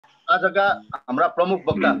आजका हाम्रा प्रमुख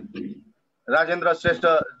वक्ता राजेन्द्र श्रेष्ठ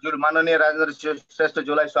ज्यू, माननीय राजेन्द्र श्रेष्ठ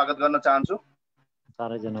ज्यूलाई स्वागत गर्न चाहन्छु र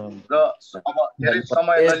अब धेरै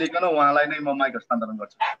समय नलिकन उहाँलाई नै म माइक हस्तान्तरण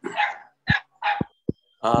गर्छु।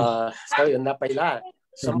 सबैभन्दा पहिला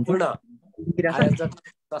सम्पूर्ण आयोजक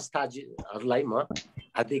संस्थाहरूलाई म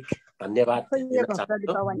हार्दिक धन्यवाद दिन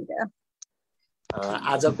चाहन्छु।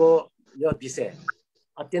 आजको यो विषय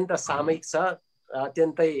अत्यन्त सामयिक छ,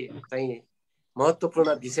 अत्यन्तै चाहिँ महत्त्वपूर्ण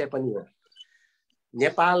विषय पनि हो।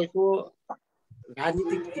 नेपालको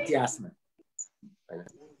राजनीतिक इतिहासमा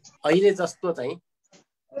अहिले जस्तो चाहिँ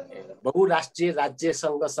बहुराष्ट्रिय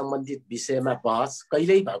राज्यसँग सम्बन्धित विषयमा बहस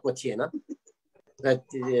कहिल्यै भएको थिएन र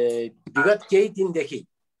विगत केही दिनदेखि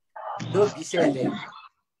यो विषयले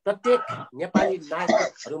प्रत्येक नेपाली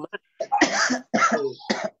नागरिकहरूमा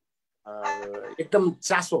एकदम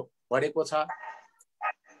चासो बढेको छ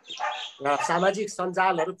र सामाजिक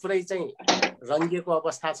सञ्जालहरू पुरै चाहिँ रङ्गिएको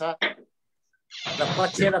अवस्था छ र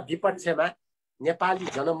पक्ष र विपक्षमा नेपाली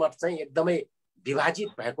जनमत चाहिँ एकदमै विभाजित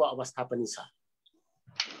भएको अवस्था पनि छ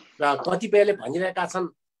र कतिपयले भनिरहेका छन्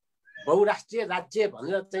बहुराष्ट्रिय राज्य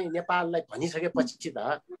भनेर चाहिँ नेपाललाई भनिसकेपछि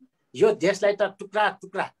त यो देशलाई त टुक्रा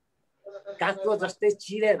टुक्रा काँक्रो जस्तै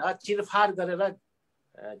चिरेर चिरफार गरेर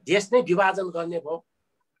देश नै विभाजन गर्ने भयो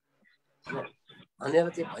भनेर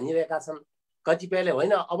चाहिँ भनिरहेका छन्। कतिपयले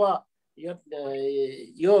होइन अब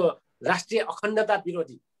यो राष्ट्रिय अखण्डता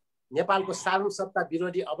विरोधी, नेपालको सार्वभौमसत्ता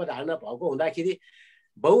विरोधी अवधारणा भएको हुँदाखेरि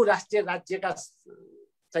बहुराष्ट्रिय राज्यका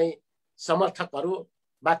चाहिँ समर्थकहरू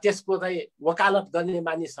वा त्यसको चाहिँ वकालत गर्ने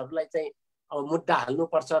मानिसहरूलाई चाहिँ अब मुद्दा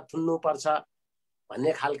हाल्नुपर्छ, थुन्नुपर्छ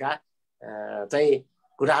भन्ने खालका चाहिँ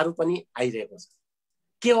कुराहरू पनि आइरहेको छ।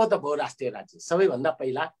 के हो त बहुराष्ट्रिय राज्य? सबैभन्दा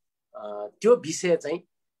पहिला त्यो विषय चाहिँ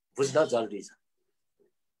बुझ्न जरुरी छ।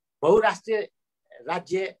 बहुराष्ट्रिय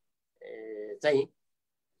राज्य चाहिँ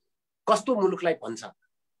कस्तो मुलुकलाई भन्छ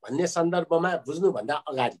भन्ने सन्दर्भमा बुझ्नुभन्दा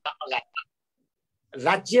अगाडि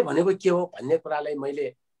राज्य भनेको के हो भन्ने कुरालाई मैले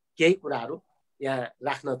केही कुराहरू यहाँ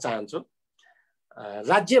राख्न चाहन्छु।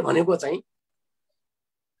 राज्य भनेको चाहिँ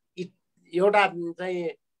एउटा चाहिँ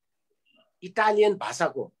इटालियन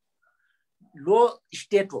भाषाको लो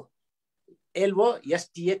स्टेटो,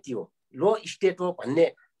 LOSTATO, लो स्टेटो भन्ने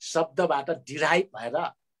शब्दबाट डिराइभ भएर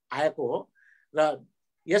आएको हो र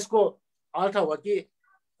यसको अर्थ हो कि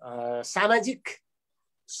सामाजिक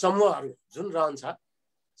समूहहरू जुन रहन्छ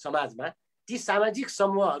समाजमा, ती सामाजिक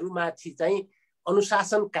समूहहरूमाथि चाहिँ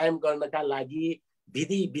अनुशासन कायम गर्नका लागि,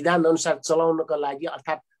 विधि विधान अनुसार चलाउनका लागि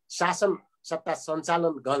अर्थात् शासन सत्ता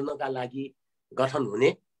सञ्चालन गर्नका लागि गठन हुने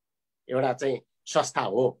एउटा चाहिँ संस्था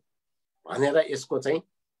हो भनेर यसको चाहिँ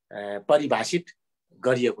परिभाषित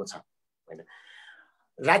गरिएको छ हैन।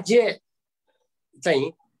 राज्य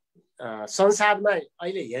चाहिँ संसारमा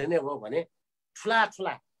अहिले हेर्ने हो भने ठुला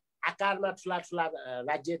ठुला आकारमा ठुला ठुला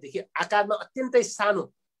राज्यदेखि आकारमा अत्यन्तै सानो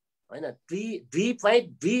हैन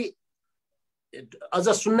 2.2 अझ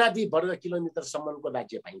 0.2 वर्ग किलोमिटरसम्मको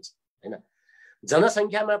राज्य पाइन्छ हैन।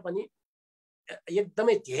 जनसङ्ख्यामा पनि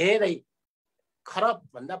एकदमै धेरै खरब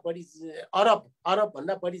भन्दा बढी अरब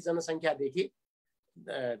भन्दा बढी जनसङ्ख्यादेखि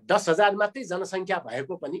 10,000 मात्रै जनसङ्ख्या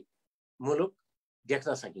भएको पनि मुलुक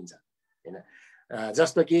देख्न सकिन्छ हैन।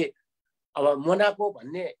 जस्तो कि अब मोनाको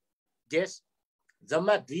भन्ने देश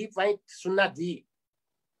जम्मा 2.02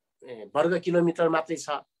 वर्ग किलोमिटर मात्रै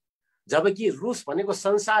छ, जबकि रुस भनेको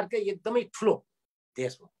संसारकै एकदमै ठुलो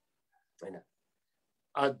देश हो हैन।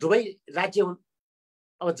 दुवै राज्य हुन्।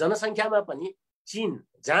 अब जनसङ्ख्यामा पनि चीन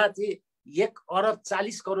जहाँ चाहिँ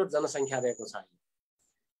 1.40 करोड जनसङ्ख्या रहेको छ,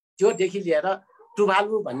 त्योदेखि लिएर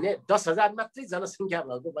टुभालु भन्ने 10,000 मात्रै जनसङ्ख्या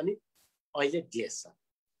भएको पनि अहिले देश छ।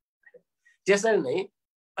 त्यसरी नै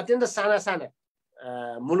अत्यन्त साना साना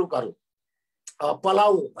मुलुकहरू,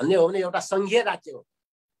 पलाउ भन्ने हो भने एउटा सङ्घीय राज्य हो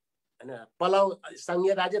हैन। पलाउ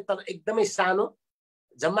सङ्घीय राज्य तर एकदमै सानो,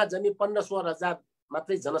 जम्मा जम्मी 15-16 हजार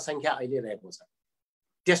मात्रै जनसङ्ख्या अहिले रहेको छ।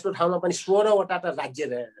 त्यस्तो ठाउँमा पनि 16वटा त राज्य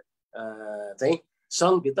चाहिँ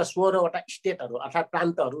सङ्घभित्र 16वटा स्टेटहरू अर्थात्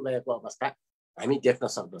प्रान्तहरू रहेको अवस्था हामी देख्न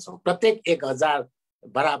सक्दछौँ। प्रत्येक 1000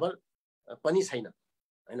 बराबर पनि छैन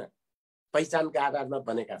हैन, पहिचानका आधारमा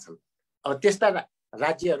बनेका छन्। अब त्यस्ता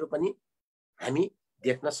राज्यहरू पनि हामी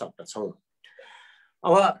देख्न सक्दछौँ।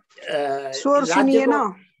 अब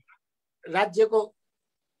राज्यको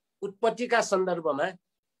उत्पत्तिका सन्दर्भमा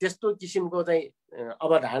त्यस्तो किसिमको चाहिँ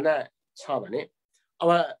अवधारणा छ भने अब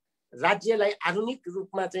राज्यलाई आधुनिक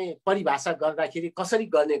रूपमा चाहिँ परिभाषा गर्दाखेरि कसरी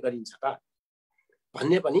गर्ने गरिन्छ त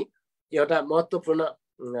भन्ने पनि एउटा महत्त्वपूर्ण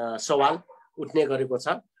सवाल उठ्ने गरेको छ।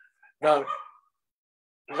 र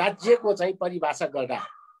राज्यको चाहिँ परिभाषा गर्दा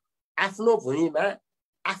आफ्नो भूमिमा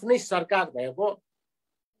आफ्नै सरकार भएको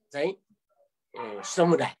चाहिँ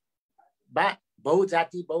समुदाय वा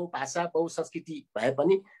बहुजाति बहुभाषा बहुसंस्कृति भए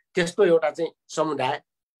पनि त्यस्तो एउटा चाहिँ समुदाय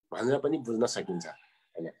भनेर पनि बुझ्न सकिन्छ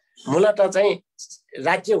हैन। मूलतः चाहिँ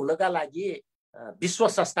राज्य हुनका लागि विश्व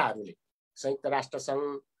संस्थाहरूले संयुक्त राष्ट्र सङ्घ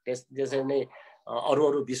त्यसै नै अरू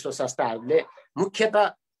अरू विश्व संस्थाहरूले मुख्यतः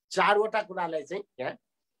 4वटा कुरालाई चाहिँ यहाँ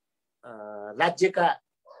राज्यका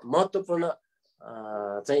महत्त्वपूर्ण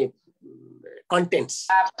चाहिँ कन्टेन्ट्स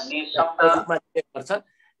रूपमा गर्छ।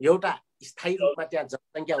 एउटा स्थायी रूपमा त्यहाँ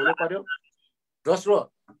जनसङ्ख्या हुनु पर्यो, दोस्रो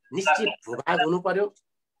निश्चित भूभाग हुनु पर्यो,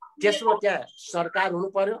 तेस्रो त्यहाँ सरकार हुनु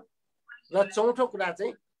पर्यो र चौथो कुरा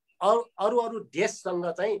चाहिँ अरू अरू देशसँग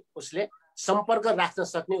चाहिँ उसले सम्पर्क राख्न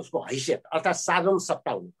सक्ने उसको हैसियत अर्थात् सार्वभौम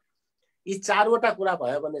सत्ता हुनु। यी 4वटा कुरा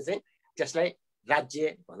भयो भने चाहिँ त्यसलाई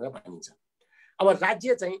राज्य भनेर भनिन्छ। अब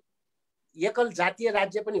राज्य चाहिँ एकल जातीय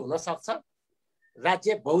राज्य पनि हुन सक्छ,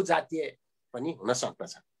 राज्य बहुजातीय पनि हुन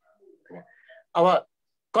सक्दछ। अब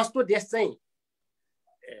कस्तो देश चाहिँ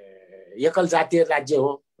एकल जातीय राज्य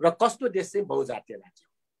हो र कस्तो देश चाहिँ बहुजातीय राज्य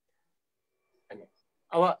हो,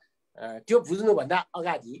 अब त्यो बुझ्नुभन्दा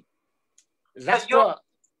अगाडि राष्ट्र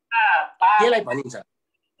केलाई भनिन्छ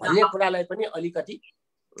भन्ने कुरालाई पनि अलिकति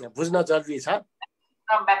बुझ्न जरुरी छ।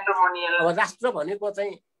 अब राष्ट्र भनेको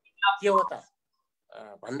चाहिँ के हो त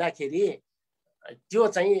भन्दाखेरि त्यो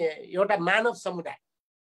चाहिँ एउटा मानव समुदाय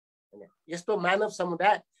हैन। यस्तो मानव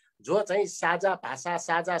समुदाय जो चाहिँ साझा भाषा,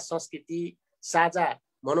 साझा संस्कृति, साझा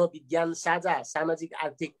मनोविज्ञान, साझा सामाजिक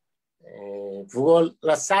आर्थिक भूगोल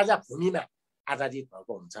र साझा भूमिमा आधारित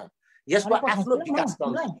भएको हुन्छ। यसको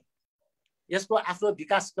आफ्नो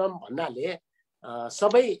विकास क्रम भन्नाले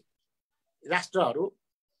सबै राष्ट्रहरू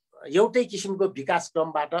एउटै किसिमको विकास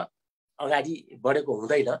क्रमबाट अगाडि बढेको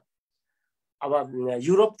हुँदैन। अब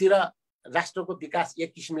युरोपतिर राष्ट्रको विकास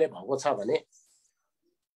एक किसिमले भएको छ भने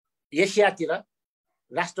एसियातिर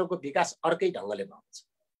राष्ट्रको विकास अर्कै ढङ्गले भएको छ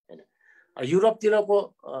हैन। युरोपतिरको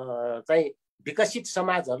चाहिँ विकसित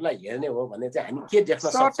समाजहरूलाई हेर्ने हो भने चाहिँ हामी के देख्न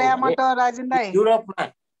सक्छौँ भने युरोपमा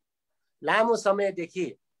लामो समयदेखि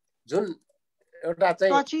जुन एउटा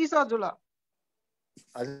चाहिँ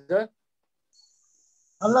हजुर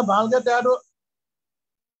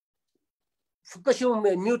फुक्कसिउ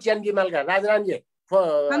म्युट यान बिमालका राजरामजी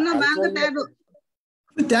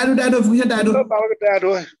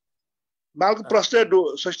बालको प्रश्न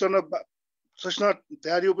सृष्टन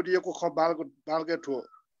तयारीपट्टि को बालको ठो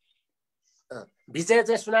विषय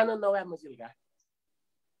चाहिँ सुनाउनु नभए मुजिलका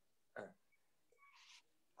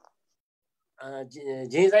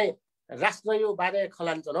जे चाहिँ राष्ट्र यो बारे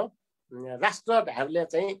खलान्छन् हो। राष्ट्रहरूले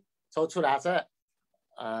चाहिँ छौछुरा छ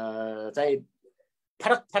चाहिँ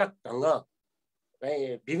फरक फरक ढङ्ग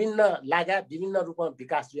चाहिँ विभिन्न लागा विभिन्न रूपमा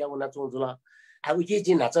विकास हुन चौजुल अब के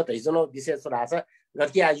जिन छ तैजनो विशेष रहा छ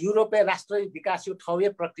गतिया यूरोपीय राष्ट्र विकास यो ठौये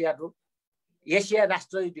प्रक्रिया रु एशिया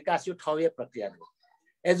राष्ट्र विकास यो ठौये प्रक्रिया रु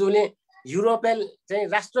एजुले यूरोपीय चाहिँ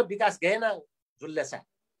राष्ट्र विकास गएन जुल्लेसा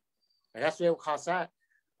राष्ट्र खासा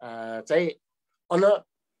चाहिँ अन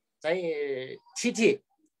चाहिँ छिठी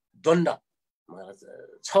द्वन्द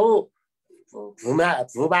छौ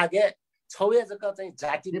भूभागे छौये जका चाहिँ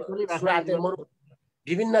जाति सुराते मरु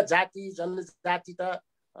विभिन्न जाति जनजाति त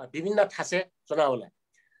विभिन्न ठासे चुनावलाई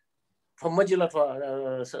मजिलो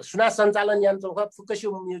सुना सञ्चालन यान चौख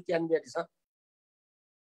फुक्कसिउ म्युट यान बेटी छ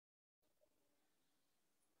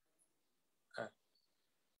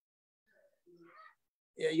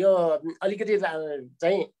यो अलिकति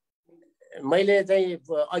चाहिँ मैले चाहिँ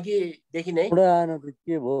अघिदेखि नै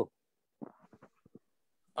के भो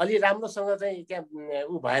अलि राम्रोसँग चाहिँ त्यहाँ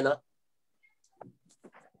उ भएन।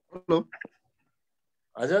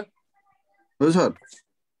 हजुर सर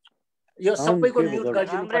यो सबैको म्युट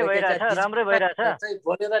गरिदिनु पर्यो। राम्रै भइरहेछ चाहिँ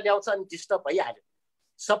बोलेर ल्याउँछ अनि डिस्टर्ब भइहाल्यो।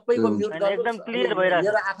 सबैको म्युट गर्नु एकदम क्लियर भइरहेछ।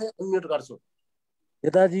 मेरो आफै अनम्युट गर्छु।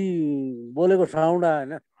 यताजी बोलेको साउन्ड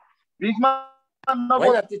आएन बीचमा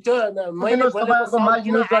त्यो मैले बोलेको माइक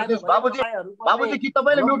म्युट गर्दिनुस् बाबुजी कि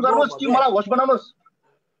तपाईले म्युट गर्नुहोस् कि मलाई होस्ट बनाउनुहोस्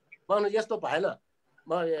भन्नु यस्तो भएन।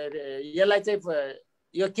 म यसलाई चाहिँ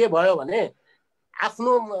यो के भयो भने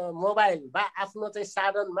आफ्नो मोबाइल वा आफ्नो चाहिँ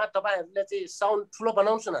साधनमा तपाईहरुले चाहिँ साउन्ड ठुलो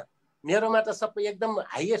बनाउनुस् न। मेरोमा त सबै एकदम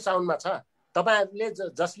हाई साउन्डमा छ। तपाईहरुले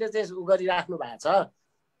जसले चाहिँ उ गरिराख्नु भएको छ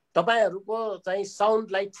तपाईहरुको चाहिँ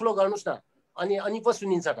साउन्डलाई ठुलो गर्नुस् न अनि पो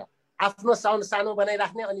सुनिन्छ त। आफ्नो साउन्ड सानो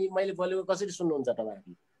बनाइराख्ने अनि मैले बोलेको कसरी सुन्नुहुन्छ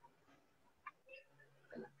तपाईहरुले।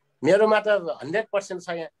 मेरोमा त 100% छ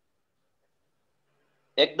यहाँ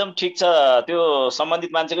एकदम ठीक छ। त्यो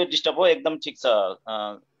सम्बन्धित मान्छेको डिस्टर्ब हो एकदम ठीक छ।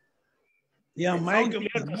 यहाँ माइक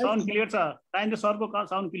साउन्ड क्लियर छ। ताइन्द सरको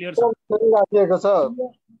साउन्ड क्लियर छ। राखिएको छ।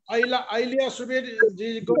 अहिले सुबेर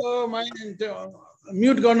जीको माइक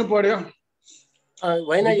म्युट गर्नु पर्यो।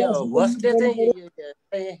 होइन यो होस्टले चाहिँ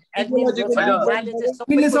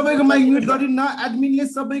एडमिनले सबैको माइक म्युट गरिन् न, एडमिनले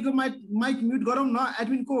सबैको माइक म्युट गरौँ न,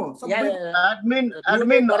 एडमिनको सबै एडमिन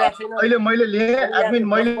अहिले मैले लिए, एडमिन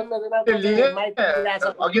मैले लिए,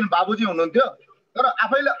 अघि बाबुजी हुनुहुन्थ्यो, तर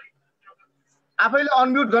आफैले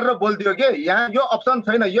अनम्युट गरेर बोल्दियो के, यहाँ यो अप्सन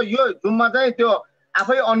छैन, यो जुममा चाहिँ त्यो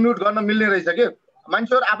आफै अनम्युट गर्न मिल्ने रहेछ के,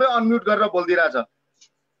 मान्छेहरु आफै अनम्युट गरेर बोल्दिरहेछ।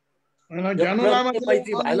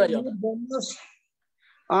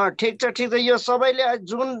 ठिक छ यो सबैले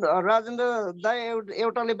जुन राजेन्द्र दाइ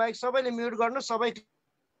एउटाले बाइक सबैले म्युट गर्नु, सबै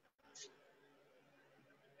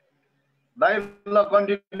दाइ ल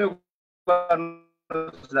कन्टिन्यू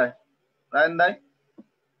गर्नुस् दाइ, रायन दाइ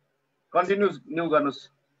कन्टिन्यू गर्नुस्।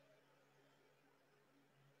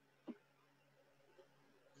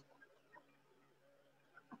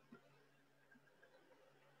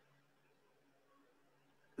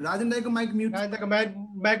 Rajen दाइको mic mute, Rajen दाइको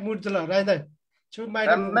mic mute छ ल, राजेन दाइ छु माइक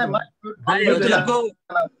हामीले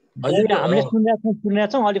सुनिरहेको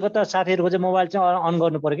छौँ, अलिकति साथीहरूको चाहिँ मोबाइल चाहिँ अन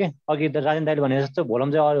गर्नु पर्यो कि, अघि राजेन दाइले भने जस्तो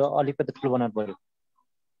भोलम चाहिँ अलिकति ठुलो बनाउनु पर्यो।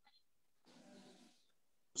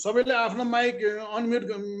 सबैले आफ्नो माइक अनम्युट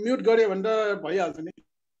म्युट गर्यो भने त भइहाल्छ नि।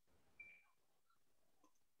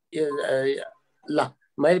 ल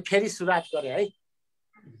मैले फेरि सुरुवात गरेँ है।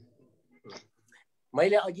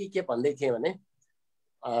 मैले अघि के भन्दै थिएँ भने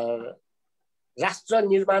राष्ट्र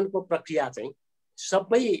निर्माणको प्रक्रिया चाहिँ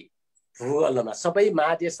सबै भूगोलमा, सबै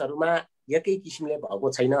महादेशहरूमा एकै किसिमले भएको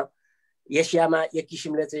छैन। एसियामा एक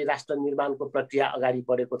किसिमले चाहिँ राष्ट्र निर्माणको प्रक्रिया अगाडि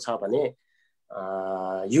बढेको छ भने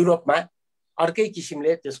युरोपमा अर्कै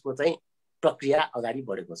किसिमले त्यसको चाहिँ प्रक्रिया अगाडि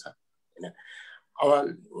बढेको छ हैन। अब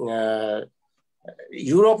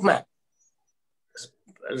युरोपमा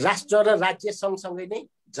राष्ट्र र राज्य सँगसँगै नै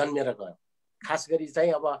जन्मेर गयो। खास गरी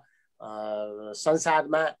चाहिँ अब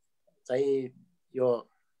संसारमा चाहिँ यो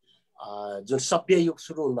जुन सभ्य युग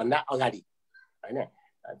सुरु हुनुभन्दा अगाडि हैन,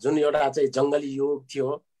 जुन एउटा चाहिँ जङ्गली युग थियो,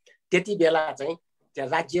 त्यति बेला चाहिँ त्यहाँ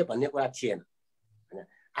राज्य भन्ने कुरा थिएन हैन।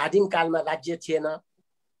 आदिम कालमा राज्य थिएन।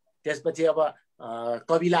 त्यसपछि अब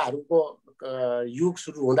कबिलाहरूको युग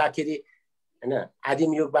सुरु हुँदाखेरि हैन,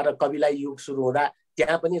 आदिम युगबाट कबिला युग सुरु हुँदा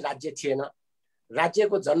त्यहाँ पनि राज्य थिएन।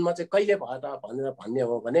 राज्यको जन्म चाहिँ कहिले भयो त भनेर भन्ने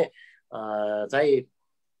हो भने चाहिँ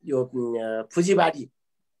यो पुँजीवादी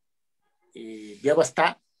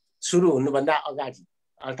व्यवस्था सुरु हुनुभन्दा अगाडि,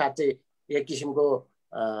 अर्थात् चाहिँ एक किसिमको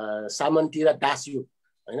सामन्ती र दासयुग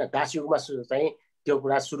हैन, दासयुगमा चाहिँ त्यो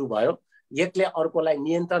कुरा सुरु भयो। एकले अर्कोलाई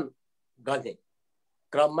नियन्त्रण गर्ने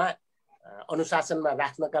क्रममा अनुशासनमा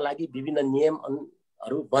राख्नका लागि विभिन्न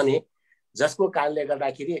नियमहरू बने, जसको कारणले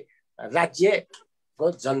गर्दाखेरि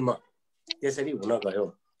राज्यको जन्म त्यसरी हुन गयो।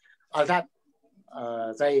 अर्थात्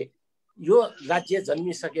चाहिँ यो राज्य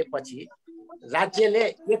जन्मिसकेपछि राज्यले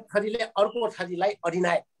एक थरीले अर्को थरीलाई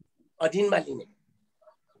अधीनमा लिने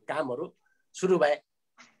कामहरू सुरु भए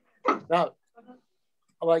र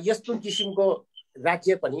अब यस्तो किसिमको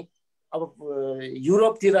राज्य पनि अब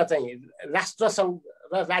युरोपतिर चाहिँ राष्ट्र संघ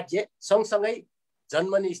र राज्य सँगसँगै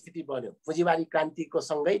जन्मने स्थिति बन्यो। पुँजीवादी क्रान्तिको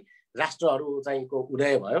सँगै राष्ट्रहरू चाहिँ को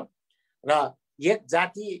उदय भयो र एक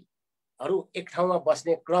जातिहरू एक ठाउँमा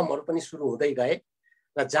बस्ने क्रमहरू पनि सुरु हुँदै गए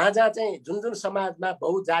र जहाँ चाहिँ जुन समाजमा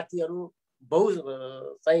बहुजातिहरू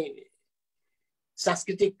चाहिँ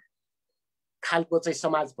सांस्कृतिक खालको चाहिँ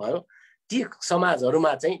समाज भयो, ती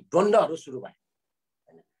समाजहरूमा चाहिँ द्वन्द्वहरू सुरु भए।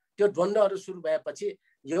 त्यो द्वन्द्वहरू सुरु भएपछि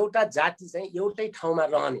एउटा जाति चाहिँ एउटै ठाउँमा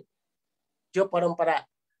रहने त्यो परम्परा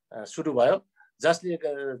सुरु भयो,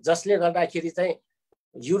 जसले गर्दाखेरि चाहिँ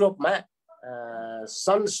युरोपमा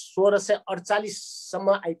सन् 1648 सम्म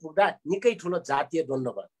आइपुग्दा निकै ठुलो जातीय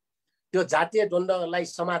द्वन्द्व भयो। त्यो जातीय द्वन्द्वलाई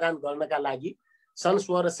समाधान गर्नका लागि सन्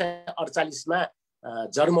 1648 मा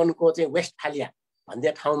जर्मनको चाहिँ वेस्टफालिया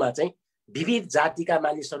भन्ने ठाउँमा चाहिँ विविध जातिका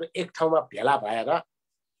मानिसहरू एक ठाउँमा भेला भएर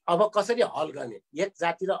अब कसरी हल गर्ने, एक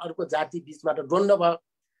जाति र अर्को जाति बीचमा त द्वन्द्व भयो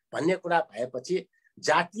भन्ने कुरा भएपछि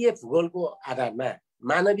जातीय भूगोलको आधारमा,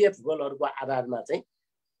 मानवीय भूगोलहरूको आधारमा चाहिँ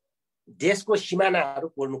देशको सिमानाहरू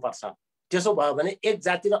कोर्नुपर्छ। त्यसो भयो भने एक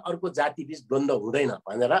जाति र अर्को जाति बीच द्वन्द्व हुँदैन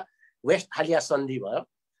भनेर वेस्टफालिया सन्धि भयो।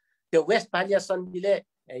 त्यो वेस्टफालिया सन्धिले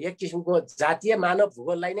एक किसिमको जातीय मानव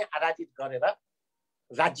भूगोललाई नै आधारित गरेर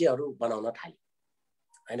राज्यहरू बनाउन थाले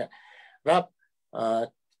हैन। र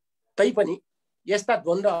तैपनि यस्ता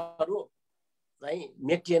द्वन्द्वहरू चाहिँ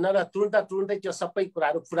मेटिएन र तुरुन्तै त्यो सबै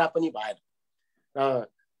कुराहरू पुरा पनि भएन। र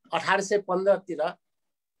 1815 तिर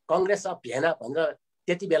कङ्ग्रेस अफ भियना भनेर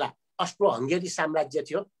त्यति बेला अस्ट्रो हङ्गेरी साम्राज्य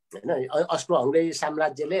थियो हैन। अस्ट्रो हङ्गेरी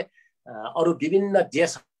साम्राज्यले अरू विभिन्न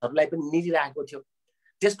देशहरूलाई पनि मिलिरहेको थियो।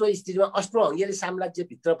 त्यस्तो स्थितिमा अस्ट्रो हङ्गेरी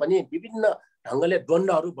साम्राज्यभित्र पनि विभिन्न ढङ्गले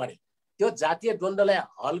द्वन्द्वहरू बढे। त्यो जातीय द्वन्द्वलाई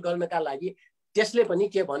हल गर्नका लागि त्यसले पनि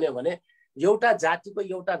के भन्यो भने एउटा जातिको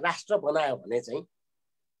एउटा राष्ट्र बनायो भने चाहिँ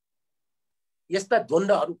यस्ता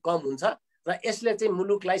द्वन्द्वहरू कम हुन्छ र यसले चाहिँ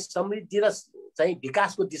मुलुकलाई समृद्धि र चाहिँ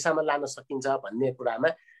विकासको दिशामा लान सकिन्छ भन्ने कुरामा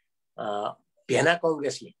भेना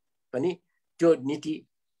कङ्ग्रेसले पनि त्यो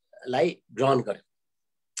नीतिलाई ग्रहण गर्यो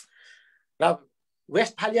र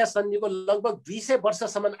वेस्टफालिया सन्धिको लगभग 200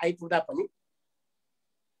 वर्षसम्म आइपुग्दा पनि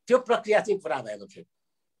त्यो प्रक्रिया चाहिँ पुरा भएको थियो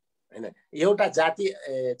हैन। एउटा जाति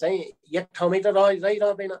चाहिँ एक ठाउँमै त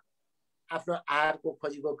रहिरहँदैन, आफ्नो आहारको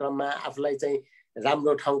खोजीको क्रममा, आफूलाई चाहिँ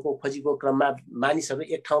राम्रो ठाउँको खोजीको क्रममा मानिसहरू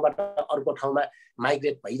एक ठाउँबाट अर्को ठाउँमा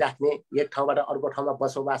माइग्रेट भइराख्ने, एक ठाउँबाट अर्को ठाउँमा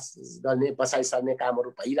बसोबास गर्ने, बसाइ सर्ने कामहरू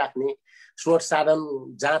भइराख्ने, स्रोत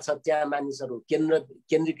साधन जहाँ छ त्यहाँ मानिसहरू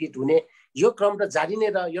केन्द्रीकृत हुने, यो क्रम त जारी नै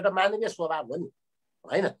रह्यो। एउटा मानवीय स्वभाव हो नि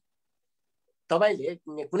हैन। तपाईले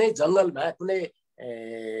कुनै जङ्गलमा कुनै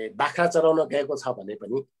बाख्रा चराउन गएको छ भने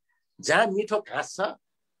पनि जहाँ मिठो घाँस छ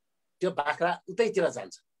त्यो बाख्रा उतैतिर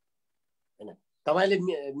जान्छ हैन। तपाईले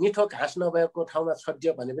मिठो घाँस नभएको ठाउँमा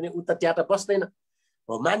छोड्यो भने पनि उता त्यहाँ त बस्दैन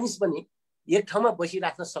हो। मानिस पनि एक ठाउँमा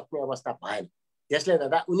बसिराख्न सक्ने अवस्था भएन। त्यसले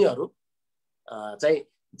गर्दा उनीहरू चाहिँ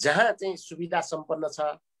जहाँ चाहिँ सुविधा सम्पन्न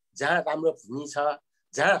छ, जहाँ राम्रो भूमि छ,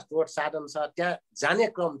 जहाँ स्रोत साधन छ त्यहाँ जाने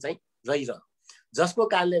क्रम चाहिँ रहिरह्यो, जसको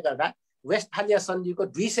कारणले गर्दा वेस्टफालिया सन्धिको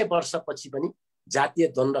 200 वर्षपछि पनि जातीय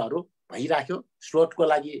द्वन्द्वहरू भइराख्यो, स्रोतको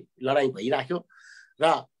लागि लडाईँ भइराख्यो र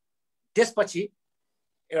त्यसपछि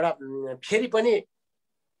एउटा फेरि पनि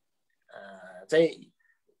चाहिँ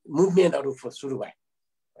मुभमेन्टहरू सुरु भयो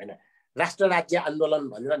हैन। राष्ट्र राज्य आन्दोलन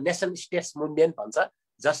भनेर नेसन स्टेट्स मुभमेन्ट भन्छ,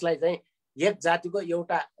 जसलाई चाहिँ एक जातिको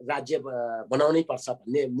एउटा राज्य बनाउनै पर्छ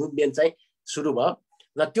भन्ने मुभमेन्ट चाहिँ सुरु भयो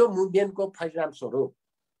र त्यो मुभमेन्टको परिणामस्वरूप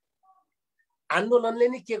आन्दोलनले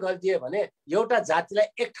नै के गरिदियो भने एउटा जातिलाई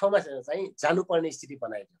एक ठाउँमा चाहिँ जानुपर्ने स्थिति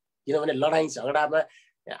बनाइदियो। किनभने लडाईँ झगडामा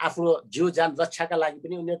आफ्नो जीव ज्यान रक्षाका लागि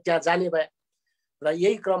पनि उनीहरू त्यहाँ जाने भए र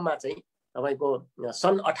यही क्रममा चाहिँ तपाईको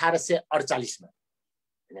सन् 1848 मा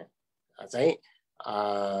हैन चाहिँ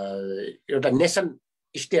एउटा नेसन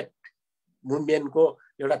स्टेट मुभमेन्टको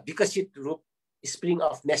एउटा विकसित रूप स्प्रिङ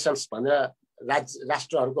अफ नेसन्स भनेर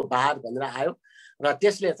राष्ट्रहरूको बहार भनेर आयो र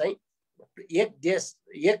त्यसले चाहिँ एक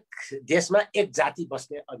देशमा एक जाति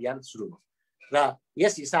बस्ने अभियान सुरु भयो र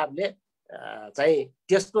यस हिसाबले चाहिँ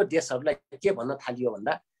त्यस्तो देशहरूलाई के भन्न थालियो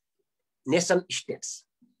भन्दा नेसन स्टेट्स,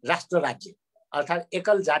 राष्ट्र राज्य अर्थात्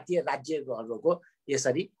एकल जातीय राज्यहरूको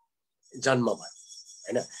यसरी जन्म भयो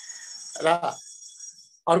हैन। र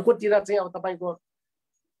अर्कोतिर चाहिँ अब तपाईको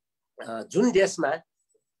जुन देशमा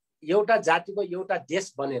एउटा जातिको एउटा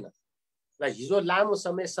देश बनेन र हिजो लामो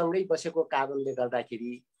समय सँगै बसेको कारणले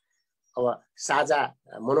गर्दाखेरि अब साझा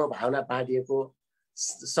मनोभावना बाँडिएको,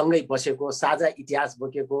 सँगै बसेको, साझा इतिहास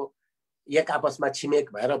बोकेको, एक आपसमा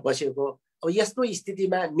छिमेक भएर बसेको, अब यस्तो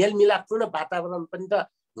स्थितिमा मेलमिलापपूर्ण वातावरण पनि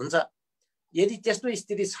त हुन्छ। यदि त्यस्तो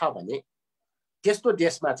स्थिति छ भने त्यस्तो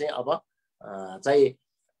देशमा चाहिँ अब चाहिँ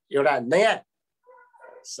एउटा नयाँ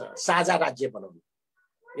साझा राज्य बनाउने,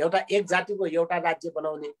 एउटा एक जातिको एउटा राज्य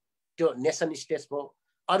बनाउने त्यो नेसन स्टेट्स भयो।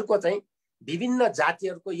 अर्को चाहिँ विभिन्न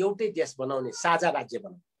जातिहरूको एउटै देश बनाउने साझा राज्य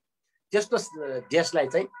बनाउने, त्यस्तो देशलाई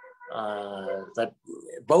चाहिँ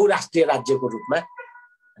बहुराष्ट्रिय राज्यको रूपमा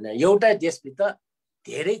एउटै देशभित्र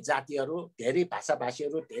धेरै जातिहरू, धेरै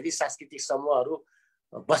भाषाभाषीहरू, धेरै सांस्कृतिक समूहहरू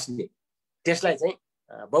बस्ने, त्यसलाई चाहिँ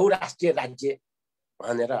बहुराष्ट्रिय राज्य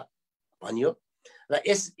भनेर भनियो र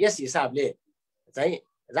यस हिसाबले चाहिँ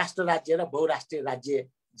राष्ट्र राज्य र बहुराष्ट्रिय राज्य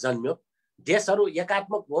जन्म्यो। देशहरू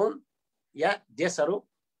एकात्मक हुन् या देशहरू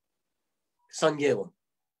सङ्घीय हुन्।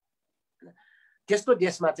 त्यस्तो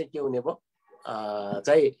देशमा चाहिँ के हुने भयो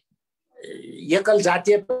चाहिँ एकल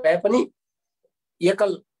जातीय भए पनि,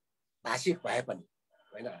 एकल भाषिक भए पनि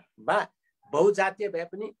हैन, वा बहुजातीय भए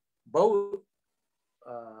पनि,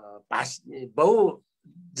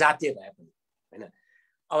 बहुजातीय भए पनि हैन।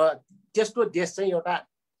 अब त्यस्तो देश चाहिँ एउटा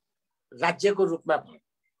राज्यको रूपमा भयो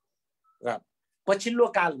र पछिल्लो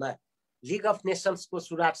कालमा लिग अफ नेसन्सको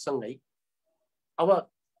सुरुवातसँगै अब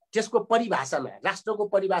त्यसको परिभाषामा, राष्ट्रको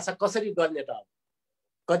परिभाषा कसरी गर्ने त,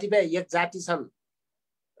 कतिपय एक जाति छन्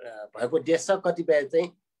भएको देश छ, कतिपय चाहिँ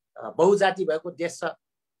बहुजाति भएको देश छ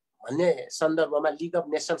भन्ने सन्दर्भमा लिग अफ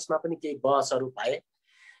नेसन्समा पनि केही बहसहरू भए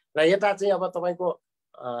र यता चाहिँ अब तपाईको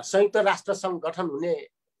संयुक्त राष्ट्र सङ्घ गठन हुने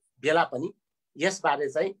बेला पनि यसबारे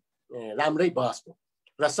चाहिँ राम्रै बहस भयो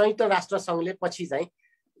र संयुक्त राष्ट्र सङ्घले पछि चाहिँ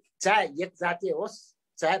चाहे एक जातीय होस्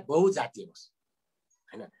चाहे बहुजातीय होस्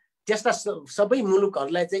हैन, त्यस्ता सबै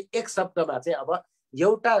मुलुकहरूलाई चाहिँ एक शब्दमा चाहिँ अब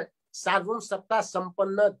एउटा सार्वभौम सत्ता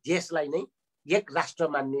सम्पन्न देशलाई नै एक राष्ट्र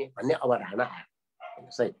मान्ने भन्ने अवधारणा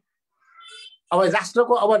आयो। सही, अब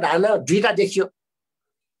राष्ट्रको अवधारणा दुईटा देखियो।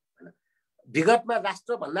 विगतमा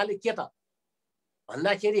राष्ट्र भन्नाले के त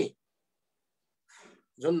भन्दाखेरि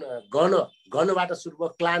जुन गणबाट सुरु भयो,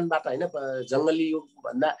 क्लानबाट होइन, जङ्गली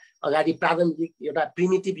युगभन्दा अगाडि प्रारम्भिक एउटा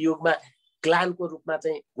प्रिमिटिभ युगमा क्लानको रूपमा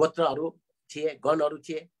चाहिँ गोत्रहरू थिए, गणहरू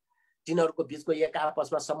थिए। तिनीहरूको बिचको एक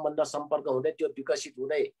आपसमा सम्बन्ध सम्पर्क हुँदै त्यो विकसित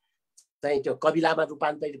हुँदै चाहिँ त्यो कबिलामा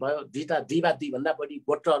रूपान्तरित भयो। दुई वा दुईभन्दा बढी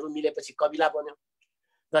गोत्रहरू मिलेपछि कबिला बन्यो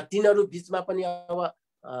र तिनीहरू बिचमा पनि अब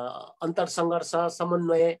अन्तरसङ्घर्ष,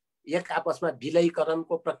 समन्वय, एक आपसमा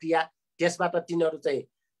विलयीकरणको प्रक्रिया, त्यसबाट तिनीहरू चाहिँ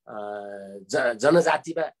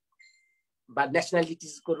जनजातिमा वा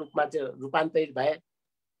नेसनालिटिजको रूपमा चाहिँ रूपान्तरित भए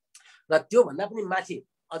र त्योभन्दा पनि माथि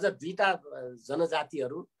अझ दुईटा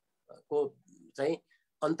जनजातिहरूको चाहिँ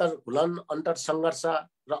अन्तर्घुलन, अन्तरसङ्घर्ष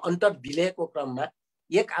र अन्तर्विलयको क्रममा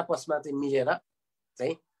एक आपसमा चाहिँ मिलेर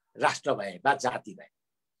चाहिँ राष्ट्र भए वा जाति भए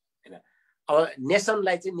होइन। अब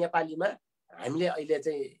नेसनलाई चाहिँ नेपालीमा हामीले अहिले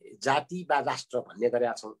चाहिँ जाति वा राष्ट्र भन्ने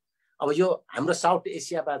गरेका छौँ। अब यो हाम्रो साउथ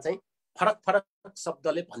एसियामा चाहिँ फरक फरक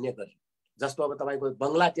शब्दले भन्ने गर्यो। जस्तो अब तपाईँको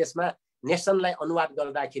बङ्गलादेशमा नेसनलाई अनुवाद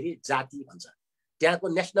गर्दाखेरि जाति भन्छ, त्यहाँको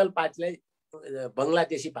नेसनल पार्टीलाई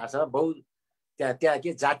बङ्गलादेशी भाषामा त्यहाँ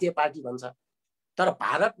के जातीय पार्टी भन्छ। तर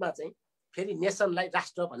भारतमा चाहिँ फेरि नेसनलाई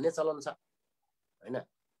राष्ट्र भन्ने चलन छ होइन,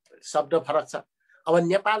 शब्द फरक छ। अब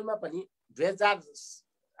नेपालमा पनि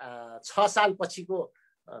 2006 साल पछिको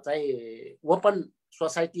चाहिँ ओपन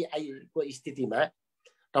सोसाइटी आइको स्थितिमा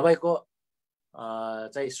तपाईँको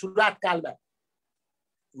चाहिँ सुरुवात कालमा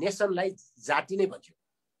नेसनलाई जाति नै भनियो।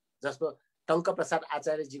 जस्तो टङ्कप्रसाद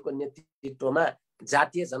आचार्यजीको नेतृत्वमा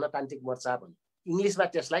जातीय जनतान्त्रिक मोर्चा भन्यो, इङ्ग्लिसमा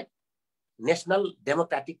त्यसलाई नेसनल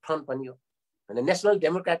डेमोक्रेटिक फ्रन्ट भनियो होइन। नेसनल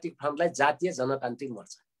डेमोक्रेटिक फ्रन्टलाई जातीय जनतान्त्रिक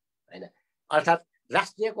मोर्चा होइन, अर्थात्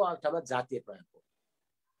राष्ट्रियको अर्थमा जातीय प्रयोग हो।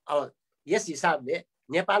 अब यस हिसाबले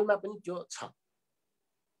नेपालमा पनि त्यो छ।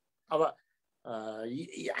 अब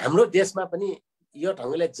हाम्रो देशमा पनि यो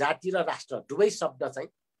ढङ्गले जाति र राष्ट्र दुवै शब्द चाहिँ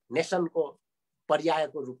नेसनको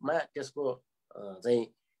पर्यायको रूपमा त्यसको चाहिँ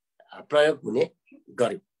प्रयोग हुने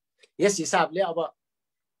गर्यो। यस हिसाबले अब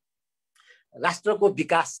राष्ट्रको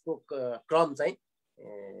विकासको क्रम चाहिँ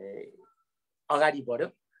अगाडि बढ्यो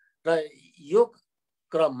र यो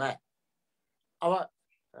क्रममा अब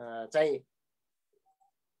चाहिँ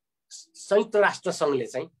संयुक्त राष्ट्र सङ्घले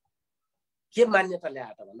चाहिँ के मान्यता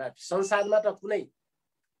ल्याएर भन्दा संसारमा त कुनै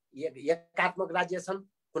एकात्मक राज्य छन्,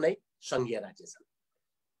 कुनै सङ्घीय राज्य छन्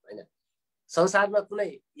होइन। संसारमा कुनै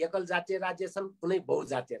एकल जातीय राज्य छन्, कुनै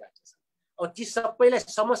बहुजातीय राज्य छन्। अब ती सबैलाई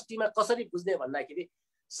समष्टिमा कसरी बुझ्ने भन्दाखेरि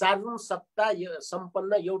सार्वभौम सत्ता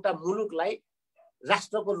सम्पन्न एउटा मुलुकलाई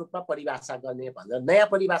राष्ट्रको रूपमा परिभाषा गर्ने भनेर नयाँ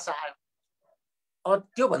परिभाषा आयो। अब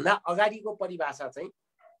त्योभन्दा अगाडिको परिभाषा चाहिँ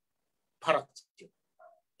फरक थियो,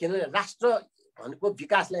 किनभने राष्ट्र भनेको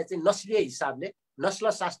विकासलाई चाहिँ नस्लीय हिसाबले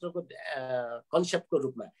नस्लशास्त्रको कन्सेप्टको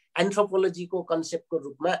रूपमा, एन्थ्रोपोलोजीको कन्सेप्टको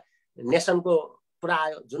रूपमा नेसनको कुरा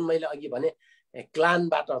आयो। जुन मैले अघि भने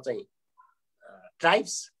क्लानबाट चाहिँ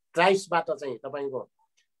ट्राइब्सबाट चाहिँ तपाईँको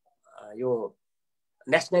यो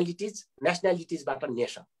नेसनालिटिजबाट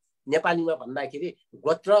नेसन, नेपालीमा भन्दाखेरि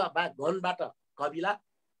गोत्र वा गणबाट कबिला,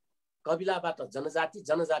 कबिलाबाट जनजाति,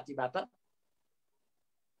 जनजातिबाट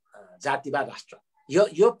जाति वा राष्ट्र।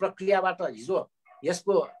 यो प्रक्रियाबाट हिजो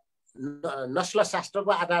यसको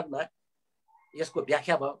नस्लशास्त्रको आधारमा यसको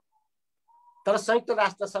व्याख्या भयो। तर संयुक्त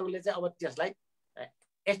राष्ट्र सङ्घले चाहिँ अब त्यसलाई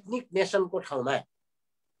एथनिक नेसनको ठाउँमा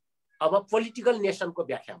अब पोलिटिकल नेसनको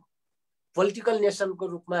व्याख्या हो। पोलिटिकल नेसनको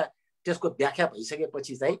रूपमा त्यसको व्याख्या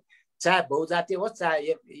भइसकेपछि चाहिँ चाहे बहुजातीय होस्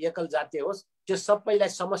चाहे एकल जातीय होस्, त्यो सबैलाई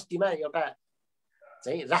समष्टिमा एउटा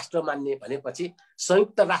चाहिँ राष्ट्र मान्ने भनेपछि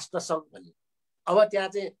संयुक्त राष्ट्र सङ्घ भन्ने। अब त्यहाँ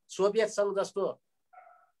चाहिँ सोभियत सङ्घ जस्तो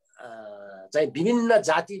चाहिँ विभिन्न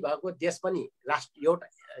जाति भएको देश पनि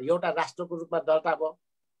एउटा राष्ट्रको रूपमा दर्ता भयो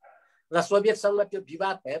र सोभियत सङ्घमा त्यो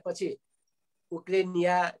विवाद भएपछि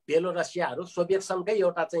उक्रेनिया, बेलोरसियाहरू सोभियत सङ्घकै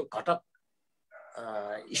एउटा चाहिँ घटक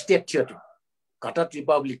स्टेट थियो, त्यो घटक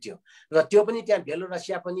रिपब्लिक थियो र त्यो पनि त्यहाँ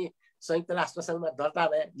बेलोरसिया पनि संयुक्त राष्ट्र सङ्घमा दर्ता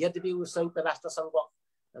भए। यद्यपि ऊ संयुक्त राष्ट्र सङ्घको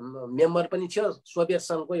मेम्बर पनि थियो, सोभियत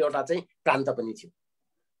सङ्घको एउटा चाहिँ प्रान्त पनि थियो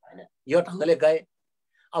होइन। यो ढङ्गले गए।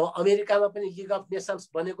 अब अमेरिकामा पनि लिग अफ नेसन्स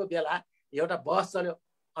बनेको बेला एउटा बहस चल्यो।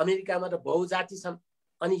 अमेरिकामा त बहुजाति छन्,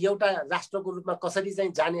 अनि एउटा राष्ट्रको रूपमा कसरी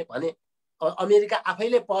चाहिँ जाने भने अमेरिका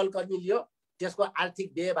आफैले पहल गर्मी लियो, त्यसको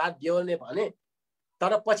आर्थिक व्यवहार बेहोर्ने भने।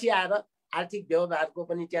 तर पछि आएर आर्थिक व्यवहारको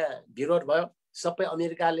पनि त्यहाँ विरोध भयो। सबै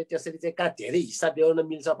अमेरिकाले त्यसरी चाहिँ कहाँ धेरै हिस्सा बेहोर्न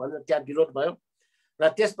मिल्छ भनेर त्यहाँ विरोध भयो र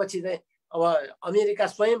त्यसपछि चाहिँ अब अमेरिका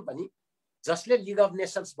स्वयं पनि जसले लिग अफ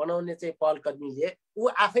नेसन्स बनाउने चाहिँ पहल कदमी लिए, ऊ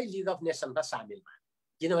आफै लिग अफ नेसनमा सामेल भयो।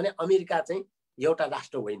 किनभने अमेरिका चाहिँ एउटा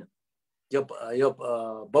राष्ट्र होइन, यो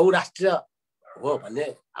बहुराष्ट्रिय हो भन्ने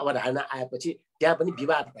अवधारणा आएपछि त्यहाँ पनि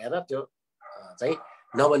विवाद भएर त्यो चाहिँ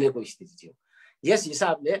नबनेको स्थिति थियो। यस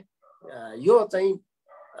हिसाबले यो चाहिँ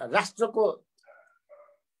राष्ट्रको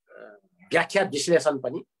व्याख्या विश्लेषण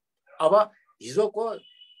पनि अब हिजोको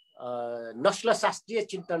नस्लशास्त्रीय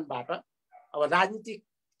चिन्तनबाट अब राजनीतिक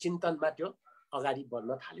चिन्तनमा त्यो अगाडि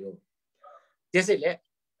बढ्न थाल्यो। त्यसैले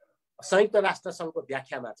संयुक्त राष्ट्र सङ्घको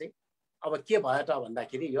व्याख्यामा चाहिँ अब के भयो त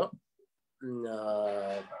भन्दाखेरि यो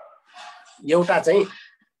एउटा चाहिँ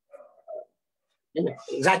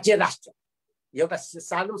राज्य राष्ट्र एउटा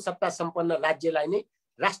सार्वभौम सत्ता सम्पन्न राज्यलाई नै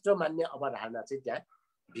राष्ट्र मान्ने अवधारणा चाहिँ त्यहाँ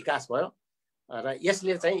विकास भयो र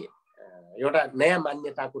यसले चाहिँ एउटा नयाँ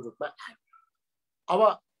मान्यताको रूपमा आयो। अब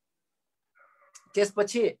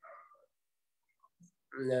त्यसपछि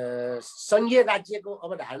संघीय राज्यको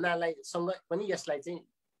अवधारणालाई सँग पनि यसलाई चाहिँ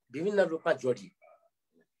विभिन्न रूपमा जोडियो।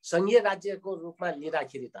 संघीय राज्यको रूपमा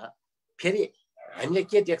लिँदाखेरि त फेरि हामीले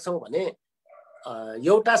के देख्छौँ भने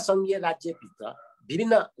एउटा संघीय राज्यभित्र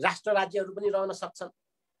विभिन्न राष्ट्र राज्यहरू पनि रहन सक्छन्।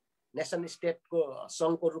 नेसन स्टेटको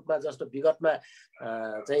सङ्घको रूपमा जस्तो विगतमा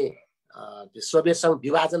चाहिँ सोभियत सङ्घ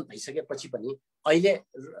विभाजन भइसकेपछि पनि अहिले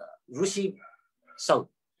रुसी सङ्घ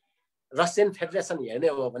रसियन फेडरेसन हेर्ने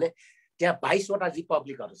हो भने त्यहाँ 22 वटा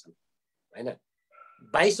रिपब्लिकहरू छन् हैन।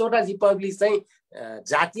 22 वटा रिपब्लिक चाहिँ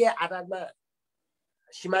जातीय आधारमा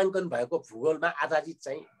सीमाङ्कन भएको भूगोलमा आधारित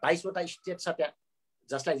चाहिँ 22 वटा स्टेट छ त्यहाँ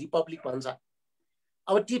जसलाई रिपब्लिक भन्छ।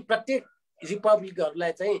 अब ती प्रत्येक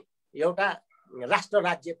रिपब्लिकहरूलाई चाहिँ एउटा राष्ट्र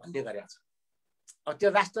राज्य भन्ने गरेको छ। अब त्यो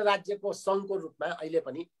राष्ट्र राज्यको सङ्घको रूपमा अहिले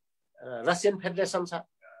पनि रसियन फेडरेसन छ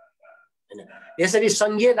हैन। यसरी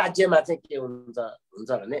संघीय राज्यमा चाहिँ के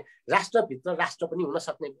हुन्छ भने राष्ट्रभित्र राष्ट्र पनि हुन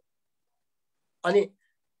सक्ने। अनि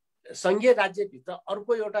संघीय राज्यभित्र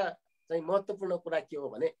अर्को एउटा चाहिँ महत्त्वपूर्ण कुरा के हो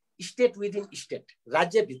भने स्टेट विदिन स्टेट,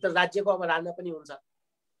 राज्यभित्र राज्यको अवधारणा पनि हुन्छ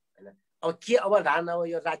हैन। अब के अवधारणा हो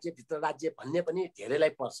यो राज्यभित्र राज्य भन्ने पनि धेरैलाई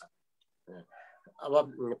पर्छ।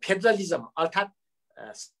 अब फेडरलिजम अर्थात्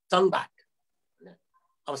सङ्घवाद।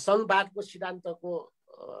 अब सङ्घवादको सिद्धान्तको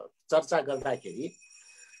चर्चा गर्दाखेरि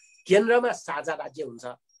केन्द्रमा साझा राज्य हुन्छ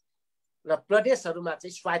र प्रदेशहरूमा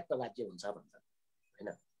चाहिँ स्वायत्त राज्य हुन्छ भन्छ हैन।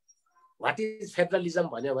 व्हाट इज फेडरलिजम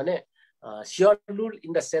भन्यो भने share rule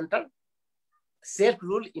in the centre, self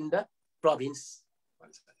rule in the province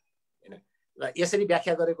भन्छ हैन। र यसरी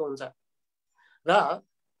व्याख्या गरेको हुन्छ। र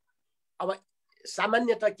अब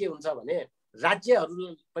सामान्यतः के हुन्छ भने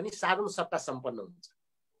राज्यहरू पनि सार्वभौम सत्ता सम्पन्न हुन्छ,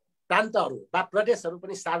 प्रान्तहरू वा प्रदेशहरू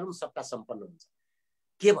पनि सार्वभौम सत्ता सम्पन्न हुन्छ।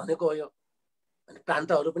 के भनेको हो यो?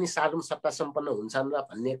 प्रान्तहरू पनि सार्वभौम सत्ता सम्पन्न हुन्छन् र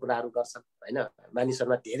भन्ने कुराहरू गर्छन् हैन।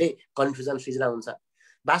 मानिसहरूमा धेरै कन्फ्युजन सृजना हुन्छ।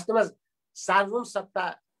 वास्तवमा सार्वभौम सत्ता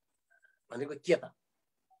भनेको के त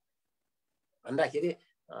भन्दाखेरि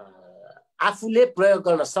आफूले प्रयोग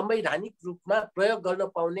गर्न संवैधानिक रूपमा प्रयोग गर्न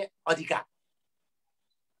पाउने अधिकार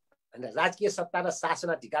हैन। राजकीय सत्ता र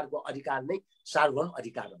शासनाधिकारको अधिकार नै सार्वभौम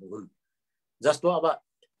अधिकारहरू हुन्। जस्तो अब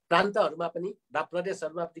प्रान्तहरूमा पनि वा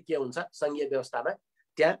प्रदेशहरूमा पनि के हुन्छ संघीय व्यवस्थामा,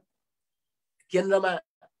 त्यहाँ केन्द्रमा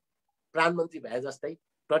प्रधानमन्त्री भए जस्तै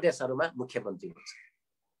प्रदेशहरूमा मुख्यमन्त्री हुन्छ।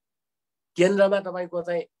 केन्द्रमा तपाईँको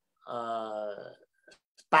चाहिँ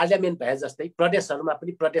पार्लियामेन्ट भए जस्तै प्रदेशहरूमा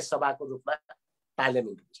पनि प्रदेश सभाको रूपमा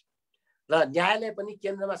पार्लियामेन्ट हुन्छ। र न्यायालय पनि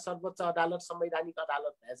केन्द्रमा सर्वोच्च अदालत, संवैधानिक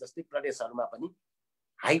अदालत भए जस्तै प्रदेशहरूमा पनि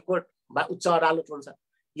हाइकोर्ट वा उच्च अदालत हुन्छ।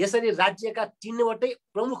 यसरी राज्यका 3वटै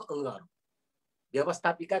प्रमुख अङ्गहरू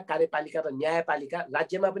व्यवस्थापिका, कार्यपालिका र न्यायपालिका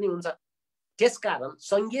राज्यमा पनि हुन्छ। त्यसकारण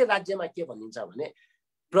संघीय राज्यमा के भनिन्छ भने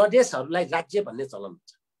प्रदेशहरूलाई राज्य भन्ने चलन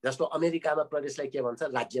हुन्छ। जस्तो अमेरिकामा प्रदेशलाई के भन्छ?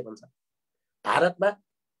 राज्य भन्छ। भारतमा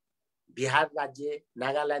बिहार राज्य,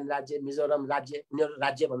 नागाल्यान्ड राज्य, मिजोरम राज्य, यिनीहरू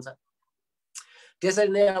राज्य भन्छ।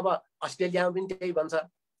 त्यसरी नै अब अस्ट्रेलियामा पनि त्यही भन्छ।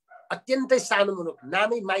 अत्यन्तै सानो मुलुक,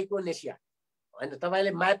 नामै माइक्रोनेसिया होइन।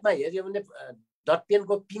 तपाईँले म्यापमा हेऱ्यो भने डट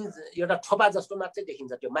पेनको पिन एउटा थोपा जस्तो मात्रै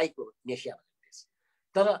देखिन्छ त्यो माइक्रोनेसिया भन्ने देश।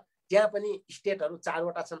 तर त्यहाँ पनि स्टेटहरू 4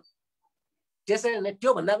 वटा छन्। त्यसरी नै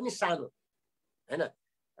त्योभन्दा पनि सानो होइन।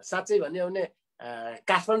 साँच्चै भन्यो भने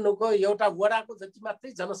काठमाडौँको एउटा वडाको जति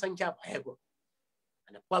मात्रै जनसङ्ख्या भएको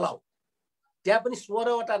होइन पलाउ, त्यहाँ पनि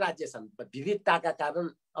 16 वटा राज्य छन्। विविधताका कारण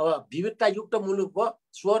अब विविधतायुक्त मुलुक भयो,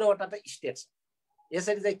 16 वटा त स्टेट छ।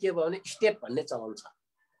 यसरी चाहिँ के भयो भने स्टेट भन्ने चलन छ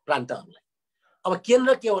प्रान्तहरूलाई। अब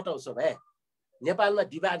केन्द्र के हो त उसो भए? नेपालमा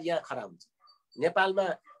विवाद यहाँ खडा हुन्छ। नेपालमा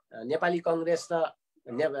नेपाली कङ्ग्रेस र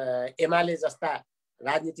एमाले जस्ता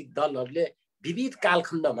राजनीतिक दलहरूले विविध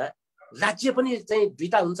कालखण्डमा राज्य पनि चाहिँ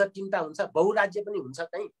 2टा हुन्छ, 3टा हुन्छ, बहुराज्य पनि हुन्छ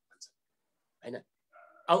चाहिँ भन्छ हैन।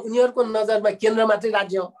 अब उनीहरूको नजरमा केन्द्र मात्रै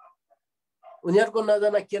राज्य हो, उनीहरूको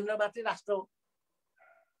नजरमा केन्द्र मात्रै राष्ट्र हो।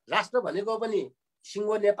 राष्ट्र भनेको पनि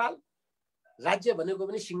सिङ्गो नेपाल, राज्य भनेको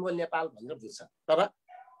पनि सिङ्गो नेपाल भनेर बुझ्छ। तर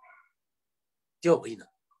त्यो होइन।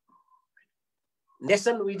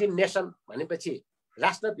 नेसन विदिन नेसन भनेपछि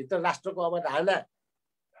राष्ट्रभित्र राष्ट्रको अवधारणा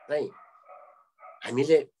चाहिँ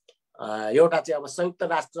हामीले एउटा चाहिँ अब संयुक्त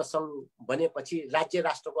राष्ट्र सङ्घ बनेपछि राज्य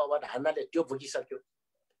राष्ट्रको अवधारणाले त्यो बोकिसक्यो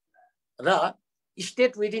र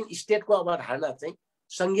स्टेट विदिन स्टेटको अवधारणा चाहिँ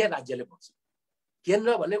सङ्घीय राज्यले बोक्छ।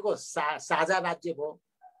 केन्द्र भनेको साझा राज्य भयो,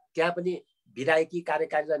 त्यहाँ पनि विधायकी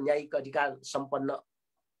कार्यकारी र न्यायिक अधिकार सम्पन्न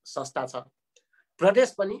संस्था छ।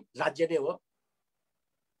 प्रदेश पनि राज्य नै हो,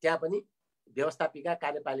 त्यहाँ पनि व्यवस्थापिका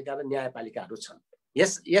कार्यपालिका र न्यायपालिकाहरू छन्।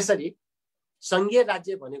 यसरी सङ्घीय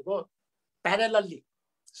राज्य भनेको प्यारेलली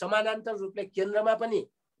समानान्तर रूपले केन्द्रमा पनि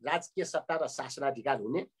राजकीय सत्ता र शासनाधिकार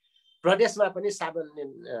हुने, प्रदेशमा पनि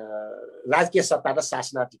राजकीय सत्ता र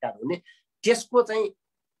शासनाधिकार हुने, त्यसको चाहिँ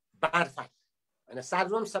बाँडफाँड होइन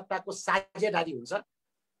सार्वभौम सत्ताको साझेदारी हुन्छ।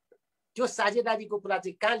 त्यो साझेदारीको कुरा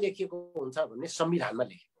चाहिँ कहाँ लेखिएको हुन्छ भन्ने संविधानमा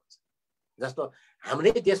लेखिएको हुन्छ। जस्तो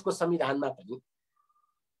हाम्रै देशको संविधानमा पनि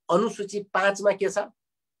अनुसूची 5 मा के छ,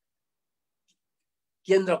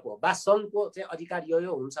 केन्द्रको वा सङ्घको चाहिँ अधिकार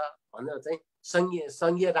यो हुन्छ भनेर चाहिँ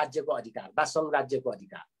सङ्घीय राज्यको अधिकार वा सङ्घ राज्यको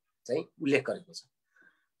अधिकार चाहिँ उल्लेख गरेको छ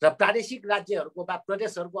र प्रादेशिक राज्यहरूको वा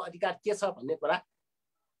प्रदेशहरूको अधिकार के छ भन्ने कुरा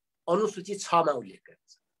अनुसूची 6 मा उल्लेख गरेको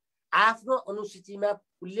छ। आफ्नो अनुसूचीमा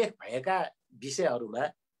उल्लेख भएका विषयहरूमा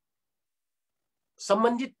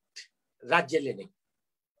सम्बन्धित राज्यले नै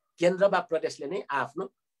केन्द्र वा प्रदेशले नै आफ्नो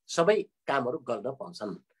सबै कामहरू गर्न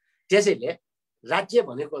पाउँछन्। त्यसैले राज्य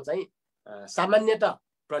भनेको चाहिँ सामान्यतः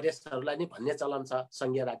प्रदेशहरूलाई नै भन्ने चलन छ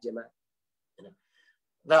सङ्घीय राज्यमा हैन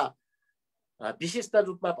र विशिष्ट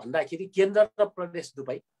रूपमा भन्दाखेरि केन्द्र र प्रदेश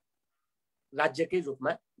दुवै राज्यकै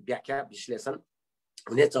रूपमा व्याख्या विश्लेषण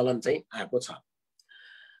हुने चलन चाहिँ आएको छ।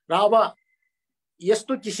 र अब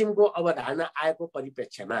यस्तो किसिमको अवधारणा आएको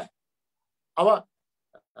परिप्रेक्ष्यमा अब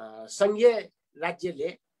सङ्घीय राज्यले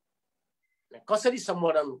कसरी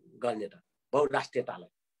सम्बोधन गर्ने त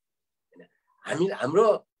बहुराष्ट्रियतालाई? हाम्रो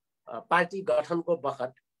पार्टी गठनको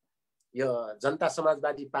बखत यो जनता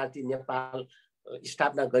समाजवादी पार्टी नेपाल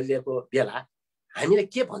स्थापना गरिएको बेला हामीले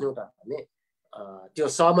के भन्यौँ त भने त्यो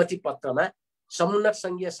सहमति पत्रमा समुन्नत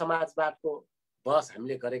सङ्घीय समाजवादको बहस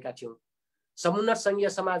हामीले गरेका थियौँ। समुन्नत सङ्घीय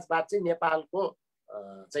समाजवाद चाहिँ नेपालको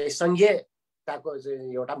चाहिँ सङ्घीयताको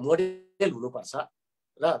एउटा मोडेल हुनुपर्छ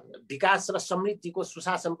र विकास र समृद्धिको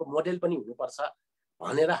सुशासनको मोडेल पनि हुनुपर्छ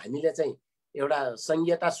भनेर हामीले चाहिँ एउटा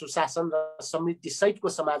सङ्घीयता सुशासन र समृद्धि सहितको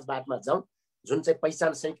समाजवादमा जाउँ जुन चाहिँ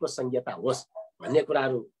पहिचान सहितको सङ्घीयता होस् भन्ने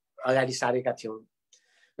कुराहरू अगाडि सारेका थियौँ।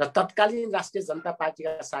 र तत्कालीन राष्ट्रिय जनता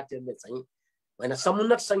पार्टीका साथीहरूले चाहिँ होइन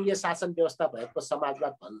समुन्नत सङ्घीय शासन व्यवस्था भएको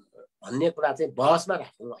समाजवाद भन्ने कुरा चाहिँ बहसमा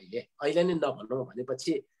राखौँ, अहिले नै नभनौँ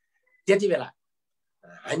भनेपछि त्यति बेला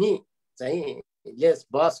हामी चाहिँ यस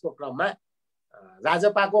बहसको क्रममा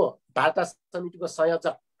राजपाको वार्ता समितिको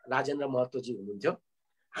संयोजक राजेन्द्र महतोजी हुनुहुन्थ्यो।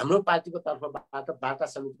 हाम्रो पार्टीको तर्फबाट वार्ता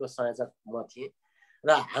समितिको संयोजक म थिएँ र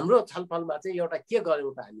हाम्रो छलफलमा चाहिँ एउटा के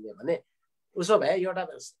गर्यौँ त हामीले भने उसो भए एउटा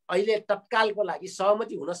अहिले तत्कालको लागि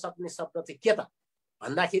सहमति हुन सक्ने शब्द चाहिँ के त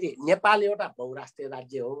भन्दाखेरि नेपाल एउटा बहुराष्ट्रिय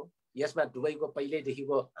राज्य हो, यसमा दुवैको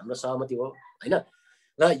पहिल्यैदेखिको हाम्रो सहमति हो होइन।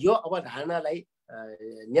 र यो अवधारणालाई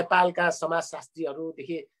नेपालका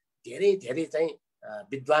समाजशास्त्रीहरूदेखि धेरै धेरै चाहिँ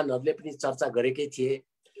विद्वानहरूले पनि चर्चा गरेकै थिए।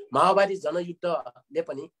 माओवादी जनयुद्धले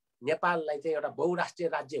पनि नेपाललाई चाहिँ एउटा बहुराष्ट्रिय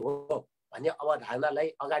राज्य हो भन्ने अवधारणालाई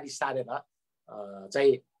अगाडि सारेर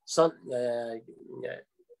चाहिँ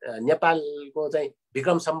नेपालको चाहिँ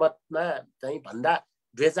विक्रम सम्वतमा चाहिँ भन्दा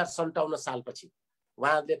 2057 सालपछि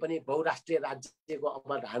उहाँहरूले पनि बहुराष्ट्रिय राज्यको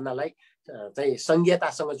अवधारणालाई चाहिँ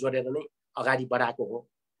सङ्घीयतासँग जोडेर नै अगाडि बढाएको हो।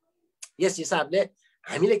 यस हिसाबले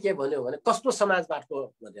हामीले के भन्यौँ भने कस्तो समाजवादको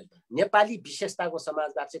मोडेल त नेपाली विशेषताको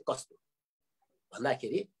समाजवाद चाहिँ कस्तो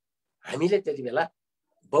भन्दाखेरि हामीले त्यति बेला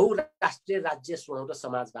बहुराष्ट्रिय राज्य सुहाउँदो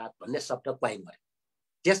समाजवाद भन्ने शब्द क्वाइन गर्यौँ।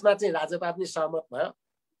 त्यसमा चाहिँ राजपा पनि सहमत भयो,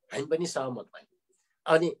 हामी पनि सहमत भयौँ।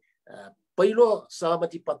 अनि पहिलो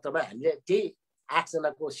सहमति पत्रमा हामीले त्यही 8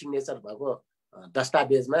 जनाको सिग्नेचर भएको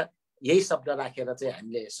दस्तावेजमा यही शब्द राखेर चाहिँ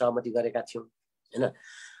हामीले सहमति गरेका थियौँ होइन।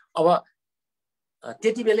 अब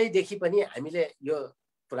त्यति बेलैदेखि पनि हामीले यो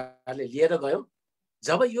कुराले लिएर गयौँ।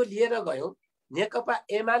 जब यो लिएर गयौँ नेकपा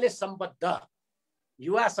एमाले सम्बद्ध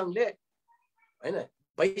युवा सङ्घले होइन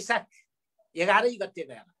वैशाख 11 गते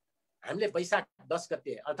गएर हामीले वैशाख 10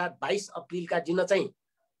 गते अर्थात् 22 अप्रिलका दिन चाहिँ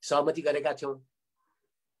सहमति गरेका थियौँ।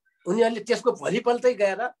 उनीहरूले त्यसको भोलिपल्टै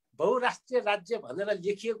गएर बहुराष्ट्रिय राज्य भनेर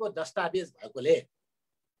लेखिएको दस्तावेज भएकोले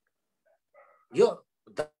यो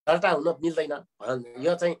दर्ता हुन मिल्दैन,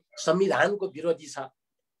 यो चाहिँ संविधानको विरोधी छ।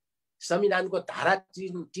 संविधानको धारा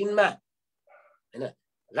 3 मा हैन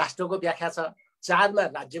राष्ट्रको व्याख्या छ, 4 मा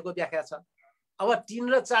राज्यको व्याख्या छ। अब 3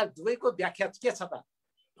 र 4 दुवैको व्याख्या के छ त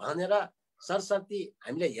भनेर सरसर्ती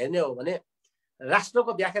हामीले हेर्ने हो भने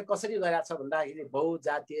राष्ट्रको व्याख्या कसरी गरेको छ भन्दाखेरि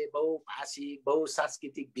बहुजातीय, बहुभाषिक,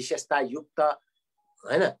 बहुसांस्कृतिक विशेषता युक्त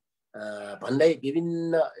हैन भन्दै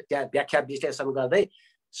विभिन्न त्यहाँ व्याख्या विश्लेषण गर्दै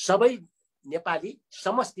सबै नेपाली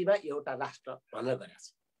समष्टिमा एउटा राष्ट्र भनेर गरेको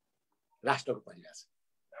छ, राष्ट्रको परिभाषा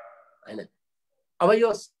हैन। अब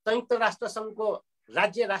यो संयुक्त राष्ट्र सङ्घको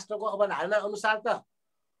राज्य राष्ट्रको अवधारणा अनुसार त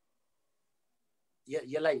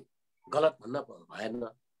यसलाई गलत भन्न भएन।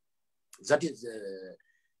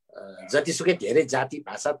 जतिसुकै धेरै जाति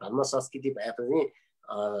भाषा धर्म संस्कृति भए पनि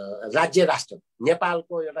राज्य राष्ट्र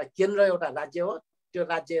नेपालको एउटा केन्द्र एउटा राज्य हो। त्यो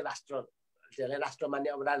राज्य राष्ट्र त्यसलाई राष्ट्र मान्ने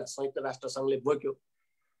अवधारणा संयुक्त राष्ट्र सङ्घले बोक्यो।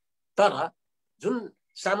 तर जुन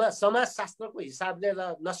समाजशास्त्रको हिसाबले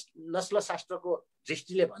र नस्लशास्त्रको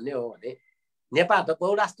दृष्टिले भन्ने हो भने नेपाल त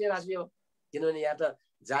बहुराष्ट्रिय राज्य हो, किनभने यहाँ त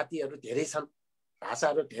जातिहरू धेरै छन्,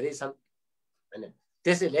 भाषाहरू धेरै छन् हैन।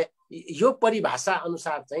 त्यसैले यो परिभाषा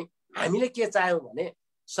अनुसार चाहिँ हामीले के चाह्यौँ भने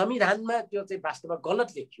संविधानमा त्यो चाहिँ वास्तवमा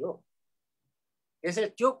गलत लेखियो। त्यसैले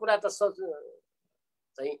त्यो कुरा त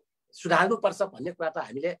चाहिँ सुधार्नुपर्छ भन्ने कुरा त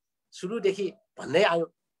हामीले सुरुदेखि भन्दै आयौँ।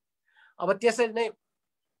 अब त्यसरी नै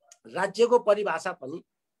राज्यको परिभाषा पनि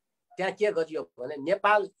त्यहाँ के गरियो भने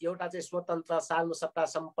नेपाल एउटा चाहिँ स्वतन्त्र सार्वसत्ता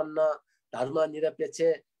सम्पन्न धर्मनिरपेक्ष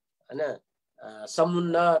हैन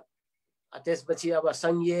समुन्नत, त्यसपछि अब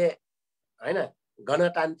सङ्घीय हैन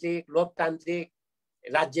गणतान्त्रिक लोकतान्त्रिक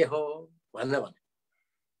राज्य हो भनेर भने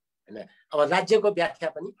हैन। अब राज्यको व्याख्या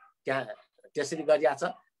पनि त्यहाँ त्यसरी गरिएको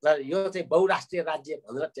छ र यो चाहिँ बहुराष्ट्रिय राज्य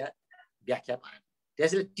भनेर त्यहाँ व्याख्या भयो।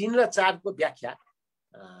 त्यसैले 3 र 4 को व्याख्या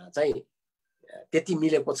चाहिँ त्यति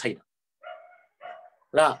मिलेको छैन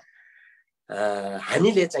र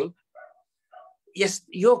हामीले चाहिँ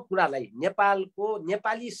यो कुरालाई नेपालको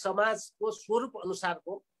नेपाली समाजको स्वरूप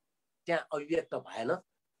अनुसारको त्यहाँ अभिव्यक्त भएन।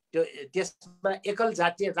 त्यो त्यसमा एकल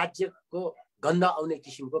जातीय राज्यको गन्ध आउने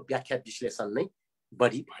किसिमको व्याख्या विश्लेषण नै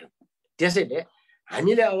बढी भयो। त्यसैले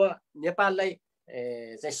हामीले अब नेपाललाई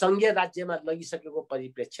चाहिँ सङ्घीय राज्यमा लगिसकेको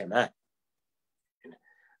परिप्रेक्ष्यमा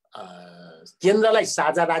केन्द्रलाई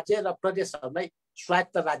साझा राज्य र प्रदेशहरूलाई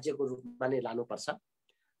स्वायत्त राज्यको रूपमा नै लानुपर्छ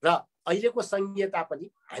र अहिलेको संघीयता पनि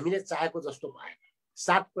हामीले चाहेको जस्तो भएन।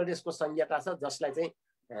 7 प्रदेशको संघीयता छ जसलाई चाहिँ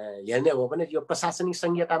हेर्ने हो भने यो प्रशासनिक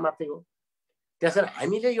संघीयता मात्रै हो। त्यसैले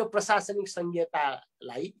हामीले यो प्रशासनिक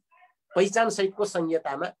संघीयतालाई पहिचान सहितको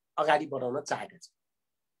संघीयतामा अगाडि बढाउन चाहेका छौँ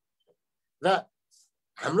र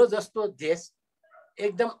हाम्रो जस्तो देश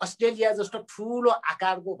एकदम अस्ट्रेलिया जस्तो ठुलो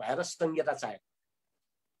आकारको भएर संघीयता चाहेको।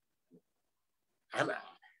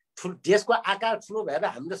 देशको आकार ठुलो भएर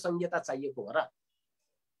हाम्रो संघीयता चाहिएको हो र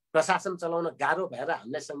प्रशासन चलाउन गाह्रो भएर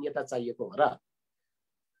हामीलाई संघीयता चाहिएको हो र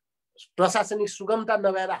प्रशासनिक सुगमता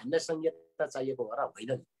नभएर हामीलाई संघीयता चाहिएको हो र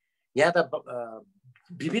होइन नि। यहाँ त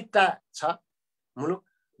विविधता छ मुलुक,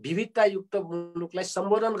 विविधतायुक्त मुलुकलाई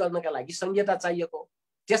सम्बोधन गर्नका लागि संघीयता चाहिएको।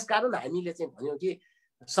 त्यसकारण हामीले चाहिँ भन्यौँ कि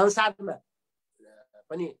संसारमा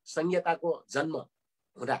पनि संघीयताको जन्म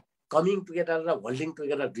हुँदा कमिङ टुगेदर र होल्डिङ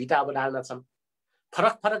टुगेदर दुईटा अवधारणा छन्।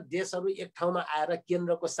 फरक फरक देशहरू एक ठाउँमा आएर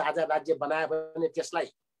केन्द्रको साझा राज्य बनायो भने त्यसलाई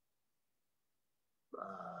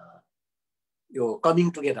यो कमिङ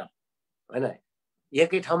टुगेदर हैन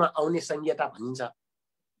एकै ठाउँमा आउने संघीयता भनिन्छ।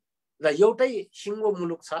 र एउटै सिङ्गो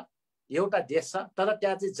मुलुक छ, एउटा देश छ, तर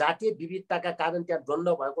त्यहाँ चाहिँ जातीय विविधताका कारण त्यहाँ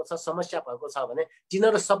द्वन्द्व भएको छ, समस्या भएको छ भने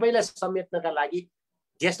तिनीहरू सबैलाई समेट्नका लागि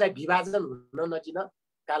देशलाई विभाजन हुन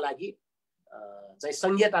नदिनका लागि चाहिँ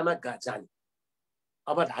संघीयतामा जाने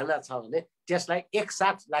अवधारणा छ भने त्यसलाई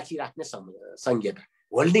एकसाथ राखिराख्ने संघीयता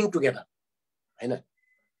होल्डिङ टुगेदर हैन।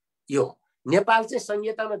 यो नेपाल चाहिँ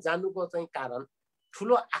संघीयतामा जानुको चाहिँ कारण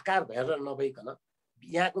ठुलो आकार भएर नभइकन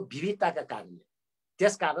यहाँको विविधताका कारणले।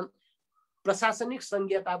 त्यसकारण प्रशासनिक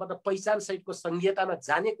संघीयताबाट पहिचान सहितको संघीयतामा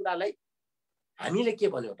जाने कुरालाई हामीले के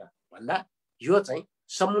भन्यौँ त भन्दा यो चाहिँ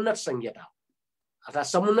समुन्नत संघीयता हो अथवा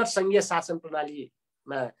समुन्नत संघीय शासन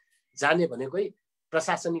प्रणालीमा जाने भनेकै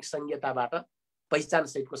प्रशासनिक संघीयताबाट पहिचान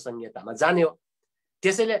सहितको संघीयतामा जाने हो।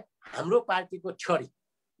 त्यसैले हाम्रो पार्टीको थ्योरी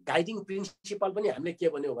गाइडिङ प्रिन्सिपल पनि हामीले के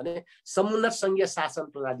भन्यौँ भने समुन्नत संघीय शासन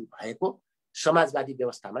प्रणाली भएको समाजवादी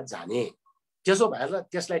व्यवस्थामा जाने। त्यसो भएर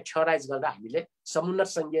त्यसलाई थ्योराइज गर्दा हामीले समुन्नत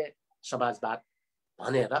संघीय समाजवाद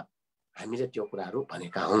भनेर हामीले त्यो कुराहरू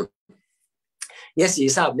भनेका हौँ। यस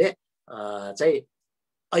हिसाबले चाहिँ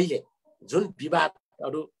अहिले जुन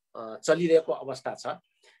विवादहरू चलिरहेको अवस्था छ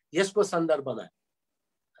यसको सन्दर्भमा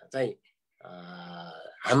चाहिँ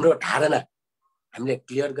हाम्रो धारणा हामीले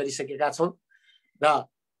क्लियर गरिसकेका छौँ र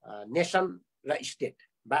नेसन र स्टेट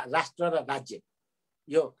राष्ट्र र राज्य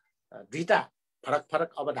यो दुईटा फरक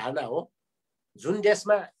फरक अवधारणा हो। जुन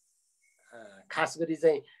देशमा खास गरी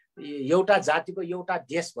चाहिँ एउटा जातिको एउटा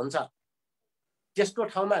देश भन्छ त्यस्तो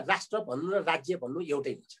ठाउँमा राष्ट्र भन्नु र राज्य भन्नु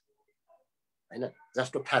एउटै हुन्छ हैन।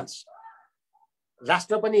 जस्तो फ्रान्स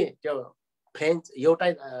राष्ट्र पनि त्यो फ्रेन्च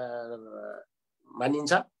एउटै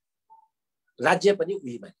मानिन्छ, राज्य पनि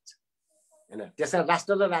उही मानिन्छ। हैन। त्यसमा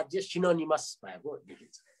राष्ट्र र राज्य सिनोनिमस भएको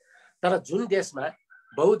देखिन्छ। तर जुन देशमा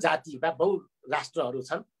बहुजाति वा बहुराष्ट्रहरू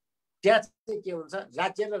छन् त्यहाँ चाहिँ के हुन्छ,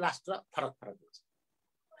 राज्य र राष्ट्र फरक फरक हुन्छ।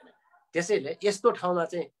 त्यसैले यस्तो ठाउँमा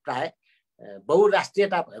चाहिँ प्राय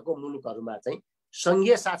बहुराष्ट्रियता भएको मुलुकहरूमा चाहिँ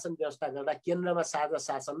संघीय शासन व्यवस्था गर्दा केन्द्रमा साझा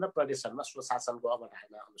शासन र प्रदेशहरूमा स्वशासनको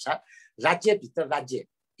अवधारणा अनुसार राज्यभित्र राज्य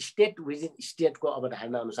स्टेट विदिन स्टेटको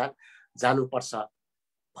अवधारणा अनुसार जानुपर्छ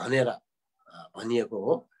भनेर भनिएको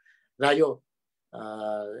हो। र यो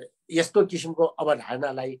यस्तो किसिमको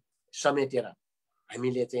अवधारणालाई समेटेर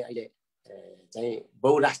हामीले चाहिँ अहिले चाहिँ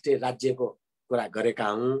बहुराष्ट्रिय राज्यको कुरा गरेका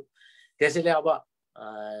हौँ। त्यसैले अब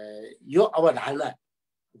यो अवधारणा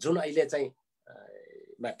जुन अहिले चाहिँ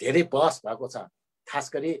धेरै बहस भएको छ, खास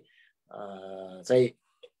गरी चाहिँ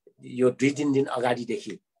यो 2-3 दिन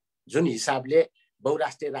अगाडिदेखि जुन हिसाबले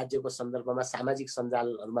बहुराष्ट्रिय राज्यको सन्दर्भमा सामाजिक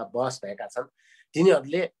सञ्जालहरूमा बहस भएका छन्,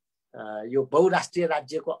 तिनीहरूले यो बहुराष्ट्रिय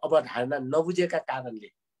राज्यको अवधारणा नबुझेका कारणले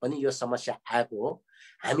पनि यो समस्या आएको हो।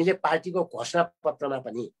 हामीले पार्टीको घोषणा पत्रमा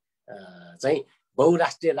पनि चाहिँ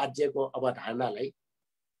बहुराष्ट्रिय राज्यको अवधारणालाई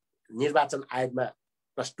निर्वाचन आयोगमा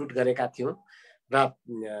प्रस्तुत गरेका थियौँ र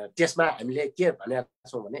त्यसमा हामीले के भनेका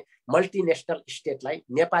छौँ भने मल्टिनेसनल स्टेटलाई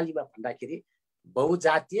नेपालीमा भन्दाखेरि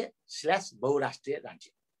बहुजातीय / बहुराष्ट्रिय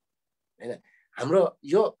राज्य हैन। हाम्रो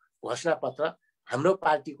यो घोषणा पत्र हाम्रो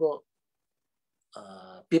पार्टीको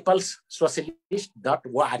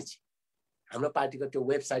peoplesoocialist.org हाम्रो पार्टीको त्यो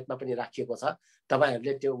वेबसाइटमा पनि राखिएको छ।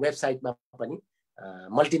 तपाईहरुले त्यो वेबसाइटमा पनि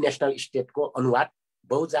मल्टिनेसनल स्टेटको अनुवाद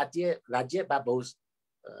बहुजातीय राज्य वा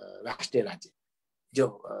बहुराष्ट्रिय राज्य जो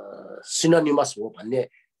सिनोनिमस हो भन्ने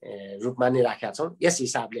रूपमा नै राखेका छौँ। यस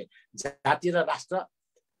हिसाबले जाति र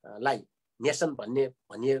राष्ट्रलाई नेसन भन्ने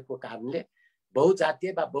भनिएको कारणले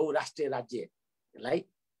बहुजातीय वा बहुराष्ट्रिय राज्यलाई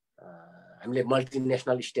हामीले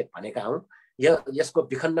मल्टिनेसनल स्टेट भनेका हौँ। यसको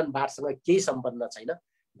विखण्डनवादसँग केही सम्बन्ध छैन।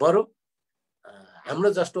 बरु हाम्रो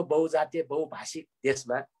जस्तो बहुजातीय बहुभाषिक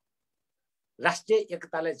देशमा राष्ट्रिय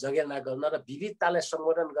एकतालाई जगेर्ना गर्न र विविधतालाई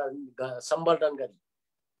सम्वर्धन गरी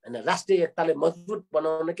हैन राष्ट्रिय एकतालाई मजबुत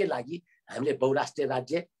बनाउनकै लागि हामीले बहुराष्ट्रिय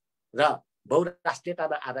राज्य र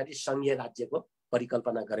बहुराष्ट्रियतामा आधारित संघीय राज्यको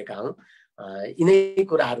परिकल्पना गरेका हौँ। यिनै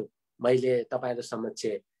कुराहरू मैले तपाईहरु समक्ष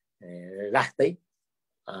राख्दै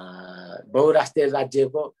बहुराष्ट्रिय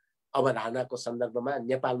राज्यको अवधारणाको सन्दर्भमा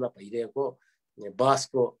नेपालमा भइरहेको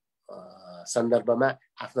बहसको सन्दर्भमा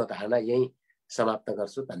आफ्नो धारणा यही समाप्त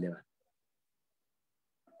गर्छु। धन्यवाद।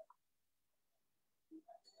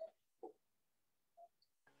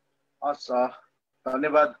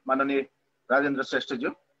 धन्यवाद माननीय राजेन्द्र श्रेष्ठज्यू।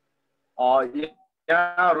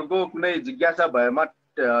 यहाँहरूको कुनै जिज्ञासा भएमा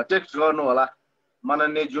टेक्स्ट गर्नु होला।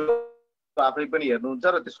 माननीय ज्यू आफै पनि हेर्नुहुन्छ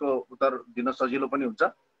र त्यसको उत्तर दिन सजिलो पनि हुन्छ।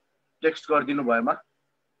 टेक्स्ट गरिदिनु भएमा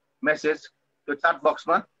मेसेज त्यो च्याट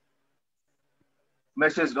बक्समा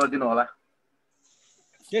मेसेज गरिदिनु होला।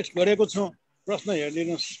 टेक्स्ट गरेको छु, प्रश्न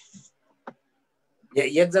हेरिदिनुस्।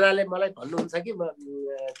 एकजनाले मलाई भन्नुहुन्छ कि म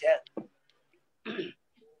त्यहाँ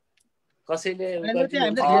कसैले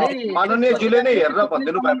माननीय ज्यूले नै हेरेर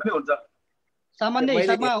भनिदिनु भए पनि हुन्छ। सामान्य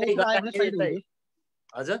हिसाबमा आयो भने सही हुन्छ।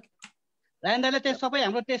 हजुर रायन दाइले त्यस सबै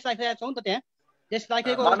हाम्रो टेस्ट राखिरहेका छौँ त त्यहाँ टेस्ट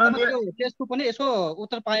राखेको अवस्थामा त्यो टेस्टको पनि यसो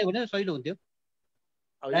उत्तर पायो भने सजिलो हुन्थ्यो।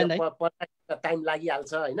 रायन दाइ टाइम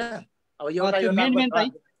लागिहाल्छ हैन। अब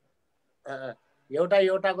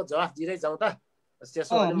एउटाको जवाफ दिँदै जाउँ त।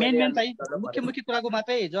 त्यसो भने मुख्य कुराको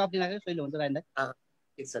मात्रै जवाफ दिन सजिलो हुन्छ रायन दाइ।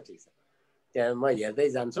 ठिक छ त्यहाँ म हेर्दै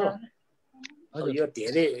जान्छु। यो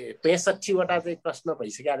धेरै 65 वटा चाहिँ प्रश्न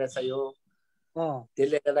भइसकेको रहेछ यो।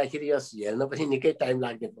 त्यसले गर्दाखेरि यो हेर्न पनि निकै टाइम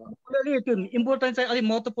लाग्ने भयो। त्यो इम्पोर्टेन्ट चाहिँ अलि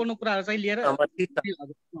महत्त्वपूर्ण कुराहरू चाहिँ लिएर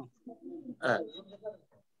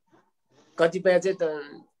कतिपय चाहिँ त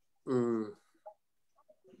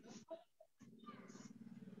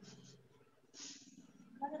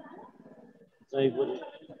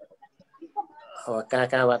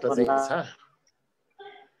कहाँबाट चाहिँ छ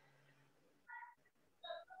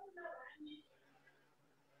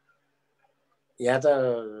यहाँ त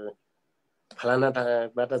फलाना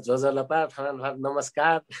ठाउँबाट जोजलपा फलाना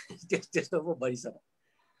नमस्कार त्यस्तो पो बढी छ।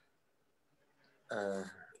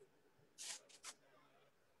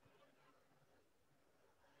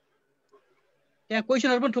 त्यहाँ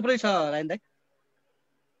क्वेसनहरु पनि थुप्रै छ रायन दाइ।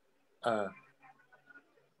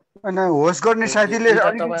 अनि होस्ट गर्ने साथीले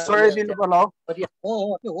अलिकति सहयोग दिनु पर्ला हो।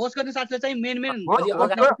 त्यो होस्ट गर्ने साथीले चाहिँ मेन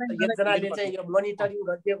एकजनाले चाहिँ यो मोनिटरिङ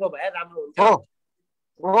गरिदिएको भए राम्रो हुन्थ्यो।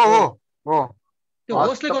 हो त्यो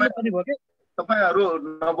होस्टले गर्नुपर्ने भयो के। तपाईहरु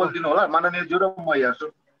नबोल्दिनु होला। माननीय ज्यू र म हेर्छु।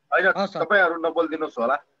 हैन तपाईहरु नबोल्दिनुस्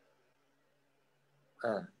होला।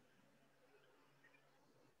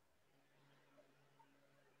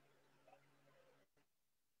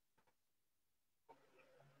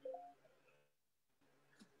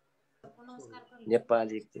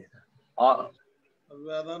 नेपाली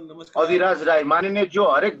अधिराज राई मानिने जो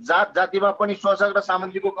हरेक जात जातिमा पनि शोषक र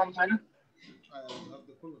सामन्तीको कम छैन।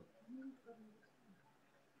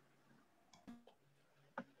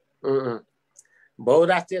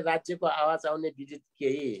 बहुराष्ट्रिय राज्यको आवाज आउने विदित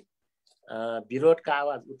केही विरोधका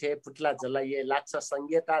आवाज उठे, पुतला जलाइए, लाग्छ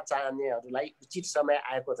संहिता चाहनेहरूलाई उचित समय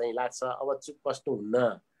आएको चाहिँ लाग्छ। अब चुप बस्नु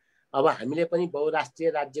हुन्न। अब हामीले पनि बहुराष्ट्रिय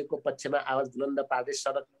राज्यको पक्षमा आवाज बुलन्द पार्दै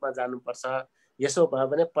सडकमा जानुपर्छ। यसो भयो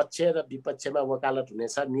भने पक्ष र विपक्षमा वकालत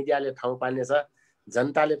हुनेछ, मिडियाले ठाउँ पार्नेछ,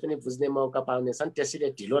 जनताले पनि बुझ्ने मौका पाउनेछन्। त्यसैले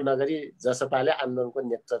ढिलो नगरी जसपाले आन्दोलनको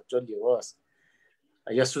नेतृत्व लियोस्।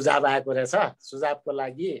 यो सुझाव आएको रहेछ। सुझावको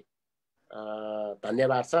लागि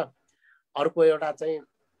धन्यवाद छ। अर्को एउटा चाहिँ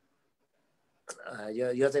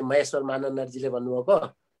यो चाहिँ महेश्वर मानन्दजीले भन्नुभएको।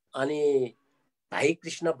 अनि भाइ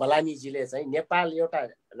कृष्ण बलामीजीले चाहिँ नेपाल एउटा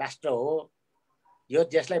राष्ट्र हो, यो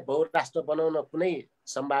देशलाई बहुराष्ट्र बनाउन कुनै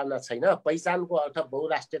सम्भावना छैन, पहिचानको अर्थ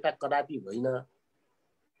बहुराष्ट्रियता कदापि होइन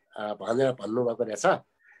भनेर भन्नुभएको रहेछ।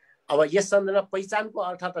 अब यस सन्दर्भमा पहिचानको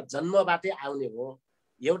अर्थ त जन्मबाटै आउने हो।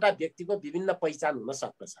 एउटा व्यक्तिको विभिन्न पहिचान हुन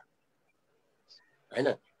सक्दछ हैन,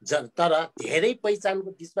 तर धेरै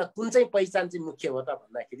पहिचानको बिचमा कुन चाहिँ पहिचान चाहिँ मुख्य हो त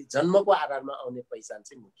भन्दाखेरि जन्मको आधारमा आउने पहिचान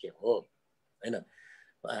चाहिँ मुख्य हो हैन।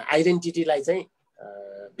 आइडेन्टिटीलाई चाहिँ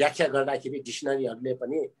व्याख्या गर्दाखेरि डिक्सनरीहरूले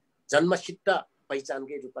पनि जन्मसिद्ध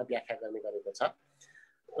पहिचानकै रूपमा व्याख्या गर्ने गरेको छ।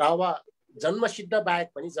 र अब जन्मसिद्ध बाहेक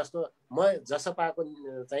पनि जस्तो म जसपाको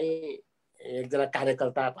चाहिँ एकजना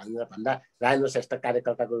कार्यकर्ता भन्दा राजेन्द्र श्रेष्ठ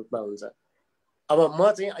कार्यकर्ताको रूपमा हुन्छ। अब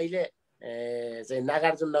म चाहिँ अहिले चाहिँ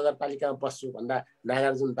नागार्जुन नगरपालिकामा बस्छु भन्दा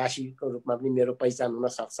नागार्जुनवासीको रूपमा पनि मेरो पहिचान हुन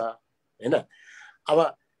सक्छ हैन। अब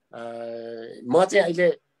म चाहिँ अहिले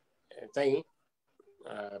चाहिँ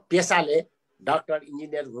पेसाले डाक्टर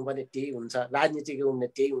इन्जिनियर हुनु भने त्यही हुन्छ, राजनीतिज्ञ हुनु भने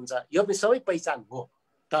त्यही हुन्छ। यो पनि सबै पहिचान हो,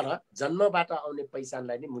 तर जन्मबाट आउने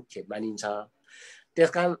पहिचानलाई नै मुख्य मानिन्छ।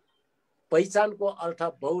 त्यसकारण पहिचानको अर्थ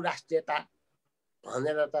बहुराष्ट्रियता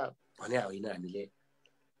भनेर त भने होइन हामीले,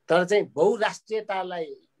 तर चाहिँ बहुराष्ट्रियतालाई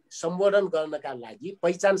सम्बोधन गर्नका लागि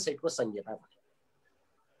पहिचान सहितको संहिता भन्यो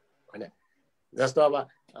हैन। जस्तो अब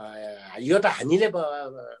यो त हामीले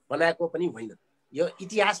बनाएको पनि होइन, यो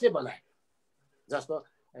इतिहासले बनायो। जस्तो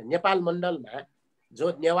नेपाल मण्डलमा जो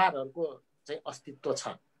नेवारहरूको चाहिँ अस्तित्व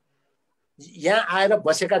छ, यहाँ आएर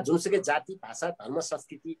बसेका जुनसुकै जाति भाषा धर्म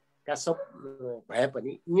संस्कृतिका सब भए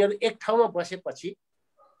पनि उनीहरू एक ठाउँमा बसेपछि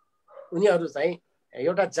उनीहरू चाहिँ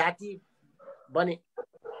एउटा जाति बने,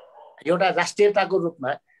 एउटा राष्ट्रियताको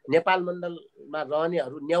रूपमा नेपाल मण्डलमा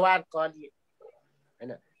रहनेहरू नेवार कहलिए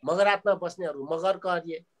हैन, मगरातमा बस्नेहरू मगर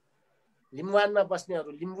कहलिए, लिम्बुवानमा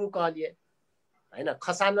बस्नेहरू लिम्बू कहलिए हैन,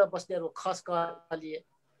 खसानमा बस्नेहरू खस कहलिए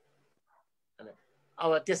हैन।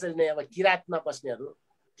 अब त्यसरी नै अब किराँतमा बस्नेहरू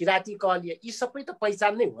किराँती कहलिए। यी सबै त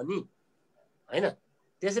पहिचान नै हो नि हैन।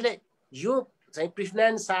 त्यसैले यो चाहिँ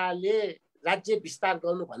पृथ्वीनारायण शाहले राज्य विस्तार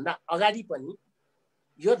गर्नुभन्दा अगाडि पनि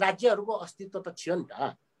यो राज्यहरूको अस्तित्व त थियो नि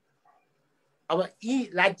त। अब यी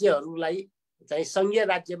राज्यहरूलाई चाहिँ संघीय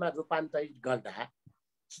राज्यमा रूपान्तरित गर्दा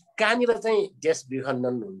कहाँनिर चाहिँ देश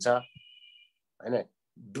विखण्डन हुन्छ हैन,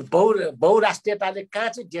 बहुराष्ट्रियताले कहाँ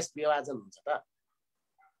चाहिँ देश विभाजन हुन्छ त?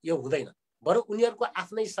 यो हुँदैन। बरु उनीहरूको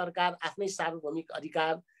आफ्नै सरकार, आफ्नै सार्वभौमिक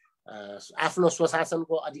अधिकार, आफ्नो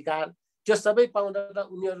स्वशासनको अधिकार, त्यो सबै पाउँदा त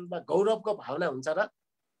उनीहरूमा गौरवको भावना हुन्छ र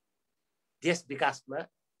देश विकासमा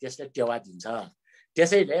त्यसले टेवा दिन्छ।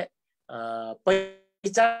 त्यसैले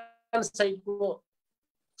पहिचान सहितको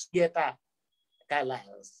संहिताका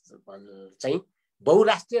चाहिँ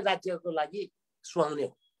बहुराष्ट्रिय राज्यको लागि सुहाउने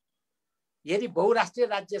हो। यदि बहुराष्ट्रिय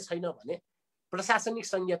राज्य छैन भने प्रशासनिक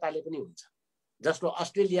संहिताले पनि हुन्छ। जस्तो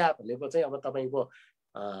अस्ट्रेलिया भनेको चाहिँ अब तपाईँको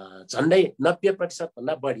झन्डै 90%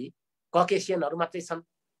 भन्दा बढी ककेसियनहरू मात्रै छन्।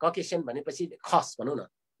 ककेसियन भनेपछि खस भनौँ न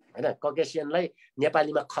हैन, ककेसियनलाई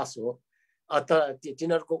नेपालीमा खस हो। त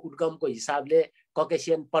तिनीहरूको उद्गमको हिसाबले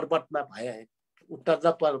ककेसियन पर्वतमा भए, उत्तर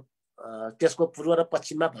र त्यसको पूर्व र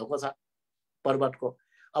पश्चिममा भएको छ पर्वतको।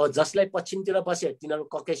 अब जसलाई पश्चिमतिर बसे तिनीहरू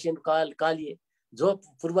ककेसियन कहलिए, जो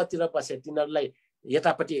पूर्वतिर बसे तिनीहरूलाई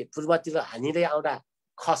यतापट्टि पूर्वतिर हानिँदै आउँदा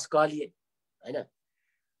खस कहलिए हैन।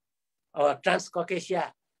 अब ट्रान्स ककेसिया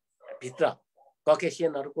भित्र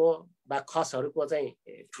ककेसियनहरूको वा खसहरूको चाहिँ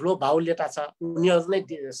ठुलो बाहुल्यता छ। उनीहरू नै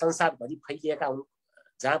संसारभरि फैलिएका हुन्,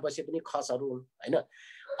 जहाँ बसे पनि खसहरू हुन् हैन।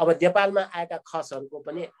 अब नेपालमा आएका खसहरूको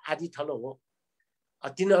पनि आदि थलो हो।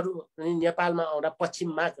 तिनीहरू पनि नेपालमा आउँदा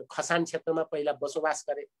पश्चिममा खसान क्षेत्रमा पहिला बसोबास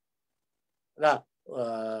गरे र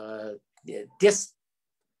त्यस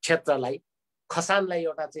क्षेत्रलाई खसानलाई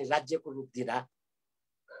एउटा चाहिँ राज्यको रूप दिँदा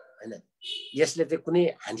हैन, यसले चाहिँ कुनै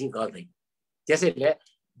हानि गर्दैन। त्यसैले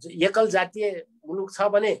एकल जातीय मुलुक छ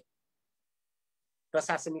भने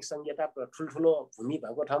प्रशासनिक संहिता ठुल्ठुलो भूमि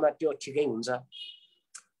भएको ठाउँमा त्यो ठिकै हुन्छ।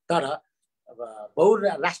 तर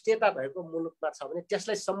बहुराष्ट्रियता भएको मुलुकमा छ भने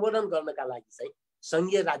त्यसलाई सम्बोधन गर्नका लागि चाहिँ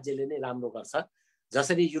संघीय राज्यले नै राम्रो गर्छ।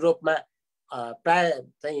 जसरी युरोपमा प्राय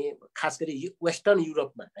चाहिँ खास गरी वेस्टर्न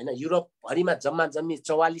युरोपमा हैन, युरोपभरिमा जम्मा जम्मी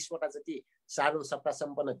 44 वटा जति साधारण सत्ता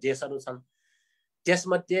सम्पन्न देशहरू छन्।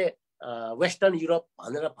 त्यसमध्ये वेस्टर्न युरोप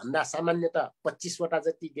भनेर भन्दा सामान्यतः 25 वटा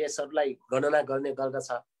जति देशहरूलाई गणना गर्ने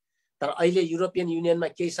गर्दछ। तर अहिले युरोपियन युनियनमा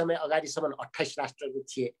केही समय अगाडिसम्म 28 राष्ट्रहरू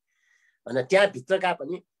थिए भने त्यहाँभित्रका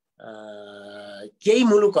पनि केही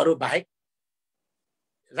मुलुकहरू बाहेक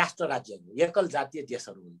राष्ट्र राज्यहरू एकल जातीय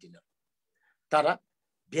देशहरू हुन् तिनीहरू। तर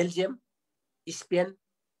बेल्जियम, स्पेन,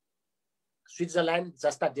 स्विट्जरल्यान्ड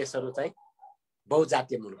जस्ता देशहरू चाहिँ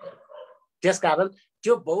बहुजातीय मुलुकहरू। त्यसकारण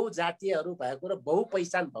त्यो बहुजातीयहरू भएको र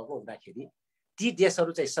बहुपहिचान भएको हुँदाखेरि ती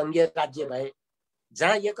देशहरू चाहिँ संघीय राज्य भए।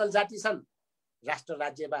 जहाँ एकल जाति छन् राष्ट्र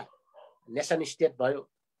राज्य भए, नेसन स्टेट भयो।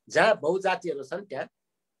 जहाँ बहुजातिहरू छन् त्यहाँ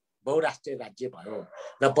बहुराष्ट्रिय राज्य भयो।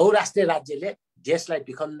 र बहुराष्ट्रिय राज्यले देशलाई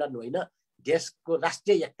विखण्डन होइन, देशको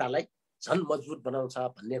राष्ट्रिय एकतालाई झन् मजबुत बनाउँछ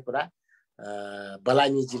भन्ने कुरा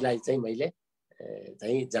बलानीजीलाई चाहिँ मैले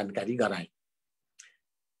चाहिँ जानकारी गराएँ।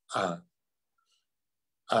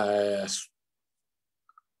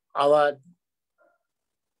 अब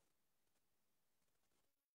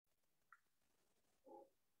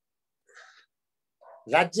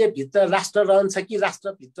राज्यभित्र राष्ट्र रहन्छ कि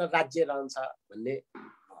राष्ट्रभित्र राज्य रहन्छ भन्ने,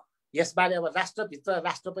 यसबारे अब राष्ट्रभित्र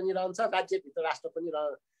राष्ट्र पनि रहन्छ, राज्यभित्र राष्ट्र पनि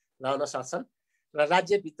रहन सक्छन् र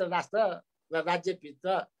राज्यभित्र राष्ट्र र राज्यभित्र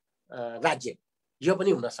राज्य यो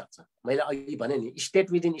पनि हुन सक्छ। मैले अघि भने नि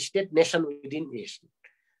state within state, nation within nation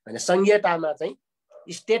भने संघीयतामा चाहिँ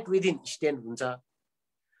स्टेट विदिन स्टेट हुन्छ।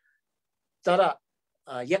 तर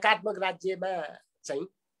एकात्मक राज्यमा चाहिँ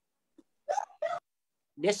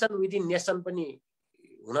नेसन विदिन नेसन पनि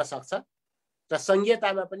हुन सक्छ र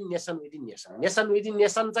संघीयतामा पनि nation within nation. Nation within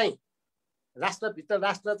nation चाहिँ राष्ट्रभित्र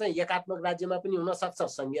राष्ट्र चाहिँ एकात्मक राज्यमा पनि हुन सक्छ,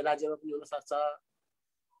 संघीय राज्यमा पनि हुन सक्छ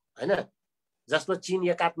हैन। जस्तो चीन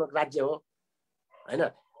एकात्मक राज्य हो हैन।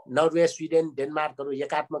 नर्वे, स्विडेन, डेनमार्कहरू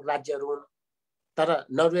एकात्मक राज्यहरू हुन्। तर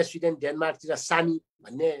नर्वे, स्विडेन, डेनमार्कतिर सामी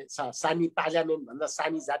भन्ने छ। सामी पार्लियामेन्ट भन्दा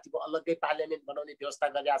सामी जातिको अलग्गै पार्लियामेन्ट बनाउने व्यवस्था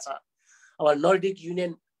गरिएको छ। अब नर्डिक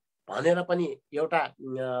युनियन भनेर पनि एउटा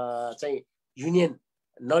चाहिँ युनियन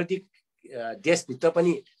नर्डिक देशभित्र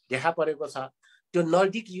पनि देखा परेको छ। त्यो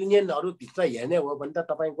नर्डिक युनियनहरूभित्र हेर्ने हो भने त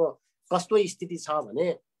तपाईँको कस्तो स्थिति छ भने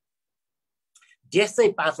देश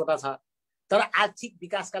चाहिँ 5 वटा छ। तर आर्थिक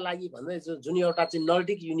विकासका लागि भन्दै जुन एउटा चाहिँ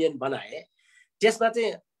नर्डिक युनियन बनाए त्यसमा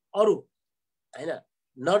चाहिँ अरू हैन,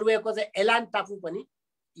 नर्वेको चाहिँ एलान टापु पनि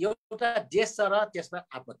एउटा देश छ र त्यसमा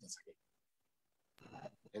आबद्ध छ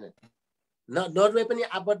हैन। नर्वे पनि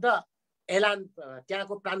आबद्ध, एलान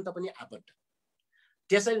त्यहाँको प्रान्त पनि आबद्ध।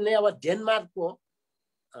 त्यसरी नै अब डेनमार्कको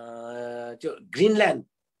त्यो ग्रिनल्यान्ड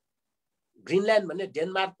भन्ने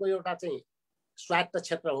डेनमार्कको एउटा चाहिँ स्वायत्त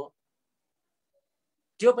क्षेत्र हो।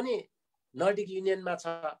 त्यो पनि नर्डिक युनियनमा छ।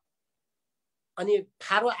 अनि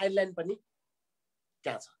फारो आइल्यान्ड पनि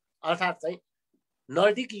त्यहाँ छ। अर्थात् चाहिँ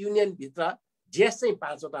नर्डिक युनियनभित्र देश चाहिँ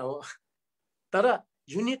 5 वटा हो, तर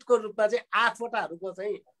युनिटको रूपमा चाहिँ 8 वटाहरूको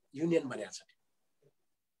चाहिँ युनियन बनेको छ।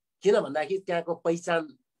 किन भन्दाखेरि त्यहाँको पहिचान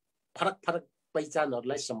फरक फरक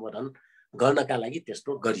पहिचानहरूलाई सम्बोधन गर्नका लागि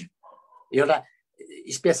त्यस्तो गरियो। एउटा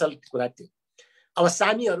स्पेशल कुरा थियो। अब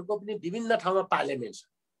सामीहरूको पनि विभिन्न ठाउँमा पार्लियामेन्ट छ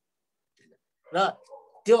र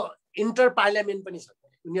त्यो इन्टर पार्लियामेन्ट पनि छ।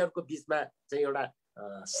 उनीहरूको बिचमा चाहिँ एउटा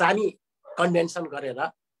सामी कन्भेन्सन गरेर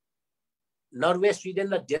नर्वे, स्विडेन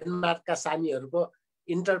र डेनमार्कका सामीहरूको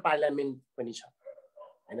इन्टर पार्लियामेन्ट पनि छ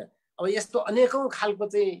हैन। अब यस्तो अनेकौं खालको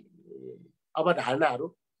चाहिँ अवधारणाहरू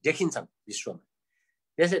देखिन्छन् विश्वमा।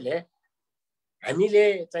 त्यसैले हामीले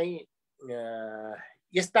चाहिँ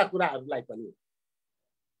यस्ता कुराहरूलाई पनि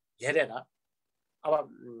हेरेर अब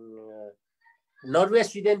नर्वे,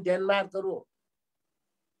 स्विडेन, डेनमार्कहरू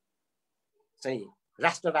चाहिँ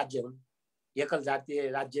राष्ट्र राज्य हुन्, एकल जातीय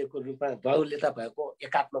राज्यको रूपमा बहुल्यता भएको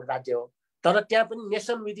एकात्मक राज्य हो। तर त्यहाँ पनि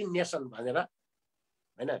नेसन विदिन नेसन भनेर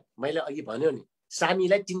हैन, मैले अघि भन्यो नि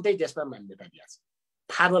सामीलाई 3टै देशमा मान्यता दिएको छ,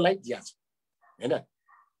 फारोलाई दिएको छ हैन।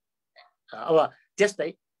 अब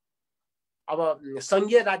त्यस्तै अब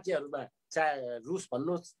संघीय राज्यहरूमा चाहे रुस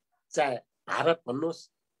भन्नुहोस्, चाहे भारत भन्नुहोस्,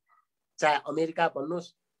 चाहे अमेरिका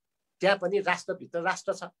भन्नुहोस्, त्यहाँ पनि राष्ट्रभित्र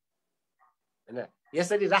राष्ट्र छ हैन।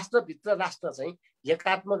 यसरी राष्ट्रभित्र राष्ट्र चाहिँ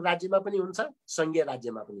एकात्मक राज्यमा पनि हुन्छ, संघीय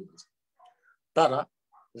राज्यमा पनि हुन्छ। तर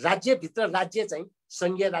राज्यभित्र राज्य चाहिँ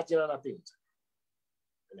संघीय राज्यमा मात्रै हुन्छ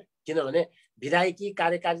हैन। किनभने विधायकी,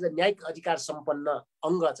 कार्यकारी र न्यायिक अधिकार सम्पन्न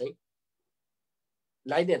अङ्ग चाहिँ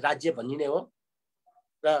लाई नै राज्य भनिने हो।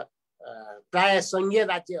 र प्राय संघीय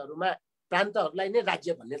राज्यहरूमा प्रान्तहरूलाई नै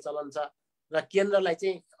राज्य भन्ने चलन छ र केन्द्रलाई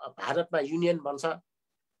चाहिँ भारतमा युनियन भन्छ,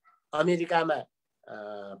 अमेरिकामा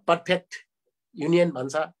पर्फेक्ट युनियन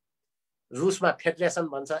भन्छ, रुसमा फेडरेसन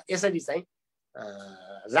भन्छ। यसरी चाहिँ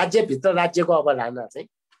राज्यभित्र राज्यको अवधारणा चाहिँ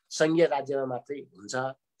सङ्घीय राज्यमा मात्रै हुन्छ।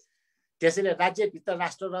 त्यसैले राज्यभित्र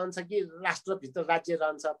राष्ट्र रहन्छ कि राष्ट्रभित्र राज्य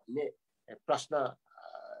रहन्छ भन्ने प्रश्न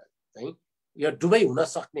चाहिँ यो दुवै हुन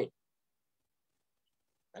सक्ने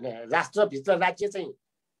हैन। राष्ट्रभित्र राज्य चाहिँ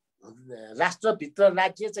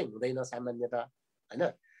हुँदैन सामान्यतः हैन,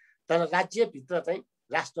 तर राज्यभित्र चाहिँ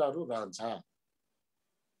राष्ट्रहरू रहन्छ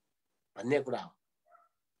भन्ने कुरा हो।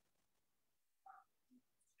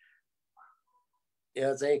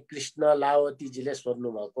 यो चाहिँ कृष्ण लावतीजीले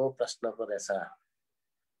सोध्नु भएको प्रश्नको रहेछ।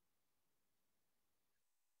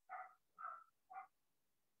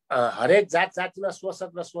 हरेक जात जातिमा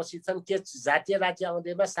शोषक र शोषित छन्, के जातीय राज्य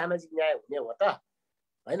आउँदैमा सामाजिक न्याय हुने हो त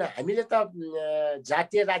हैन? हामीले त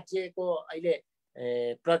जातीय राज्यको अहिले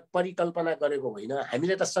परिकल्पना गरेको होइन,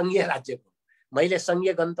 हामीले त सङ्घीय राज्यको। मैले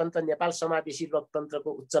सङ्घीय गणतन्त्र नेपाल समावेशी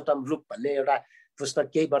लोकतन्त्रको उच्चतम रूप भन्ने एउटा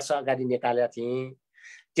पुस्तक केही वर्ष अगाडि निकालेका थिएँ।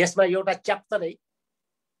 त्यसमा एउटा च्याप्टरै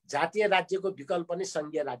जातीय राज्यको विकल्प नै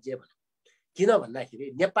सङ्घीय राज्य भन्यो। किन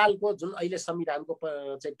भन्दाखेरि नेपालको जुन अहिले संविधानको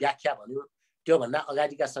चाहिँ व्याख्या भन्यो, त्योभन्दा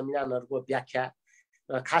अगाडिका संविधानहरूको व्याख्या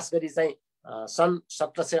र खास गरी चाहिँ सन्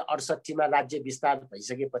 1768 राज्य विस्तार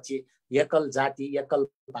भइसकेपछि एकल जाति, एकल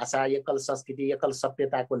भाषा, एकल संस्कृति, एकल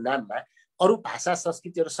सभ्यताको नाममा अरू भाषा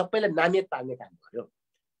संस्कृतिहरू सबैलाई नामित पार्ने काम गर्यो।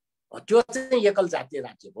 त्यो चाहिँ एकल जातीय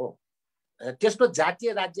राज्य हो। त्यस्तो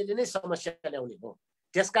जातीय राज्यले नै समस्या ल्याउने हो।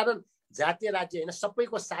 त्यसकारण जातीय राज्य होइन,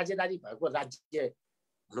 सबैको साझेदारी भएको राज्य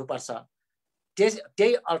हुनुपर्छ।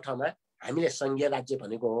 त्यही अर्थमा हामीले सङ्घीय राज्य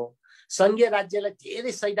भनेको हो। सङ्घीय राज्यलाई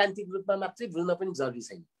धेरै सैद्धान्तिक रूपमा मात्रै बुझ्न पनि जरुरी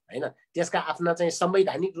छैन हैन। त्यसका आफ्ना चाहिँ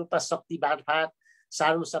संवैधानिक रूपमा शक्ति बाँडफाँड,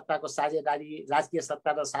 सार्वभौम सत्ताको साझेदारी, राजकीय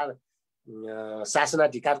सत्ता र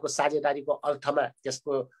शासनाधिकारको साझेदारीको अर्थमा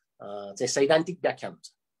त्यसको चाहिँ सैद्धान्तिक व्याख्या हुन्छ।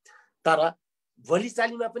 तर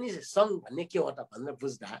बोलीचालीमा पनि सङ्घ भन्ने के हो त भनेर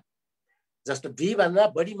बुझ्दा, जस्तो 2 भन्दा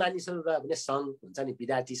बढी मानिसहरू रह्यो भने सङ्घ हुन्छ नि,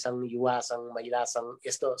 विद्यार्थी सङ्घ, युवा सङ्घ, महिला सङ्घ,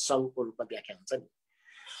 यस्तो सङ्घको रूपमा व्याख्या हुन्छ नि।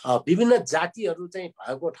 विभिन्न जातिहरू चाहिँ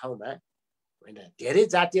भएको ठाउँमा होइन, धेरै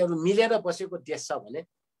जातिहरू मिलेर बसेको देश छ भने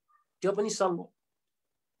त्यो पनि सङ्घ हो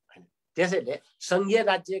हैन। त्यसैले सङ्घीय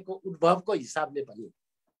राज्यको उद्भवको हिसाबले पनि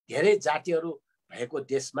धेरै जातिहरू भएको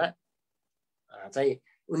देशमा चाहिँ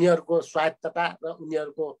उनीहरूको स्वायत्तता र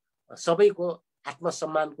उनीहरूको सबैको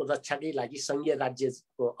आत्मसम्मानको रक्षाकै लागि सङ्घीय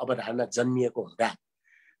राज्यको अवधारणा जन्मिएको हुँदा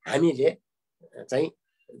हामीले चाहिँ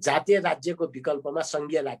जातीय राज्यको विकल्पमा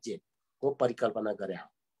सङ्घीय राज्यको परिकल्पना गरे हो।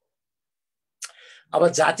 अब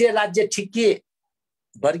जातीय राज्य ठिक कि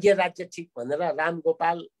वर्गीय राज्य ठिक भनेर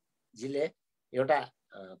रामगोपालजीले एउटा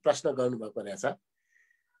प्रश्न गर्नुभएको रहेछ।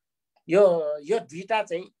 यो दुईटा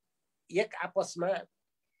चाहिँ एक आपसमा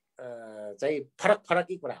चाहिँ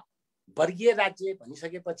फरकै कुरा हो। वर्गीय राज्य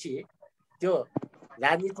भनिसकेपछि त्यो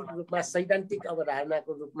राजनीतिक रूपमा सैद्धान्तिक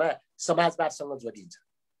अवधारणाको रूपमा समाजवादसँग जोडिन्छ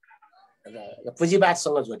र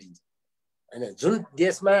पुँजीवादसँग जोडिन्छ हैन। जुन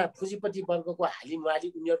देशमा पुँजीपति वर्गको हालिमुहाली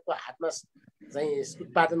उनीहरूको हातमा चाहिँ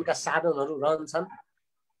उत्पादनका साधनहरू रहन्छन्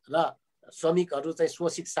र श्रमिकहरू चाहिँ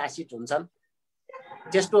शोषित शासित हुन्छन्,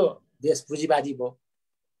 त्यस्तो देश पुँजीवादी भयो।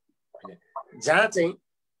 जहाँ चाहिँ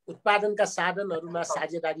उत्पादनका साधनहरूमा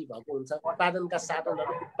साझेदारी भएको हुन्छ, उत्पादनका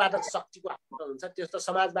साधनहरू उत्पादक शक्तिको हातमा हुन्छ, त्यस्तो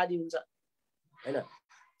समाजवादी हुन्छ हैन।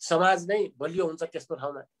 समाज नै बलियो हुन्छ त्यस्तो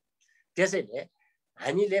ठाउँमा। त्यसैले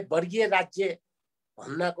हामीले वर्गीय राज्य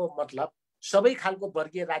भन्नको मतलब सबै खालको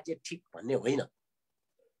वर्गीय राज्य ठिक भन्ने होइन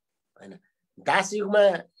हैन। दास युगमा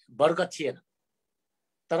वर्ग थिएन,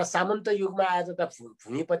 तर सामन्त युगमा आएर त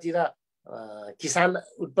भूमिपति र किसान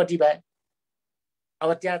उत्पत्ति भए।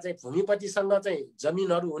 अब त्यहाँ चाहिँ भूमिपतिसँग चाहिँ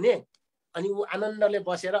जमिनहरू हुने, अनि ऊ आनन्दले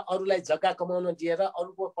बसेर अरूलाई जग्गा कमाउन दिएर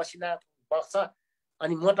अरूको पसिना बग्छ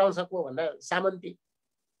अनि मोटाउँछ को भन्दा सामन्ती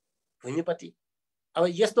भूमिपति। अब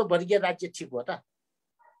यस्तो वर्गीय राज्य ठिक हो त?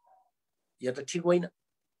 यो त ठिक होइन।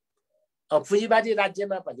 अब पुँजीवादी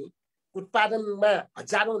राज्यमा पनि उत्पादनमा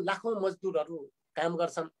हजारौं लाखौं मजदुरहरू काम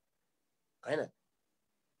गर्छन् हैन,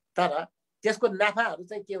 तर त्यसको नाफाहरू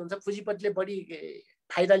चाहिँ के हुन्छ, पुँजीपतिले बढी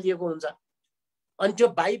फाइदा लिएको हुन्छ। अनि त्यो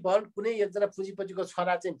बाई बल कुनै एकजना पुँजीपतिको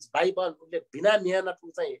छोरा चाहिँ बाई बल उसले बिना मेहनतको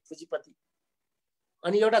चाहिँ पुँजीपति,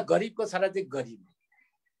 अनि एउटा गरिबको छोरा चाहिँ गरिब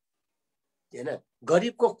हैन।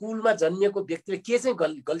 गरिबको कुलमा जन्मिएको व्यक्तिले के चाहिँ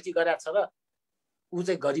गल्ती गरेको छ र ऊ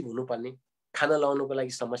चाहिँ गरिब हुनुपर्ने, खाना लाउनको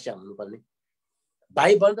लागि समस्या हुनुपर्ने?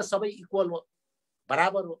 भाइ बहन त सबै इक्वल हो,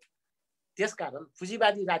 बराबर हो। त्यसकारण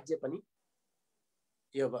पुँजीवादी राज्य पनि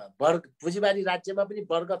यो वर्ग, पुँजीवादी राज्यमा पनि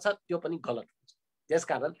वर्ग छ, त्यो पनि गलत हुन्छ।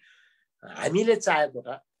 त्यसकारण हामीले चाहेको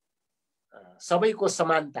त सबैको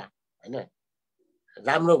समानता हैन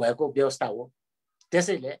राम्रो भएको व्यवस्था हो।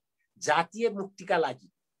 त्यसैले जातीय मुक्तिका लागि,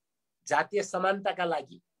 जातीय समानताका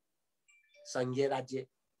लागि संघीय राज्य,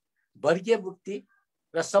 वर्गीय मुक्ति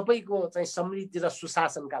र सबैको चाहिँ समृद्धि र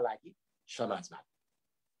सुशासनका लागि समाजवाद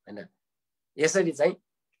हैन। यसरी चाहिँ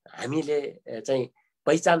हामीले चाहिँ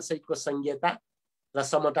पहिचान सहितको संघीयता र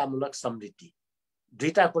समतामूलक समृद्धि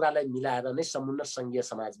दुईटा कुरालाई मिलाएर नै समुन्नत संघीय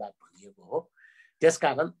समाजवाद भनिएको हो।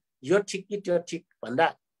 त्यसकारण यो ठिक कि त्यो ठिक भन्दा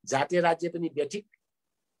जातीय राज्य पनि बेठिक,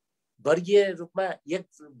 वर्गीय रूपमा एक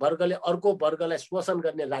वर्गले अर्को वर्गलाई शोषण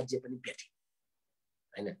गर्ने राज्य पनि बेठिक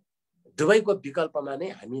हैन। दुवैको विकल्पमा नै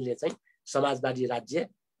हामीले चाहिँ समाजवादी राज्य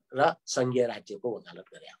र संघीय राज्यको वकालत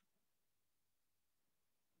गरे।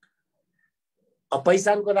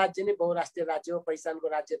 पहिचानको राज्य नै बहुराष्ट्रिय राज्य हो। पहिचानको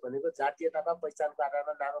राज्य भनेको जातीयतामा पहिचानको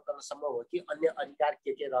आधारमा नामाकरणसम्म हो कि अन्य अधिकार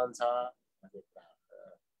के रहन्छ भन्ने कुरा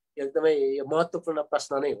एकदमै महत्त्वपूर्ण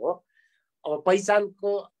प्रश्न नै हो। अब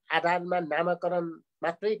पहिचानको आधारमा नामाकरण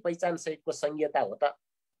मात्रै पहिचान सहितको संघीयता हो त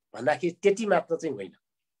भन्दाखेरि त्यति मात्र चाहिँ होइन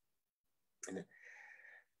हैन।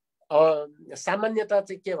 सामान्यतः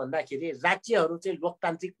चाहिँ के भन्दाखेरि राज्यहरू चाहिँ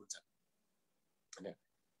लोकतान्त्रिक हुन्छन् हैन।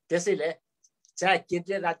 त्यसैले चाहे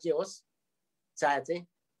केन्द्रीय राज्य होस् चाहे चाहिँ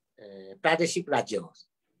प्रादेशिक राज्य होस्,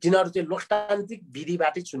 तिनीहरू चाहिँ लोकतान्त्रिक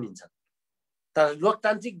विधिबाटै चुनिन्छन्। तर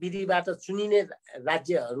लोकतान्त्रिक विधिबाट चुनिने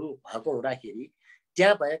राज्यहरू भएको हुँदाखेरि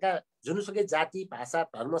त्यहाँ भएका जुनसुकै जाति, भाषा,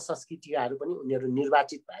 धर्म, संस्कृतिहरू पनि उनीहरू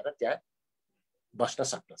निर्वाचित भएर त्यहाँ बस्न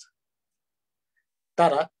सक्दछ।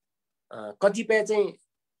 तर कतिपय चाहिँ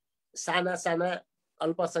साना साना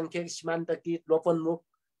अल्पसंख्यक, सीमान्तकृत, लोपोन्मुख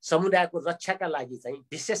समुदायको रक्षाका लागि चाहिँ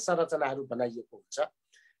विशेष संरचनाहरू बनाइएको हुन्छ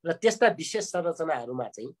र त्यस्ता विशेष संरचनाहरूमा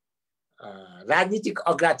चाहिँ राजनीतिक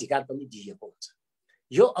अग्राधिकार पनि दिएको हुन्छ।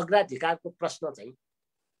 यो अग्राधिकारको प्रश्न चाहिँ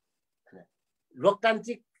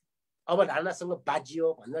लोकतान्त्रिक अवधारणासँग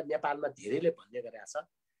बाजियो भनेर नेपालमा धेरैले भन्ने गरेका छ।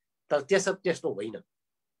 तर त्यस्तो होइन।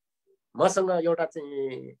 मसँग एउटा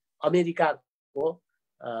चाहिँ अमेरिकाको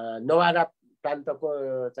नवादा प्रान्तको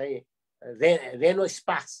चाहिँ रेनो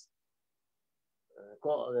स्पार्क्स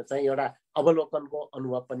को चाहिँ एउटा अवलोकनको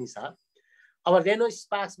अनुभव पनि छ। अब रेनो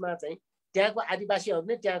स्पार्क्समा चाहिँ त्यहाँको आदिवासीहरू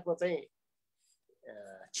नै त्यहाँको चाहिँ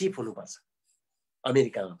चिफ हुनुपर्छ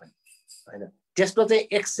अमेरिकामा पनि हैन। त्यस्तो चाहिँ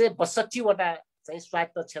 162 वटा चाहिँ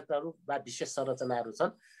स्वायत्त क्षेत्रहरू वा विशेष संरचनाहरू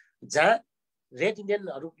छन् जहाँ रेड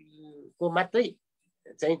इन्डियनहरूको मात्रै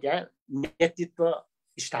चाहिँ त्यहाँ नेतृत्व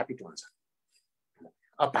स्थापित हुन्छ।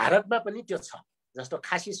 अब भारतमा पनि त्यो छ। जस्तो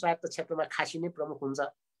खासी स्वायत्त क्षेत्रमा खासी नै प्रमुख हुन्छ,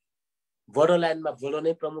 बोडोल्यान्डमा बोडो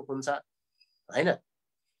नै प्रमुख हुन्छ हैन।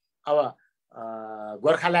 अब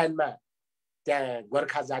गोर्खाल्यान्डमा त्यहाँ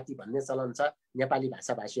गोर्खा जाति भन्ने चलन छ, नेपाली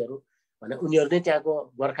भाषाभाषीहरू भने उनीहरू नै त्यहाँको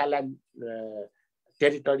गोर्खाल्यान्ड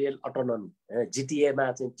टेरिटोरियल अटोनोमी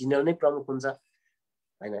जिटिएमा चाहिँ तिनीहरू नै प्रमुख हुन्छ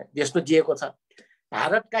हैन। यस्तो दिएको छ।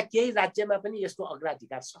 भारतका केही राज्यमा पनि यस्तो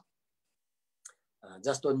अग्राधिकार छ।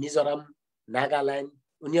 जस्तो मिजोरम, नागाल्यान्ड,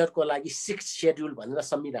 उनीहरूको लागि 6th शेड्युल भनेर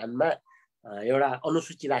संविधानमा एउटा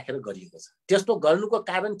अनुसूची राखेर गरिएको छ। त्यस्तो गर्नुको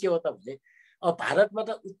कारण के हो त भने अब भारतमा त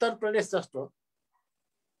उत्तर प्रदेश जस्तो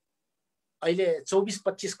अहिले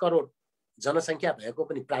 24-25 करोड जनसङ्ख्या भएको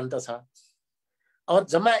पनि प्रान्त छ। अब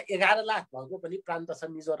जम्मा 11 लाख भएको पनि प्रान्त छ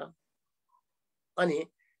मिजोरम। अनि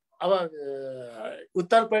अब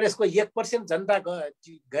उत्तर प्रदेशको 1% जनता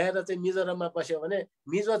गएर चाहिँ मिजोरममा बस्यो भने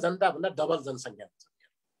मिजो जनताभन्दा डबल जनसङ्ख्या हुन्छ।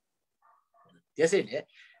 त्यसैले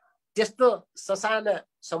त्यस्तो ससाना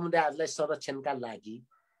समुदायहरूलाई संरक्षणका लागि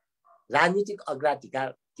राजनीतिक अग्राधिकार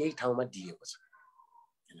केही ठाउँमा दिएको छ।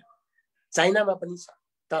 चाइनामा पनि छ।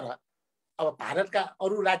 तर अब भारतका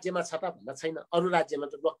अरू राज्यमा छ त भन्दा छैन। अरू राज्यमा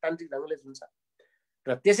त लोकतान्त्रिक ढङ्गले हुन्छ।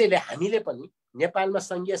 र त्यसैले हामीले पनि नेपालमा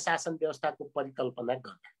संघीय शासन व्यवस्थाको परिकल्पना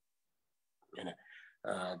गर्दा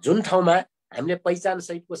हैन जुन ठाउँमा हामीले पहिचान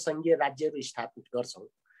सहितको संघीय राज्यहरू स्थापित गर्छौं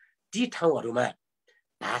ती ठाउँहरूमा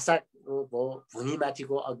भाषाको भयो,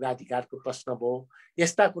 भूमिमाथिको अग्राधिकारको प्रश्न भयो,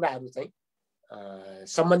 यस्ता कुराहरू चाहिँ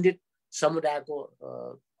सम्बन्धित समुदायको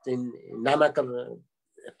चाहिँ नामाकरण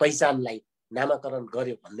पहिचानलाई नामाकरण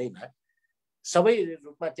गर्यो भन्दैमा सबै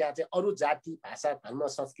रूपमा त्यहाँ चाहिँ अरू जाति, भाषा, धर्म,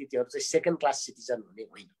 संस्कृतिहरू चाहिँ सेकेन्ड क्लास सिटिजन हुने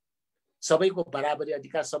होइन। सबैको बराबरी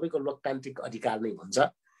अधिकार, सबैको लोकतान्त्रिक अधिकार नै हुन्छ।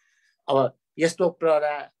 अब यस्तो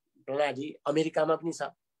प्रणाली अमेरिकामा पनि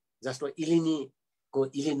छ। जस्तो इलिनीको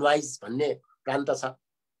इलिनोइस भन्ने प्रान्त छ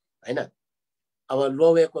हैन। अब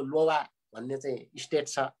लोवेको लोवा भन्ने चाहिँ स्टेट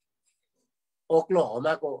छ।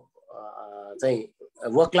 ओक्लोहोमाको चाहिँ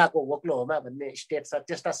वक्लाको वक्लोहोमा भन्ने स्टेट छ।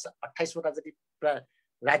 त्यस्ता 28 वटा जति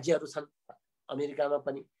राज्यहरू छन् अमेरिकामा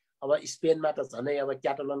पनि। अब स्पेनमा त झनै अब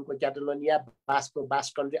क्याटलोनको क्याटलोनिया, बास्कको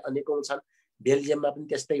बास्कन्ट्री अनेकौं छन्। बेल्जियममा पनि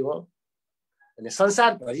त्यस्तै हो। अनि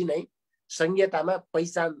संसारभरि नै संघीयतामा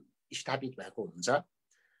पहिचान स्थापित भएको हुन्छ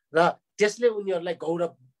र त्यसले उनीहरूलाई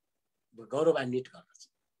गौरवान्वित गर्दछ।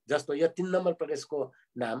 जस्तो यो 3 नम्बर प्रदेशको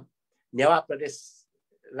नाम नेवा प्रदेश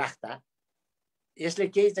राख्दा यसले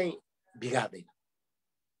केही चाहिँ बिगार्दैन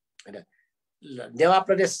हैन। नेवा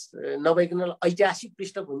प्रदेश नभइकन ऐतिहासिक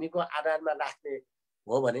पृष्ठभूमिको आधारमा राख्ने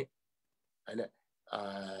हो भने हैन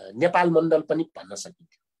नेपाल मण्डल पनि भन्न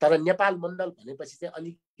सकिन्थ्यो। तर नेपाल मण्डल भनेपछि चाहिँ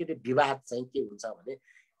अलिकति विवाद चाहिँ के हुन्छ भने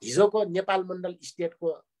हिजोको नेपाल मण्डल स्टेटको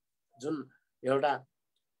जुन एउटा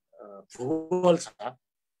भूगोल छ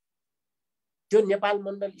त्यो नेपाल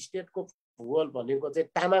मण्डल स्टेटको भूगोल भनेको चाहिँ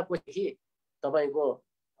तामाकोठी तपाईको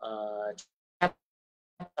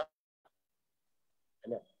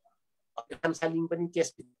हैन तामसालिङ पनि त्यस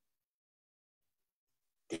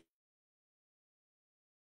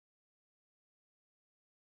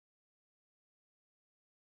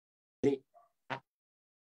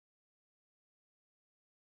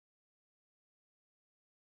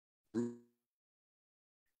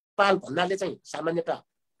नेपाल भन्नाले चाहिँ सामान्यतः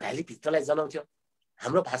भ्यालीभित्रलाई जनाउँथ्यो।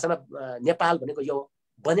 हाम्रो भाषामा नेपाल भनेको यो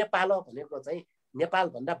बनेपाल भनेको चाहिँ नेपाल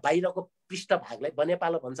भन्दा बाहिरको पृष्ठभागलाई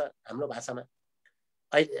बनेपाल भन्छ हाम्रो भाषामा।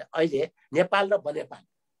 अहिले नेपाल र बनेपाल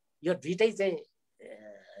यो दुईटै चाहिँ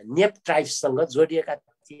नेप ट्राइब्ससँग जोडिएका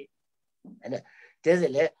थिए हैन।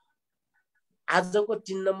 त्यसैले आजको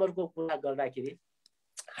 3 नम्बरको कुरा गर्दाखेरि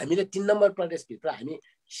हामीले 3 नम्बर प्रदेशभित्र हामी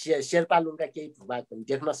शेर्पालुङका केही भूभाग पनि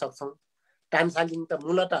देख्न सक्छौँ। तामसालिङ त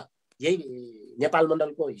मूलतः यही नेपाल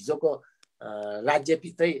मण्डलको हिजोको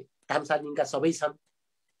राज्यभित्रै तामसालिङका सबै छन्।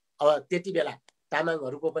 अब त्यति बेला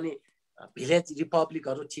तामाङहरूको पनि भिलेज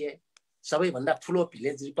रिपब्लिकहरू थिए। सबैभन्दा ठुलो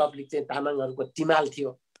भिलेज रिपब्लिक चाहिँ तामाङहरूको तिमाल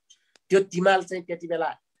थियो। त्यो तिमाल चाहिँ त्यति बेला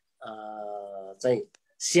चाहिँ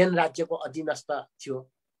सेन राज्यको अधीनस्थ थियो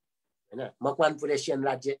हैन। मकवानपुरे सेन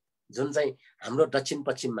राज्य जुन चाहिँ हाम्रो दक्षिण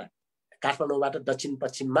पश्चिममा काठमाडौँबाट दक्षिण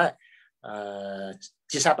पश्चिममा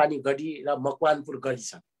चिसापानी गढी र मकवानपुर गढी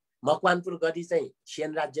छ। मकवानपुर गढी चाहिँ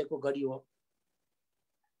सेन राज्यको गढी हो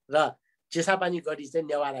र चिसापानी गढी चाहिँ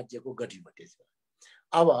नेवा राज्यको गढी हो। त्यसमा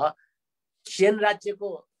अब सेन राज्यको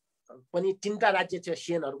पनि 3टा राज्य थियो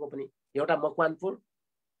सेनहरूको पनि। एउटा मकवानपुर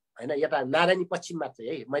हैन, यता नारायणी पश्चिममा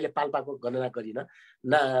थियो है। मैले पाल्पाको गणना गरिनँ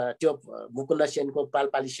न, त्यो मुकुन्द सेनको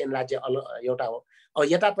पाल्पाली सेन राज्य एउटा हो। अब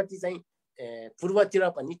यतापट्टि चाहिँ पूर्वतिर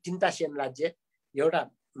पनि 3टा सेन राज्य, एउटा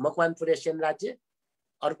मकवानपुरे सेन राज्य,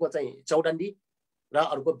 अर्को चाहिँ चौडण्डी र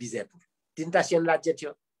अर्को विजयपुर, 3टा सेन राज्य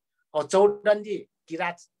थियो। अब चौडण्डी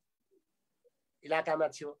किराँत इलाकामा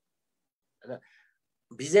थियो हैन,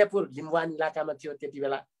 विजयपुर लिम्बुवान इलाकामा थियो त्यति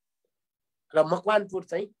बेला, र मकवानपुर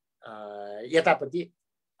चाहिँ यतापट्टि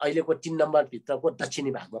अहिलेको 3 नम्बर भित्रको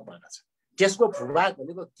दक्षिणी भागमा पर्दछ। त्यसको भूभाग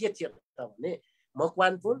भनेको के थियो त भने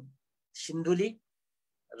मकवानपुर, सिन्धुली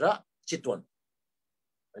र चितवन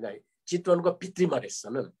हैन। चितवनको भित्री मधेस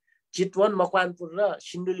भनौँ न, चितवन, मकवानपुर र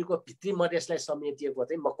सिन्धुलीको भित्री मधेसलाई समेटिएको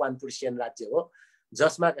चाहिँ मकवानपुर सेन राज्य हो,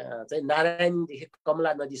 जसमा चाहिँ नारायणदेखि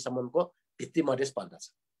कमला नदीसम्मको भित्री मधेस पर्दछ।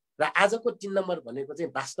 र आजको 3 नम्बर भनेको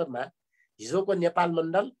चाहिँ वास्तवमा हिजोको नेपाल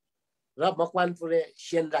मण्डल र मकवानपुरे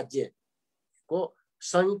सेन राज्यको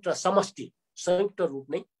संयुक्त समष्टि, संयुक्त रूप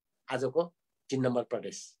नै आजको 3 नम्बर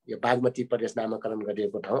प्रदेश, यो बागमती प्रदेश नामाकरण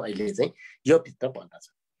गरिएको ठाउँ अहिले चाहिँ यो भित्र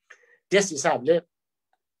पर्दछ। त्यस हिसाबले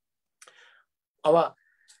अब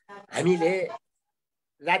हामीले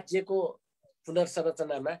राज्यको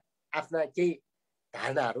पुनर्संरचनामा आफ्ना केही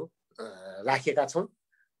धारणाहरू राखेका छौँ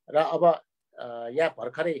र अब यहाँ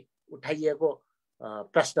भर्खरै उठाइएको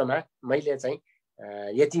प्रश्नमा मैले चाहिँ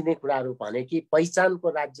यति नै कुराहरू भने कि पहिचानको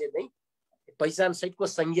राज्य नै, पहिचान सहितको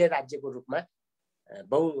संघीय राज्यको रूपमा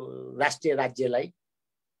बहुराष्ट्रिय राज्यलाई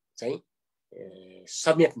चाहिँ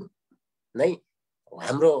समेट्नु नै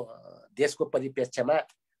हाम्रो देशको परिप्रेक्ष्यमा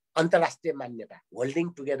अन्तर्राष्ट्रिय मान्यता, होल्डिङ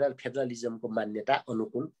टुगेदर फेडरलिजमको मान्यता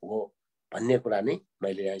अनुकूल हो भन्ने कुरा नै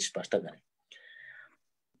मैले यहाँ स्पष्ट गरेँ।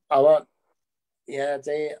 अब यहाँ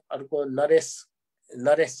चाहिँ अर्को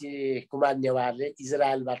नरेशजी कुमार नेवारले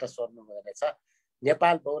इजरायलबाट सोध्नु भएको छ।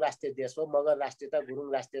 नेपाल बहुराष्ट्रिय देश हो, मगर राष्ट्रियता,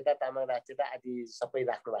 गुरुङ राष्ट्रियता, तामाङ राष्ट्रियता आदि सबै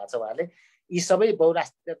राख्नु भएको छ उहाँले। यी सबै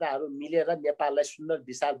बहुराष्ट्रियताहरू मिलेर नेपाललाई सुन्दर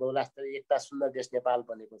विशाल बहुराष्ट्रिय एकता सुन्दर देश नेपाल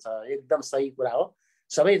बनेको छ। एकदम सही कुरा हो।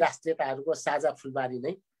 सबै राष्ट्रियताहरूको साझा फुलबारी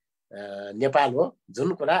नै नेपाल हो,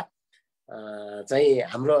 जुन कुरा चाहिँ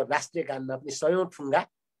हाम्रो राष्ट्रिय गानमा पनि 100औं ठुङ्गा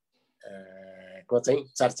को चाहिँ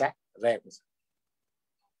चर्चा रहेको छ।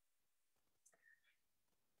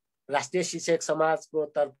 राष्ट्रिय शिक्षक समाजको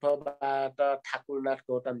तर्फबाट ठाकुरनाथ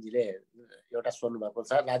गौतमजीले एउटा सोध्नु भएको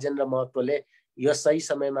छ। राजेन्द्र महतोले यो सही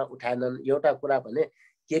समयमा उठाएनन्। एउटा कुरा भने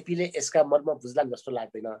केपीले यसका मर्म बुझ्लान् जस्तो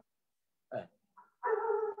लाग्दैन।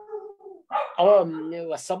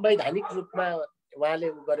 अब संवैधानिक रूपमा उहाँले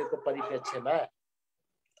गरेको परिप्रेक्ष्यमा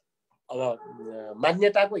अब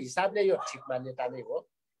मान्यताको हिसाबले यो ठिक मान्यता नै हो।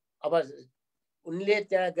 अब उनले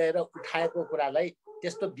त्यहाँ गएर उठाएको कुरालाई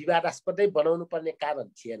त्यस्तो विवादास्पदै बनाउनु पर्ने कारण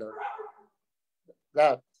थिएन र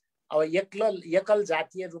अब एकल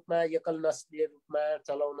जातीय रूपमा एकल नस्लीय रूपमा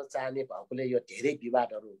चलाउन चाहने भएकोले यो धेरै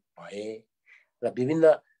विवादहरू भए र विभिन्न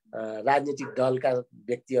राजनीतिक दलका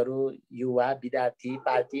व्यक्तिहरू युवा विद्यार्थी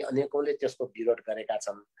पार्टी अनेकौंले त्यसको विरोध गरेका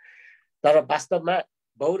छन् तर वास्तवमा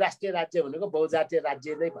बहुराष्ट्रिय राज्य भनेको बहुजातीय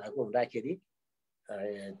राज्य नै भएको हुँदाखेरि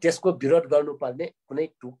त्यसको विरोध गर्नुपर्ने कुनै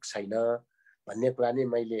तुक छैन भन्ने कुरा नै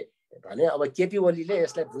मैले भने। अब केपी ओलीले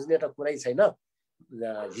यसलाई बुझ्ने त कुरै छैन।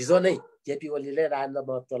 हिजो नै केपी ओलीले राजेन्द्र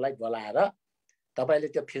महतोलाई बोलाएर तपाईले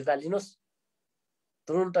त्यो फिर्ता लिनुस्,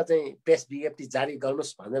 तुरुन्त चाहिँ प्रेस विज्ञप्ति जारी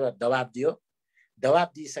गर्नुस् भनेर दबाब दियो। दबाब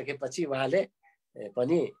दिइसकेपछि उहाँले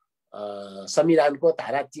पनि संविधानको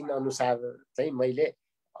धारा 3 अनुसार चाहिँ मैले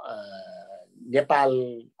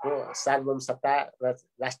नेपालको सार्वभौमसत्ता र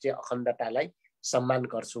राष्ट्रिय अखण्डतालाई सम्मान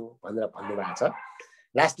गर्छु भनेर भन्नुभएको छ।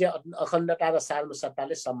 राष्ट्रिय अखण्डता र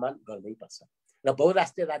सार्वभौमसत्ताले सम्मान गर्नैपर्छ र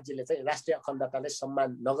बहुराष्ट्रिय राज्यले चाहिँ राष्ट्रिय अखण्डतालाई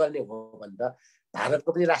सम्मान नगर्ने हो भने त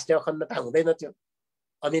भारतको पनि राष्ट्रिय अखण्डता हुँदैन थियो,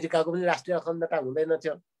 अमेरिकाको पनि राष्ट्रिय अखण्डता हुँदैन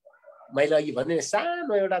थियो। मैले अघि भने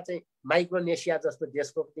सानो एउटा चाहिँ माइक्रोनेसिया जस्तो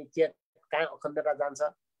देशको पनि के कहाँ अखण्डता जान्छ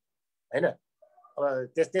हैन।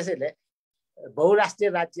 अब त्यसैले बहुराष्ट्रिय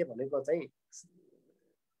राज्य भनेको चाहिँ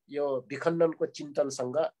यो विखण्डनको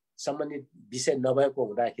चिन्तनसँग सम्बन्धित विषय नभएको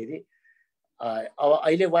हुँदाखेरि अब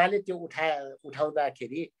अहिले उहाँले त्यो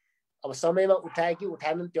उठाउँदाखेरि अब समयमा उठाए कि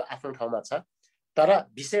उठाएनन् त्यो आफ्नो ठाउँमा छ, तर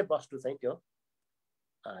विषयवस्तु चाहिँ त्यो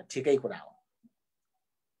ठिकै कुरा हो।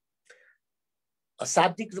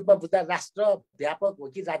 शाब्दिक रूपमा बुझ्दा राष्ट्र व्यापक हो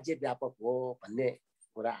कि राज्य व्यापक हो भन्ने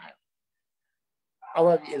कुरा आयो। अब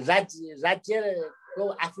राज्यको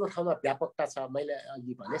आफ्नो ठाउँमा व्यापकता छ। मैले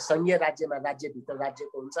अघि भने संघीय राज्यमा राज्यभित्र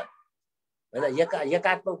राज्यको हुन्छ हैन,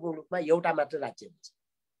 एकात्मक मुलुकमा एउटा मात्रै राज्य हुन्छ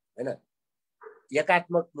हैन।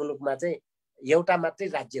 एकात्मक मुलुकमा चाहिँ एउटा मात्रै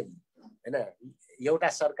राज्य हुने हैन, एउटा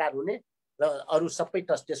सरकार हुने र अरु सबै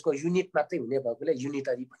त्यसको युनिट मात्रै हुने भएकोले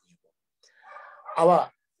युनिटरी भनिएको। अब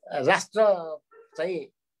राष्ट्र चाहिँ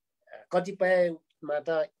कतिपयमा त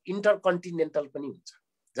इन्टरकन्टिनेन्टल पनि हुन्छ।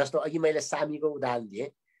 जस्तो अघि मैले सामीको उदाहरण दिएँ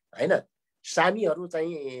हैन। सामीहरू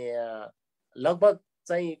चाहिँ लगभग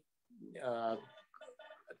चाहिँ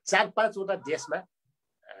 4-5 वटा देशमा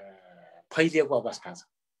फैलिएको अवस्था छ।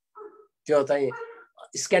 त्यो चाहिँ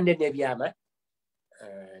स्क्यान्डिनेभियामा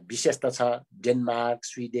विशेष त छ, डेनमार्क,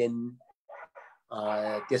 स्विडेन,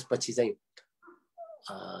 त्यसपछि चाहिँ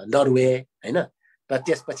नर्वे हैन, र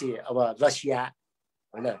त्यसपछि अब रसिया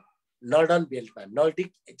हैन, नर्डर्न बेल्टमा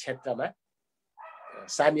नर्डिक क्षेत्रमा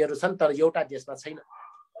सामीहरू छन् तर एउटा देशमा छैन।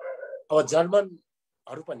 अब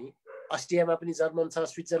जर्मनहरू पनि अस्ट्रियामा पनि जर्मन छ,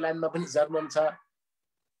 स्विट्जरल्यान्डमा पनि जर्मन छ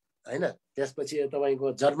हैन, त्यसपछि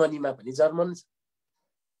तपाईको जर्मनीमा पनि जर्मन छ।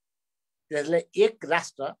 त्यसले एक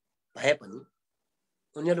राष्ट्र भए पनि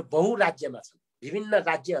उनीहरू बहुराज्यमा छन्, विभिन्न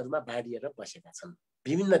राज्यहरूमा बाँडिएर बसेका छन्,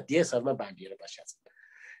 विभिन्न देशहरूमा बाँडिएर बसेका छन्।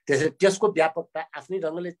 त्यसैले त्यसको व्यापकता आफ्नै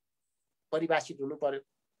ढङ्गले परिभाषित हुनु पर्यो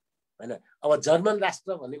हैन। अब जर्मन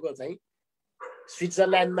राष्ट्र भनेको चाहिँ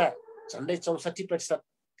स्विट्जरल्यान्डमा झन्डै 64%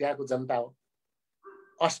 त्यहाँको जनता हो,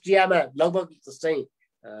 अस्ट्रियामा लगभग चाहिँ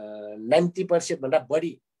 90% भन्दा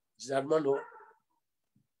बढी जर्मन हो,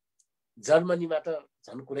 जर्मनीमा त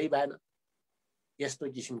झन् कुरै भएन।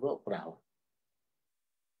 यस्तो किसिमको कुरा हो।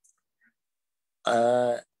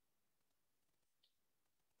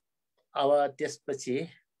 अब त्यसपछि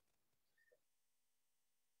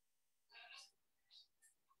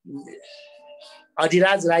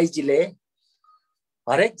अधिराज राईजीले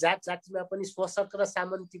हरेक जात जातिमा पनि शोषक र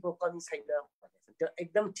सामन्तीको कमी छैन भनेको त्यो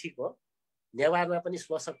एकदम ठिक हो। नेवारमा पनि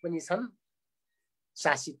शोषक पनि छन्,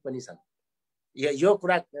 शासित पनि छन्। यो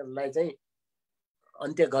कुरालाई चाहिँ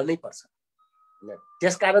अन्त्य गर्नै पर्छ।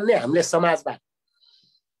 त्यसकारण नै हामीले समाजवाद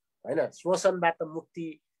हैन, शोषणबाट मुक्ति,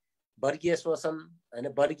 वर्गीय शोषण हैन,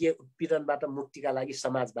 वर्गीय उत्पीडनबाट मुक्तिका लागि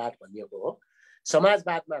समाजवाद भनिएको हो।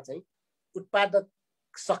 समाजवादमा चाहिँ उत्पादक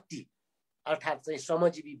शक्ति अर्थात् चाहिँ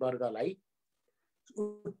श्रमजीवी वर्गलाई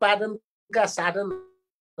उत्पादनका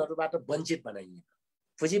साधनहरूबाट वञ्चित बनाइन्छ।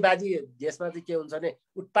 पुँजीवादी देशमा चाहिँ के हुन्छ भने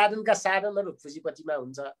उत्पादनका साधनहरू पुँजीपतिमा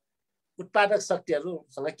हुन्छ, उत्पादक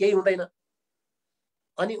शक्तिहरूसँग केही हुँदैन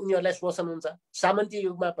अनि उनीहरूलाई शोषण हुन्छ। सामन्ती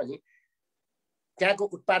युगमा पनि त्यहाँको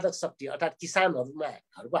उत्पादक शक्ति अर्थात्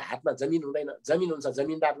किसानहरूको हातमा जमिन हुँदैन, जमिन हुन्छ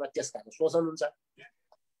जमिनदारमा, त्यसकारण शोषण हुन्छ।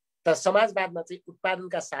 तर समाजवादमा चाहिँ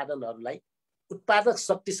उत्पादनका साधनहरूलाई उत्पादक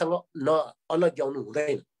शक्तिसँग अलग्याउनु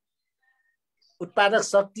हुँदैन। उत्पादक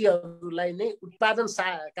शक्तिहरूलाई नै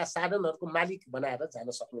उत्पादनका साधनहरूको मालिक बनाएर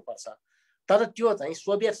जान सक्नुपर्छ। तर त्यो चाहिँ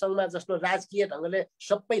सोभियत सङ्घमा जस्तो राजकीय ढङ्गले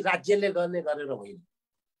सबै राज्यले गर्ने गरेर होइन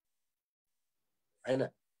हैन।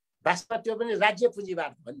 वास्तवमा त्यो पनि राज्य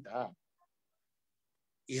पुँजीवाद हो नि त।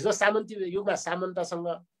 हिजो सामन्ती युगमा सामन्तसँग,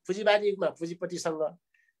 पुँजीवादी युगमा पुँजीपतिसँग,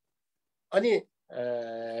 अनि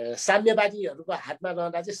साम्यवादीहरूको हातमा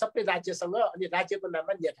रहँदा चाहिँ सबै राज्यसँग, अनि राज्यको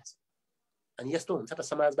नाममा नेता छ। अनि यस्तो हुन्छ त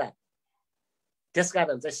समाजवाद।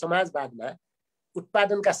 त्यसकारण चाहिँ समाजवादमा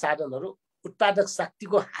उत्पादनका साधनहरू उत्पादक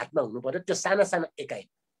शक्तिको हातमा हुनु पर्यो। त्यो साना साना एकाइ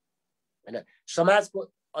होइन, समाजको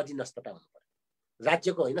अधीनस्थता हुनु पर्यो,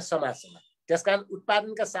 राज्यको होइन, समाजसँग। त्यसकारण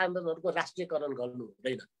उत्पादनका साधनहरूको राष्ट्रियकरण गर्नु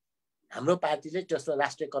हुँदैन। हाम्रो पार्टीले त्यस्तो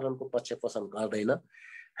राष्ट्रियकरणको पक्ष पोषण गर्दैन।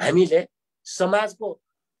 हामीले समाजको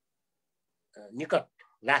निकट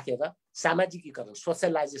राखेर सामाजिकीकरण,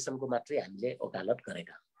 सोसियलाइजेसनको मात्रै हामीले वकालत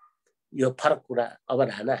गरेका। यो फरक कुरा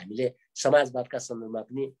अवधारणा हामीले समाजवादका सन्दर्भमा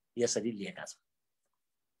पनि यसरी लिएका छौँ।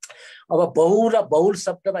 अब बहु र बहुल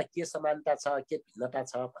शब्दमा के समानता छ, के भिन्नता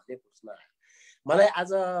छ भन्ने प्रश्न आयो मलाई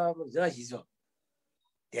आज र हिजो।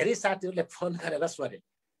 धेरै साथीहरूले फोन गरेर सोधे,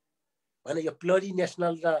 भने यो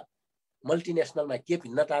प्लुरिनेसनल र मल्टिनेसनलमा के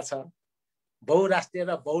भिन्नता छ, बहुराष्ट्रिय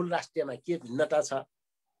र बहुल राष्ट्रियमा के भिन्नता छ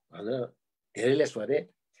भनेर धेरैले सोधे।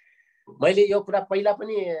 मैले यो कुरा पहिला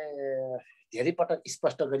पनि धेरै पटक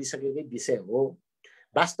स्पष्ट गरिसकेकै विषय हो।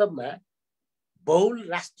 वास्तवमा बहुल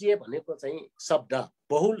राष्ट्रिय भनेको चाहिँ शब्द,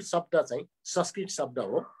 बहुल शब्द चाहिँ संस्कृत शब्द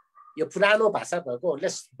हो। यो पुरानो भाषा भएकोहरूले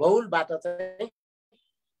बहुलबाट चाहिँ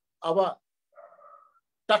अब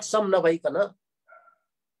तत्सम नभइकन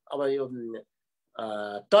अब यो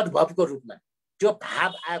तद्भवको रूपमा त्यो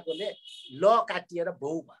भाव आएकोले ल काटिएर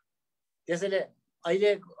बहु भयो। त्यसैले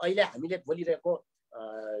अहिले हामीले बोलिरहेको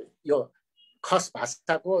यो खस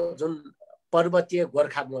भाषाको जुन पर्वतीय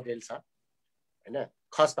गोर्खा मोडेल छ हैन,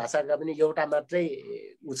 खस भाषाका पनि एउटा मात्रै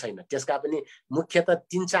उ छैन, त्यसका पनि मुख्यतः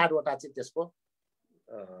 3-4वटा चाहिँ त्यसको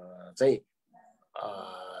चाहिँ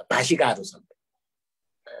भाषिकाहरू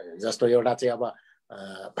छन्। जस्तो एउटा चाहिँ अब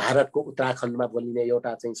भारतको उत्तराखण्डमा बोलिने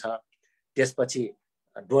एउटा चाहिँ छ, त्यसपछि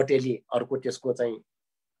डोटेली अर्को त्यसको चाहिँ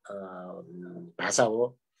भाषा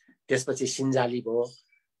हो, त्यसपछि सिन्जाली भयो,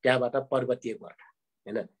 त्यहाँबाट पर्वतीय गोर्खा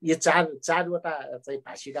हैन। यो चारवटा चाहिँ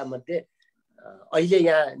भाषिका मध्ये अहिले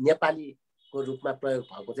यहाँ नेपालीको रूपमा प्रयोग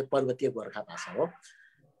भएको चाहिँ पर्वतीय गोर्खा भाषा हो।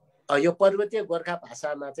 यो पर्वतीय गोर्खा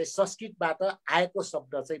भाषामा चाहिँ संस्कृतबाट आएको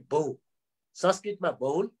शब्द चाहिँ बहु, संस्कृतमा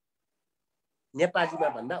बहुल, नेपालीमा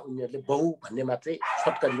भन्दा उनीहरूले बहु भन्ने मात्रै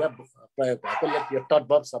छोटकरीमा प्रयोग भएकोले यो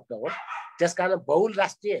तद्भव शब्द हो। त्यसकारण बहुल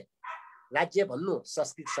राष्ट्रिय राज्य भन्नु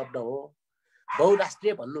संस्कृत शब्द हो,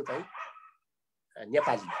 बहुराष्ट्रिय भन्नु चाहिँ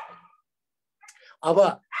नेपाली। अब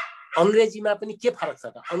अङ्ग्रेजीमा पनि के फरक छ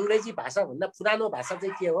त? अङ्ग्रेजी भाषा भन्दा पुरानो भाषा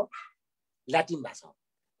चाहिँ के हो? ल्याटिन भाषा हो।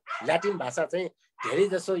 ल्याटिन भाषा चाहिँ धेरै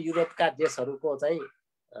जसो युरोपका देशहरूको चाहिँ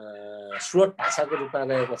स्रोत भाषाको रूपमा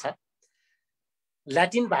रहेको छ।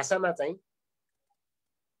 ल्याटिन भाषामा चाहिँ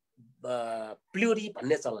प्लुरी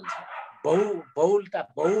भन्ने चलन छ।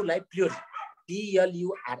 बहुलाई प्लुरी,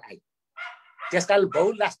 PLURI। त्यसकारण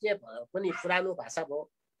बहुल राष्ट्रिय पनि पुरानो भाषा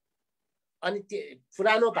भयो। अनि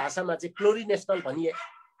पुरानो भाषामा चाहिँ प्लुरिनेसनल भनिए।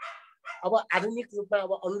 अब आधुनिक रूपमा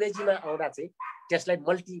अब अङ्ग्रेजीमा आउँदा चाहिँ त्यसलाई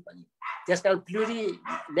मल्टी भनियो। त्यसकारण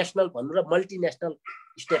प्लुरिनेसनल भन्नु र मल्टिनेसनल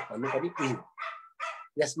स्टेट भन्नु पनि उही हो।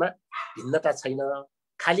 यसमा भिन्नता छैन,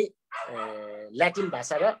 खालि ल्याटिन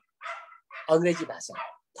भाषा र अङ्ग्रेजी भाषा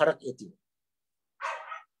फरक यति हो।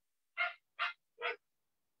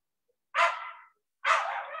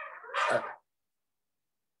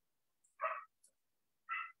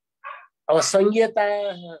 अब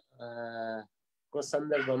संघीयताको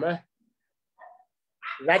सन्दर्भमा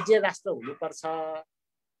राज्य राष्ट्र हुनुपर्छ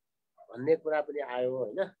भन्ने कुरा पनि आयो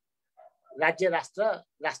होइन। राज्य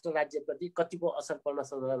राष्ट्र राज्यप्रति कतिको असर पर्न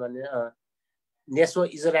सक्छ भने नेसो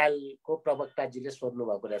इजरायलको प्रवक्ताजीले सोध्नु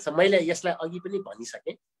भएको रहेछ। मैले यसलाई अघि पनि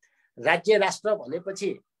भनिसकेँ। राज्य राष्ट्र भनेपछि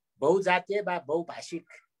बहुजातीय वा बहुभाषिक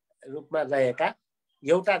रूपमा रहेका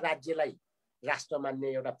एउटा राज्यलाई राष्ट्र मान्ने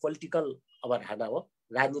एउटा पोलिटिकल अवधारणा हो,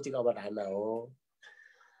 राजनीतिक अवधारणा हो।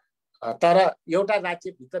 तर एउटा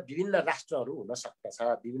राज्यभित्र विभिन्न राष्ट्रहरू हुन सक्दछ,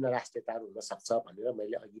 विभिन्न राष्ट्रियताहरू हुन सक्छ भनेर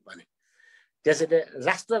मैले अघि भने। त्यसैले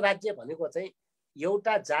राष्ट्र राज्य भनेको चाहिँ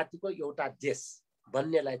एउटा जातिको एउटा देश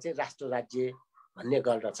बन्नेलाई चाहिँ राष्ट्र राज्य भन्ने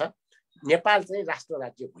गर्दछ। नेपाल चाहिँ राष्ट्र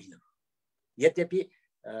राज्य होइन। यद्यपि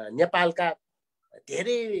नेपालका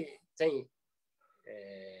धेरै चाहिँ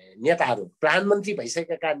नेताहरू, प्रधानमन्त्री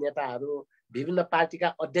भइसकेका नेताहरू, विभिन्न पार्टीका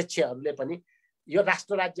अध्यक्षहरूले पनि यो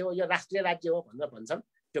राष्ट्र राज्य हो, यो राष्ट्रिय राज्य हो भनेर भन्छन्।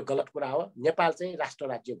 त्यो गलत कुरा हो। नेपाल चाहिँ राष्ट्र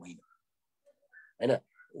राज्य होइन हैन।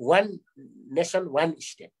 वान नेसन वान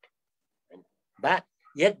स्टेट वा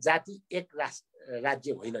एक जाति एक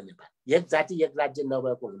राज्य होइन नेपाल। एक जाति एक राज्य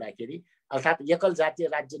नभएको हुँदाखेरि, अर्थात् एकल जातीय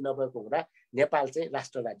राज्य नभएको हुँदा नेपाल चाहिँ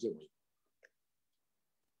राष्ट्र राज्य होइन।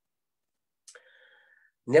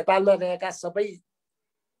 नेपालमा रहेका सबै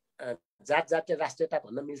जात जातीय राष्ट्रियता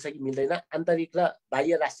भन्न मिल्छ कि मिल्दैन, आन्तरिक र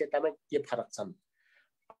बाह्य राष्ट्रियतामा के फरक छन्।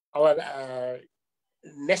 अब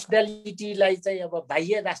नेसनालिटीलाई चाहिँ अब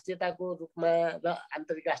बाह्य राष्ट्रियताको रूपमा र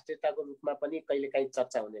आन्तरिक राष्ट्रियताको रूपमा पनि कहिलेकाहीँ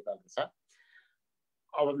चर्चा हुने गर्दछ।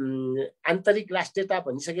 अब आन्तरिक राष्ट्रियता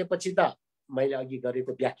भनिसकेपछि त मैले अघि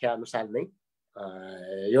गरेको व्याख्या अनुसार नै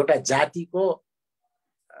एउटा जातिको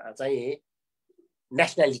चाहिँ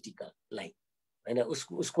नेसनालिटीलाई हैन,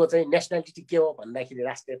 उसको चाहिँ नेसनालिटी के हो भन्दाखेरि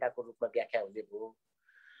राष्ट्रियताको रूपमा व्याख्या हुने भयो।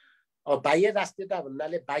 अब बाह्य राष्ट्रियता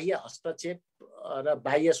भन्नाले बाह्य हस्तक्षेप र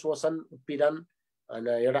बाह्य शोषण उत्पीडन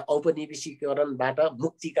एउटा औपनिवेशीकरणबाट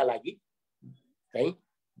मुक्तिका लागि चाहिँ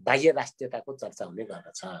बाह्य राष्ट्रियताको चर्चा हुने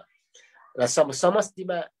गर्दछ। र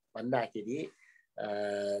समष्टिमा भन्दाखेरि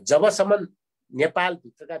जबसम्म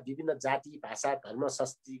नेपालभित्रका विभिन्न जाति भाषा धर्म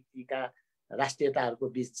संस्कृतिका राष्ट्रियताहरूको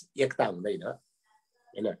बीच एकता हुँदैन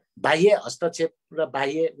हैन, बाह्य हस्तक्षेप र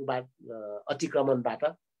बाह्य अतिक्रमणबाट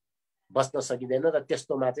बच्न सकिँदैन र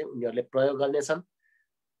त्यस्तोमा चाहिँ उनीहरूले प्रयोग गर्नेछन्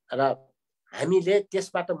र हामीले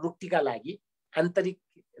त्यसबाट मुक्तिका लागि आन्तरिक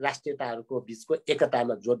राष्ट्रियताहरूको बीचको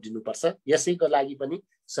एकतामा जोड दिनुपर्छ। यसैको लागि पनि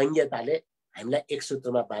संहिताले हामीलाई एक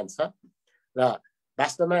सूत्रमा बाँध्छ र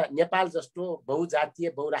वास्तवमा नेपाल जस्तो बहुजातीय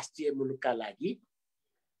बहुराष्ट्रिय मुलुकका लागि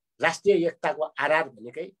राष्ट्रिय एकताको आधार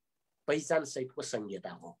भनेकै पहिचान सहितको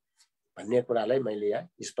संहिता हो भन्ने कुरालाई मैले यहाँ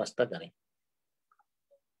स्पष्ट गरेँ।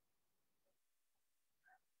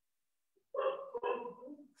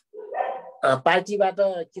 पार्टीबाट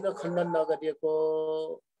किन खण्डन नगरिएको,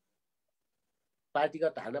 पार्टीको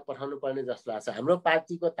धारणा पठाउनु पर्ने जस्तो लाग्छ। हाम्रो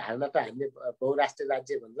पार्टीको धारणा त हामीले बहुराष्ट्रिय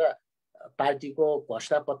राज्य भनेर पार्टीको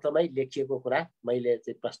घोषणापत्रमै लेखिएको कुरा मैले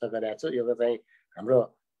चाहिँ प्रश्न गरेको छु। यो चाहिँ हाम्रो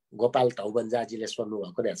गोपाल धौबन्जाजीले सोध्नु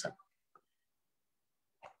भएको रहेछ।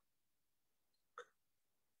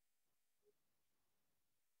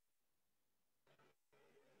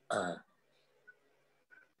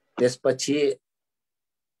 त्यसपछि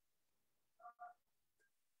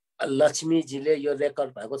लक्ष्मीजीले यो रेकर्ड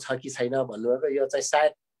भएको छ कि छैन भन्नुभएको। यो चाहिँ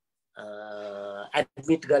सायद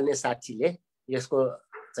एडमिट गर्ने साथीले यसको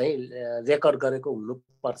चाहिँ रेकर्ड गरेको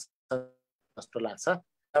हुनुपर्छ जस्तो लाग्छ।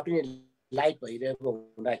 पनि लाइभ भइरहेको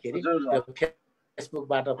हुँदाखेरि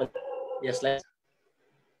फेसबुकबाट पनि यसलाई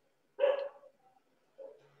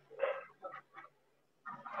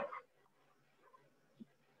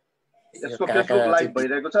यसको फेसबुक लाइभ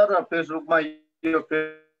भइरहेको छ र फेसबुकमा यो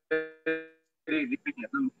रिपिट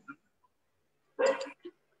हेर्न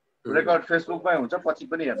रेकर्ड फेसबुकमै हुन्छ, पछि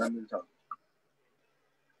पनि हेर्न मिल्छ।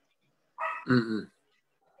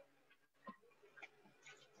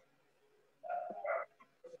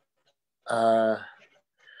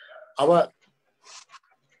 अब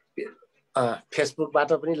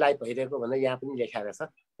फेसबुकबाट पनि लाइभ भइरहेको भनेर यहाँ पनि लेखाएको छ।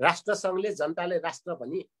 राष्ट्रसङ्घले जनताले राष्ट्र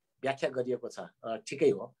भनी व्याख्या गरिएको छ। ठिकै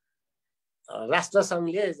हो,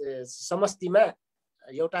 राष्ट्रसङ्घले समष्टिमा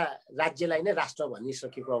एउटा राज्यलाई नै राष्ट्र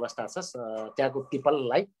भनिसकेको अवस्था छ, त्यहाँको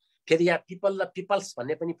पिपललाई। फेरि यहाँ पिपल र पिपल्स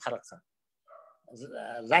भन्ने पनि फरक छ।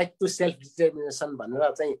 राइट टु सेल्फ डिटर्मिनेसन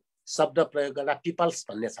भनेर चाहिँ शब्द प्रयोग गर्दा पिपल्स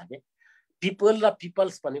भन्ने छ कि पिपल र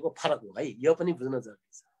पिपल्स भनेको फरक हो है, यो पनि बुझ्न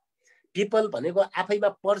जरुरी छ। पिपल भनेको आफैमा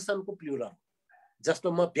पर्सनको प्लुरल हो,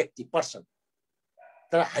 जस्तो म व्यक्ति पर्सन,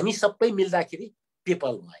 तर हामी सबै मिल्दाखेरि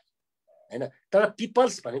पिपल हो हैन। तर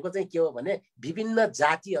पिपल्स भनेको चाहिँ के हो भने विभिन्न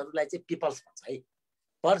जातिहरूलाई चाहिँ पिपल्स भन्छ है।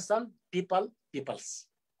 पर्सन पिपल पिपल्स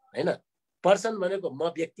हैन। पर्सन भनेको म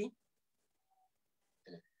व्यक्ति,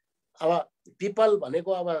 अब पिपल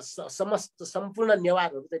भनेको अब समस्त सम्पूर्ण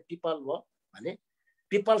नेवारहरू चाहिँ पिपल हो भने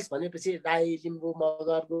पिपल्स भनेपछि राई लिम्बू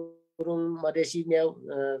मगर गुरुङ मधेसी नेउ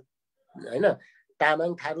हैन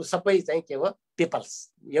तामाङ थारू सबै चाहिँ के हो पिपल्स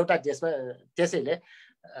एउटा देशमा। त्यसैले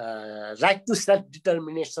राइट टु सेल्फ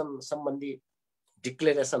डिटर्मिनेसन सम्बन्धी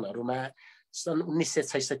डिक्लेरेसनहरूमा सन्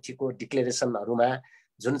 1966 को डिक्लेरेसनहरूमा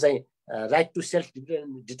जुन चाहिँ राइट टु सेल्फ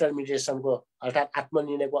डिटर्मिनेसनको अर्थात्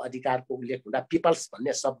आत्मनिर्णयको अधिकारको उल्लेख हुँदा पिपल्स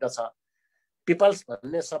भन्ने शब्द छ। पिपल्स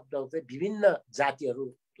भन्ने शब्द चाहिँ विभिन्न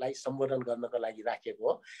जातिहरूलाई सम्बोधन गर्नको लागि राखेको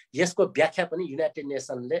हो। यसको व्याख्या पनि युनाइटेड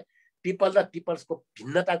नेसनले पिपल र पिपल्सको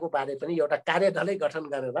भिन्नताको बारे पनि एउटा कार्यदलै गठन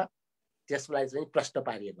गरेर त्यसलाई चाहिँ प्रश्न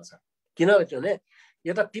पारिएको छ। किनभने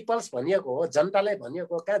यो त पिपल्स भनिएको हो, जनतालाई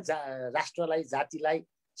भनिएको, कहाँ राष्ट्रलाई जातिलाई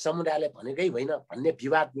समुदायलाई भनेकै होइन भन्ने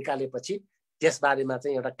विवाद निकालेपछि त्यसबारेमा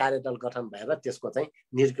चाहिँ एउटा कार्यदल गठन भएर त्यसको चाहिँ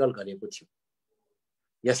निर्गल गरेको थियो।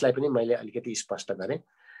 यसलाई पनि मैले अलिकति स्पष्ट गरेँ।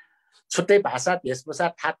 छुट्टै भाषा वेशभूषा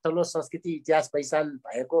ठाटठलो संस्कृति इतिहास पहिचान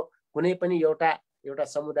भएको कुनै पनि एउटा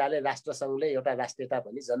समुदायले राष्ट्रसङ्घले एउटा राष्ट्रियता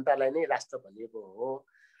भनी जनतालाई नै राष्ट्र भनिएको हो।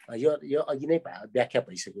 यो अघि नै व्याख्या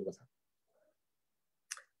भइसकेको छ।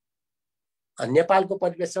 नेपालको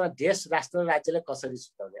परिवेशमा देश राष्ट्र राज्यलाई कसरी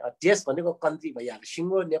छुट्याउने? देश भनेको कन्ट्री भइहाल्यो,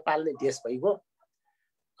 सिङ्गो नेपाल नै देश भइगयो।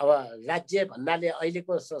 अब राज्य भन्नाले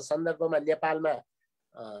अहिलेको सन्दर्भमा नेपालमा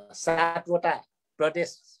 7वटा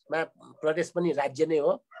प्रदेश पनि राज्य नै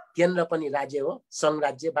हो, केन्द्र पनि राज्य हो, संघ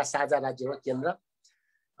राज्य वा साझा राज्य हो केन्द्र।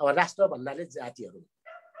 अब राष्ट्र भन्नाले जातिहरू।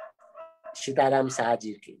 सीताराम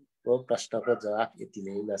शाहजीको प्रश्नको जवाफ यति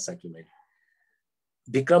नै दिन सके मैले।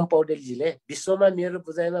 विक्रम पौडेलजीले विश्वमा मेरो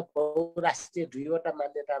बुझाइमा बहुराष्ट्रिय 2वटा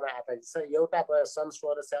मान्यतामा आधारित छ। एउटा सन्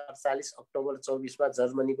 1648 अक्टोबर 24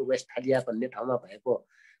 जर्मनीको वेस्टफालिया भन्ने ठाउँमा भएको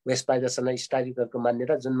वेस्टफालिया स्टारिकरको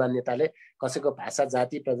मान्यता, जुन मान्यताले कसैको भाषा,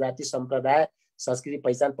 जाति, प्रजाति, सम्प्रदाय, संस्कृति,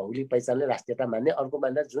 पहिचान, भौगोलिक पहिचानले राष्ट्रियता मान्ने। अर्को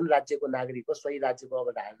मान्यता जुन राज्यको नागरिक हो सोही राज्यको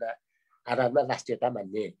अवधारणा आधारमा राष्ट्रियता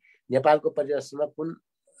मान्ने। नेपालको परिदर्शनमा कुन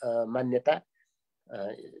मान्यता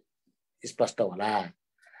स्पष्ट होला।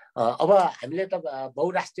 अब हामीले त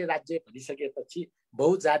बहुराष्ट्रिय राज्य भनिसकेपछि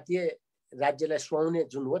बहुजातीय राज्यलाई सुहाउने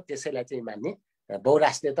जुन हो त्यसैलाई चाहिँ मान्ने।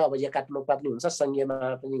 बहुराष्ट्रिय त अब एकात्मकता पनि हुन्छ,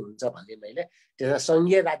 संघीयमा पनि हुन्छ भने मैले। त्यसमा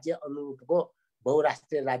संघीय राज्य अनुरूपको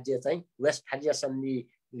बहुराष्ट्रिय राज्य चाहिँ वेस्टफालिया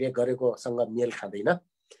सन्धिले गरेकोसँग मेल खाँदैन।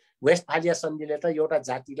 वेस्टफालिया सन्धिले त एउटा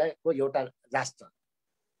जातिलाई एउटा राष्ट्र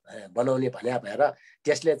बनाउने भन्या भएर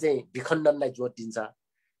त्यसले चाहिँ विखण्डनलाई जोड दिन्छ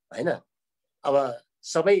हैन। अब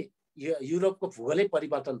सबै युरोपको भूगोलै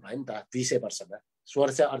परिवर्तन भयो नि त 200 वर्षमा।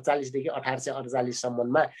 1648 देखि 1848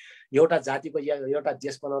 सम्ममा एउटा जातिको एउटा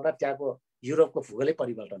देश बनाउँदा त्यहाँको युरोपको भूगोलै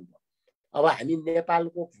परिवर्तन भयो। अब हामी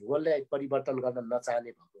नेपालको भूगोललाई परिवर्तन गर्न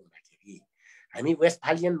नचाहने भएको हुँदाखेरि हामी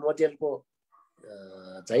वेस्टफालियन मोडेलको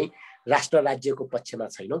चाहिँ राष्ट्र राज्यको पक्षमा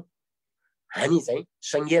छैनौँ, हामी चाहिँ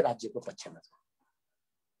संघीय राज्यको पक्षमा छौँ।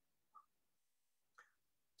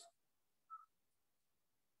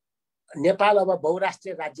 नेपाल अब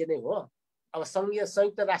बहुराष्ट्रिय राज्य नै हो। अब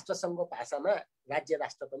संयुक्त राष्ट्र सङ्घको भाषामा राज्य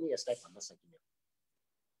राष्ट्र पनि यसलाई भन्न सकिन्छ,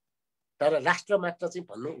 तर राष्ट्र मात्र चाहिँ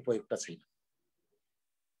भन्नु उपयुक्त छैन।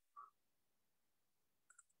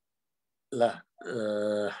 ल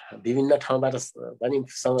विभिन्न ठाउँबाट पनि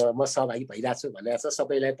म सहभागी भइरहेको छु भनेको छ।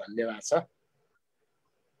 सबैलाई धन्यवाद छ।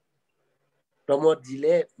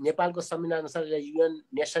 प्रमोदजीले नेपालको संविधान अनुसार युएन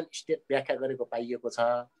नेसन स्टेट व्याख्या गरेको पाइएको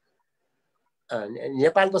छ।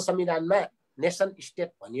 नेपालको संविधानमा नेसन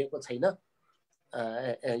स्टेट भनिएको छैन।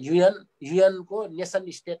 युएनको नेसन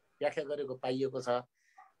स्टेट व्याख्या गरेको पाइएको छ।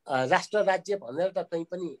 राष्ट्र राज्य भनेर त कहीँ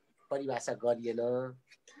पनि परिभाषा गरिएन।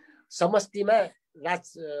 समष्टिमा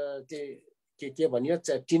के भनियो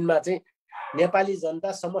चिनमा चाहिँ नेपाली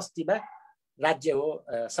जनता समष्टिमा राज्य हो,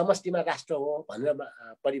 समष्टिमा राष्ट्र हो भनेर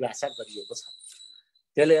परिभाषा गरिएको छ।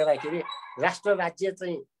 त्यसले गर्दाखेरि राष्ट्र राज्य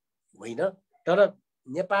चाहिँ होइन, तर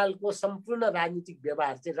नेपालको सम्पूर्ण राजनीतिक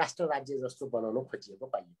व्यवहार चाहिँ राष्ट्र राज्य जस्तो बनाउन खोजिएको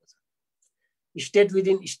पाइएको छ। स्टेट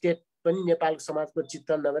विदिन स्टेट पनि नेपालको समाजको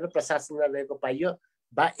चित्रण नभएर प्रशासनमा रहेको पाइयो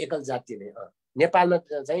वा एकल जातीय नै। नेपालमा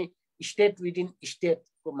चाहिँ स्टेट विदिन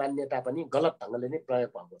स्टेटको मान्यता पनि गलत ढङ्गले नै प्रयोग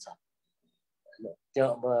भएको छ। त्यो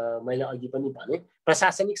मैले अघि पनि भने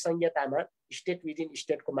प्रशासनिक संहितामा स्टेट विदिन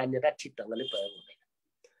स्टेटको मान्यता ठिक ढङ्गले प्रयोग हुँदैन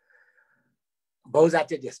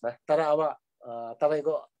बहुजातीय देशमा। तर अब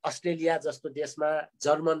तपाईको अस्ट्रेलिया जस्तो देशमा,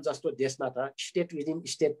 जर्मन जस्तो देशमा त स्टेट विदिन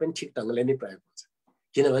स्टेट पनि ठिक ढङ्गले नै प्रयोग हुन्छ।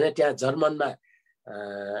 किनभने त्यहाँ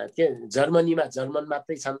जर्मनीमा जर्मन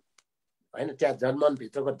मात्रै छन् होइन, त्यहाँ जर्मन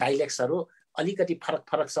भित्रको डाइलेक्ट्सहरू अलिकति फरक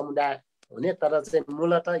फरक समुदाय हुने, तर चाहिँ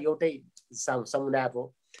मूलत एउटै समुदाय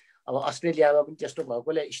हो। अब अस्ट्रेलियामा पनि त्यस्तो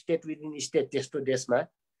भएकोले स्टेट विदिन स्टेट त्यस्तो देशमा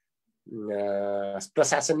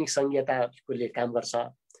प्रशासनिक संहिताले काम गर्छ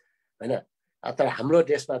होइन। तर हाम्रो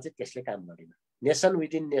देशमा चाहिँ त्यसले काम गर्दैन। Nation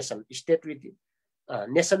within nation, state within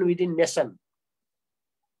nation within nation,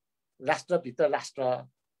 राष्ट्रभित्र राष्ट्र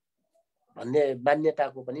भन्ने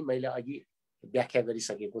मान्यताको पनि मैले अघि व्याख्या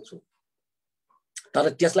गरिसकेको छु। तर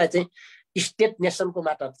त्यसलाई चाहिँ स्टेट नेसनको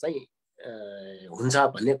मात्र चाहिँ हुन्छ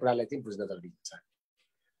भन्ने कुरालाई चाहिँ बुझ्न जरुरी हुन्छ।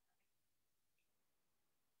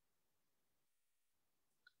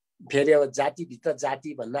 फेरि अब जातिभित्र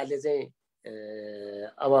जाति भन्नाले चाहिँ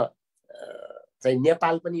अब चाहिँ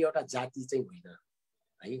नेपाल पनि एउटा जाति चाहिँ होइन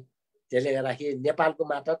है। त्यसले गर्दाखेरि नेपालको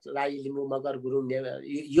मात्र राई, लिम्बू, मगर, गुरुङ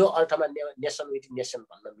यो अर्थमा नेसन विदिन नेसन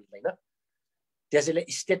भन्न मिल्दैन। त्यसैले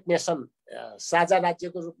स्टेट नेसन साझा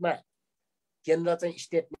राज्यको रूपमा केन्द्र चाहिँ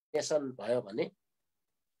स्टेट नेसन भयो भने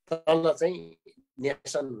तल चाहिँ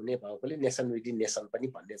नेसन हुने भएकोले नेसन विदिन नेसन पनि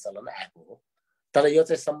भन्ने चलन आएको हो। तर यो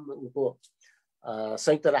चाहिँ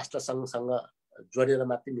संयुक्त राष्ट्र सङ्घसँग जोडेर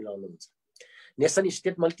मात्रै मिलाउनु हुन्छ। Nation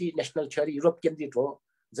state multinational theory Europe केन्द्रित हो,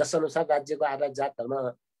 जसअनुसार राज्यको आधार जात धर्म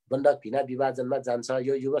बन्धक भिना विभाजनमा जान्छ।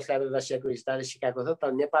 यो युगोस्लाभिया रसियाको हिस्साले सिकाएको छ।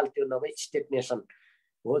 तर नेपाल त्यो नभई स्टेट नेसन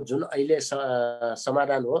हो, जुन अहिले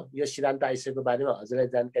समाधान हो। यो सिद्धान्त आइसकेको बारेमा हजुरलाई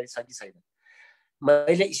जानकारी छ कि छैन?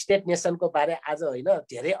 मैले स्टेट नेसनको बारे आज होइन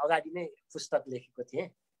धेरै अगाडि नै पुस्तक लेखेको थिएँ।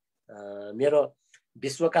 मेरो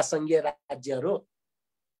विश्वका संघीय राज्यहरू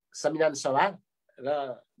संविधान सभा र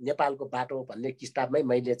नेपालको बाटो भन्ने किताबमै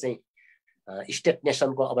मैले चाहिँ स्टेट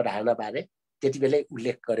नेसनको अवधारणा बारे त्यति बेलै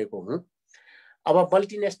उल्लेख गरेको हुँ। अब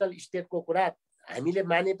मल्टिनेसनल स्टेटको कुरा हामीले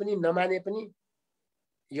माने पनि नमाने पनि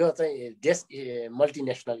यो चाहिँ देश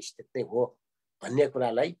मल्टिनेसनल स्टेट नै हो भन्ने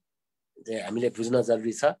कुरालाई चाहिँ हामीले बुझ्न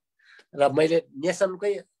जरुरी छ। र मैले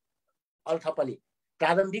नेसनकै अर्थ पनि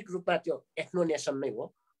प्रारम्भिक रूपमा त्यो एथनो नेसन नै हो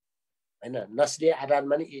हैन, नस्लीय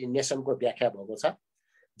आधारमा नै नेसनको व्याख्या भएको छ,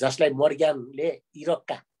 जसलाई मोर्ग्यानले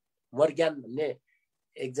इरकका मोर्ग्यान भन्ने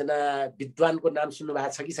एकजना विद्वानको नाम सुन्नु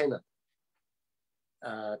भएको छ कि छैन?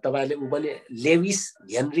 तपाईहरुले उ पनि लेविस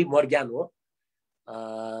हेनरी मोर्ग्यान हो।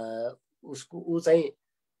 उसको उ चाहिँ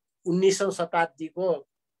 19औं शताब्दीको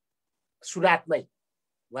सुरुवातमै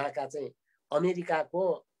उहाँका चाहिँ अमेरिकाको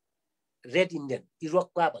रेड इन्डियन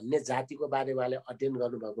इरोक्वा भन्ने जातिको बारे उहाँले अध्ययन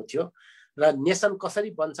गर्नुभएको थियो र नेसन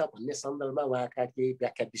कसरी बन्छ भन्ने सन्दर्भमा उहाँका केही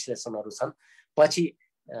व्याख्या विश्लेषणहरू छन्। पछि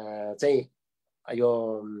चाहिँ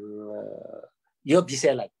यो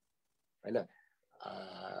विषयलाई हैन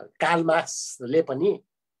कार्ल मार्क्सले पनि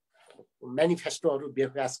म्यानिफेस्टोहरू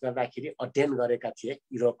विकास गर्दाखेरि अध्ययन गरेका थिए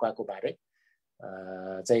इरोक्वाको बारे।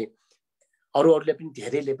 चाहिँ अरूहरूले पनि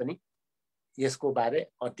धेरैले पनि यसको बारे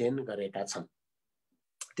अध्ययन गरेका छन्।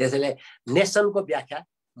 त्यसैले नेसनको व्याख्या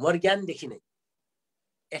मोर्ग्यानदेखि नै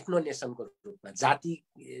एथनो नेसनको रूपमा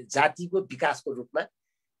जातिको विकासको रूपमा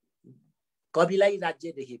कबिलाई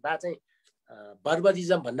राज्यदेखि बा चाहिँ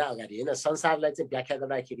बर्बरिजम भन्दा अगाडि हैन संसारलाई चाहिँ व्याख्या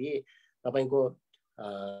गर्दाखेरि तपाईको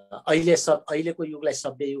अहिलेको युगलाई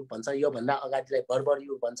सभ्य युग भन्छ, यो भन्दा अगाडिलाई बर्बर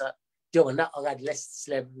युग भन्छ, त्यो भन्दा अगाडिलाई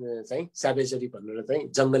स्याभेजरी भनेर चाहिँ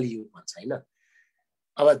जंगली युग भन्छ हैन।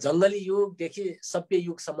 अब जंगली युगदेखि सभ्य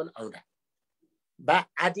युगसम्म आउँदा बा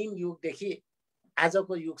आदिम युगदेखि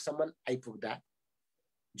आजको युगसम्म आइपुग्दा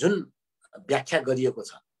जुन व्याख्या गरिएको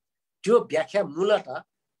छ त्यो व्याख्या मूलतः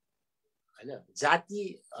हैन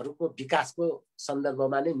जातिहरूको विकासको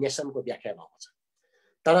सन्दर्भमा नै नेसनको व्याख्या भएको छ।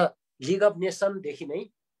 तर लिग अफ नेसनदेखि नै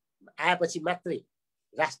आएपछि मात्रै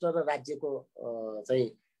राष्ट्र र राज्यको चाहिँ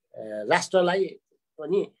राष्ट्रलाई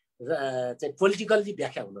पनि चाहिँ पोलिटिकल्ली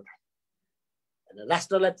व्याख्या हुन थाल्यो।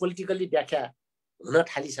 राष्ट्रलाई पोलिटिकल्ली व्याख्या हुन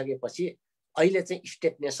थालिसकेपछि अहिले चाहिँ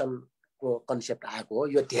स्टेट नेसनको कन्सेप्ट आएको हो।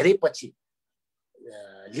 यो धेरै पछि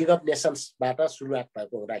लिग अफ नेसन्सबाट सुरुवात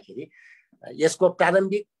भएको हुँदाखेरि यसको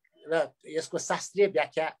प्रारम्भिक र यसको शास्त्रीय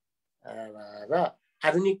व्याख्या र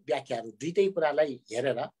आधुनिक व्याख्याहरू दुईटै कुरालाई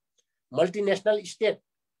हेरेर मल्टिनेसनल स्टेट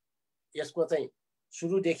यसको चाहिँ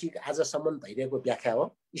सुरुदेखि आजसम्म भइरहेको व्याख्या हो,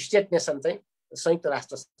 स्टेट नेसन चाहिँ संयुक्त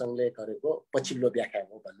राष्ट्र संघले गरेको पछिल्लो व्याख्या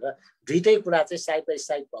हो भनेर दुईटै कुरा चाहिँ साइड बाई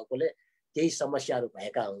साइड भएकोले केही समस्याहरू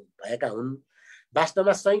भएका हुन्।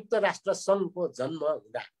 वास्तवमा संयुक्त राष्ट्र संघको जन्म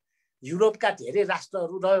हुँदा युरोपका धेरै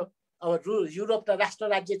राष्ट्रहरू रह्यो। अब युरोप त राष्ट्र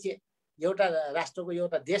राज्य थिए, एउटा राष्ट्रको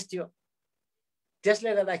एउटा देश थियो।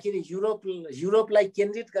 त्यसले गर्दाखेरि युरोपलाई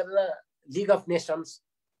केन्द्रित गरेर लिग अफ नेसन्स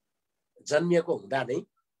जन्मिएको हुँदा नै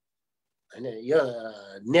हैन यो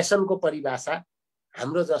नेसनको परिभाषा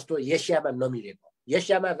हाम्रो जस्तो एसियामा नमिलेको।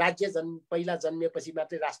 एसियामा राज्य पहिला जन्मिएपछि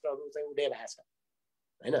मात्रै राष्ट्रहरू चाहिँ उदय भएको छ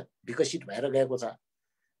हैन, विकसित भएर गएको छ।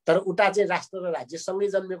 तर उता चाहिँ राष्ट्र र राज्य सँगै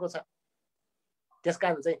जन्मेको छ।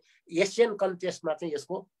 त्यसकारण चाहिँ एसियन कन्टेक्स्टमा चाहिँ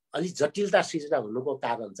यसको अलि जटिलता सृजना हुनुको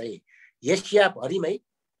कारण चाहिँ एसिया भरिमै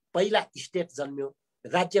पहिला स्टेट जन्मियो,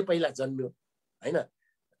 राज्य पहिला जन्मियो हैन।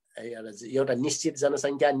 एउटा निश्चित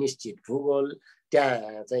जनसङ्ख्या, निश्चित भूगोल,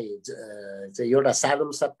 त्यहाँ चाहिँ एउटा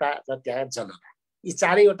सार्वम सत्ता र त्यहाँ जनता, यी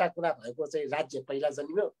चारैवटा कुरा भएको चाहिँ राज्य पहिला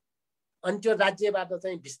जन्मियो। अनि त्यो राज्यबाट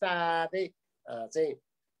चाहिँ बिस्तारै चाहिँ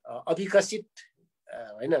अविकसित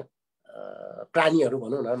हैन प्राणीहरू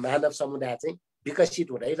भनौँ न, मानव समुदाय चाहिँ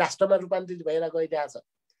विकसित हुँदै राष्ट्रमा रूपान्तरित भएर गइरहेको छ।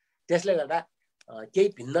 त्यसले गर्दा केही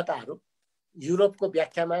भिन्नताहरू युरोपको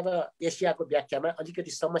व्याख्यामा र एसियाको व्याख्यामा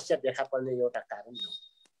अलिकति समस्या देखा पर्ने एउटा कारण हो।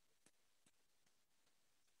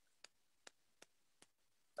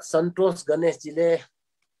 सन्तोष गणेशजीले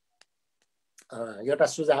एउटा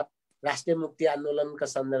सुझाव राष्ट्रिय मुक्ति आन्दोलनका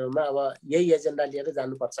सन्दर्भमा अब यही एजेन्डा लिएर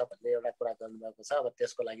जानुपर्छ भन्ने एउटा कुरा गर्नुभएको छ। अब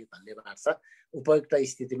त्यसको लागि धन्यवाद छ। उपयुक्त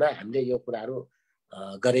स्थितिमा हामीले यो कुराहरू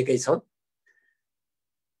गरेकै छौँ।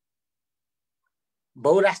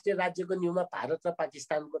 बहुराष्ट्रिय राज्यको न्यूमा भारत र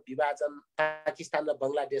पाकिस्तानको विभाजन, पाकिस्तान र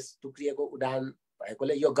बङ्गलादेश टुक्रिएको उदाहरण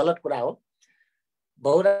भएकोले यो गलत कुरा हो।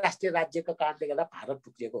 बहुराष्ट्रिय राज्यको कारणले गर्दा भारत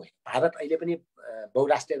टुक्रिएको होइन। भारत अहिले पनि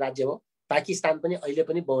बहुराष्ट्रिय राज्य हो, पाकिस्तान पनि अहिले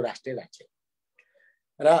पनि बहुराष्ट्रिय राज्य हो।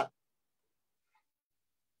 र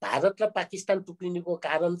भारत र पाकिस्तान टुक्रिनुको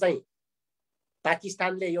कारण चाहिँ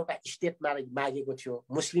पाकिस्तानले एउटा स्टेट मागेको थियो,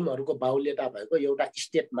 मुस्लिमहरूको बाहुल्यता भएको एउटा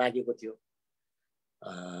स्टेट मागेको थियो।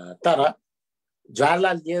 तर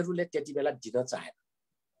जवाहरलाल नेहरूले त्यति बेला दिन चाहेन।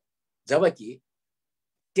 जबकि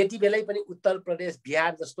त्यति बेलै पनि उत्तर प्रदेश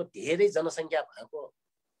बिहार जस्तो धेरै जनसङ्ख्या भएको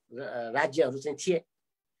राज्यहरू चाहिँ थिए।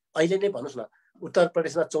 अहिले नै भन्नुहोस् न, उत्तर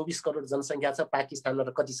प्रदेशमा 24 करोड जनसङ्ख्या छ, पाकिस्तानमा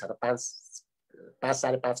त कति छ र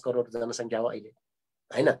 5.5 करोड जनसङ्ख्या हो अहिले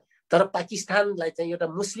हैन। तर पाकिस्तानलाई चाहिँ एउटा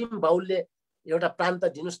मुस्लिम बाहुल्य एउटा प्रान्त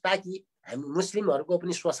दिनुस् ताकि हामी मुस्लिमहरूको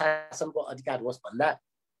पनि स्वशासनको अधिकार होस् भन्दा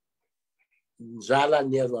जवाहरलाल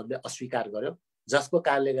नेहरूहरूले अस्वीकार गर्यो, जसको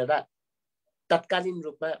कारणले गर्दा तत्कालीन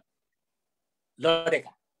रूपमा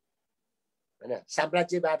लडेका हैन,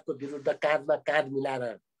 साम्राज्यवादको विरुद्ध काँधमा काँध मिलाएर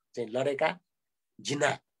चाहिँ लडेका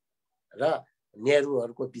जिन्ना र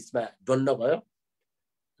नेहरूहरूको बिचमा द्वन्द्व भयो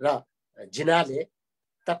र जिन्नाले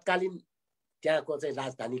तत्कालीन त्यहाँको चाहिँ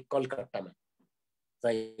राजधानी कलकत्तामा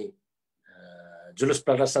चाहिँ जुलुस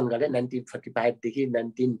प्रदर्शन गरे। 1945 देखि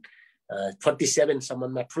 1947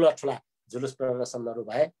 सम्ममा ठुला ठुला जुलुस प्रदर्शनहरू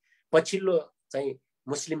भए। पछिल्लो चाहिँ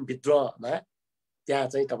मुस्लिम विद्रोहमा त्यहाँ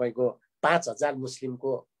चाहिँ तपाईको 5000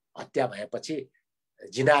 मुस्लिमको हत्या भएपछि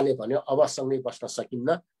जिन्नाले भन्यो अब सँगै बस्न सकिन्न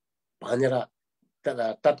भनेर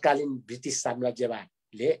तत्कालीन ब्रिटिस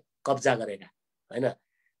साम्राज्यवादले कब्जा गरेका हैन।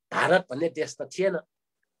 भारत भन्ने देश त थिएन।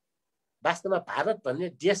 वास्तवमा भारत भन्ने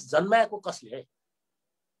देश जन्माएको कसले है?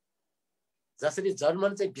 जसरी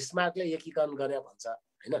जर्मन चाहिँ बिस्मार्कले एकीकरण गरे भन्छ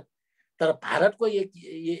हैन, तर भारतको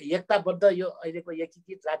एकताबद्ध यो अहिलेको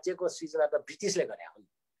एकीकृत राज्यको सृजना त ब्रिटिसले गरे हो।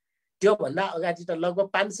 त्यो भन्दा अगाडि त लगभग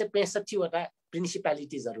 565 वटा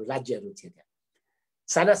प्रिन्सिपालिटिजहरू राज्यहरू थिए। त्यहाँ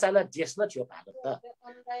साना साना देश न थियो भारत त।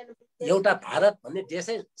 एउटा भारत भन्ने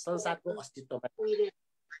देशै संसारको अस्तित्वमा।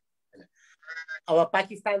 अब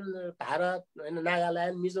पाकिस्तान, भारत हैन,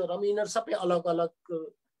 नागाल्यान्ड, मिजोरम यिनीहरू सबै अलग अलग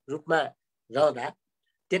रूपमा रहँदा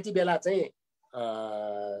त्यति बेला चाहिँ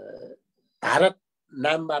भारत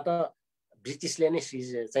नामबाट ब्रिटिसले नै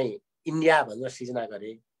चाहिँ इन्डिया भनेर सृजना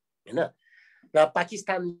गरे हैन। र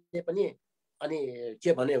पाकिस्तानले पनि अनि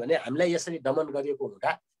के भन्यो भने हामीलाई यसरी दमन गरिएको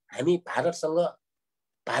हुँदा हामी भारतसँग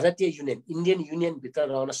भारतीय युनियन, इन्डियन युनियन भित्र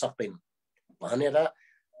रहन सक्दैनौँ भनेर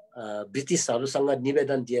ब्रिटिसहरूसँग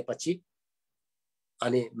निवेदन दिएपछि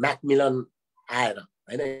अनि म्याकमिलन आएर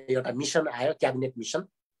हैन, एउटा मिसन आयो, क्याबिनेट मिसन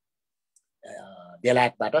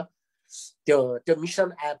बेलायतबाट। त्यो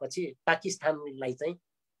मिसन आएपछि पाकिस्तानलाई चाहिँ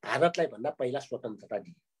भारतलाई भन्दा पहिला स्वतन्त्रता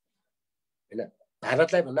दियो हैन।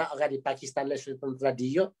 भारतलाई भन्दा अगाडि पाकिस्तानलाई स्वतन्त्रता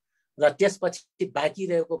दियो र त्यसपछि बाँकी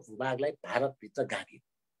रहेको भूभागलाई भारतभित्र गाभियो।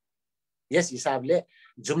 यस हिसाबले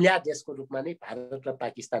जुम्ल्या देशको रूपमा नै भारत र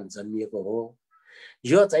पाकिस्तान जन्मिएको हो।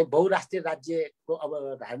 यो चाहिँ बहुराष्ट्रिय राज्यको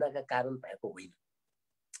अवधारणाका कारण भएको होइन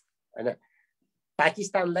हैन।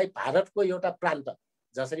 पाकिस्तानलाई भारतको एउटा प्रान्त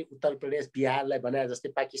जसरी उत्तर प्रदेश बिहारलाई बनाए जस्तै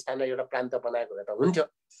पाकिस्तानलाई एउटा प्रान्त बनाएको भए त हुन्थ्यो,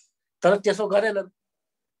 तर त्यसो गरेनन्।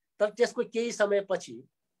 तर त्यसको केही समयपछि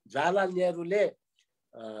जवाहरलाल नेहरूले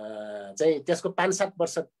चाहिँ त्यसको 5-7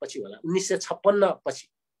 वर्षपछि होला 1956 पछि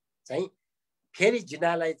चाहिँ फेरि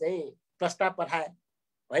जिन्नालाई चाहिँ प्रस्ताव पठाए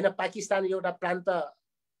होइन, पाकिस्तान एउटा प्रान्त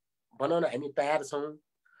बनाउन हामी तयार छौँ।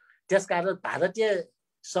 त्यसकारण भारतीय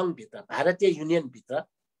सङ्घभित्र, भारतीय युनियनभित्र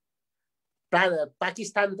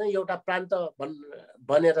पाकिस्तान चाहिँ एउटा प्रान्त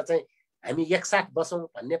बनेर चाहिँ हामी एकसाथ बसौँ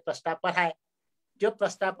भन्ने प्रस्ताव पठाए। त्यो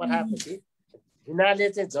प्रस्ताव पठाएपछि जिन्नाले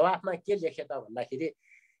चाहिँ जवाफमा के लेखे त भन्दाखेरि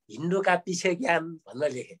हिन्दू का पीछे ज्ञान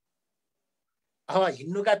भनेर लेखे। अब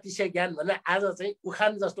हिन्दू का पीछे ज्ञान भनेर आज चाहिँ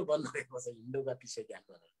उखान जस्तो बन्द भएको छ हिन्दू का पीछे ज्ञान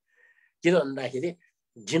भनेर। किन भन्दाखेरि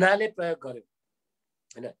जिन्नाले प्रयोग गर्यो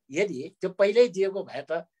हैन। यदि त्यो पहिल्यै दिएको भए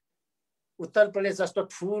त उत्तर प्रदेश जस्तो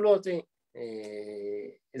ठुलो चाहिँ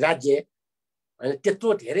राज्य हैन,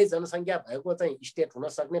 त्यत्रो धेरै जनसङ्ख्या भएको चाहिँ स्टेट हुन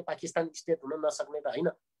सक्ने, पाकिस्तान स्टेट हुन नसक्ने त होइन।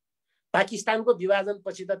 पाकिस्तानको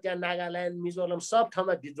विभाजनपछि त त्यहाँ नागाल्यान्ड, मिजोरम सब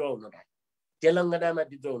ठाउँमा विद्रोह हुन थाल्यो। तेलङ्गानामा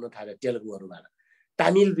विद्रोह हुन थाल्यो तेलुगुहरूबाट।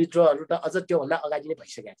 तामिल विद्रोहहरू त अझ त्योभन्दा अगाडि नै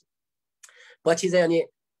भइसकेको थियो। पछि चाहिँ अनि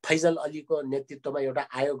फैजल अलीको नेतृत्वमा एउटा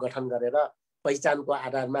आयोग गठन गरेर पहिचानको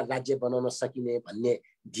आधारमा राज्य बनाउन सकिने भन्ने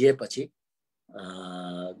दिएपछि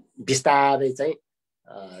बिस्तारै चाहिँ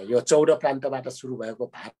यो 14 प्रान्तबाट सुरु भएको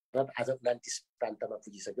भारत आज 29 प्रान्तमा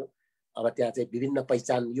पुगिसक्यो। अब त्यहाँ चाहिँ विभिन्न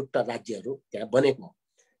पहिचानयुक्त राज्यहरू त्यहाँ बनेको हो।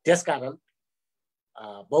 त्यसकारण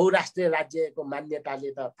बहुराष्ट्रिय राज्यको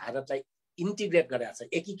मान्यताले त भारतलाई इन्टिग्रेट गरेको छ,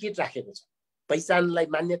 एकीकृत राखेको छ। पहिचानलाई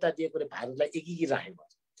मान्यता दिएकोले भारतलाई एकीकृत राखेको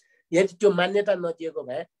छ। यदि त्यो मान्यता नदिएको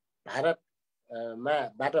भए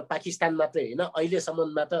भारतबाट पाकिस्तान मात्रै होइन,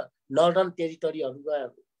 अहिलेसम्ममा त नर्दर्न टेरिटोरीहरूमा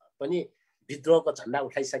पनि विद्रोहको झन्डा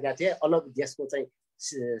उठाइसकेका थिए, अलग देशको चाहिँ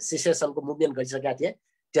सिसेसनको मुभमेन्ट गरिसकेका थिए।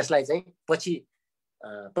 त्यसलाई चाहिँ पछि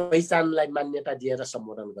पहिचानलाई मान्यता दिएर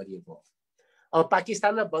सम्बोधन गरिएको हो। अब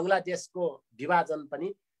पाकिस्तान र बङ्गलादेशको विभाजन पनि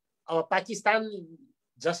अब पाकिस्तान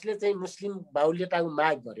जसले चाहिँ मुस्लिम बाहुल्यताको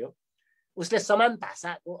माग गर्यो उसले समान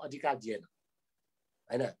भाषाको अधिकार दिएन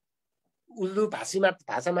हैन। उर्दू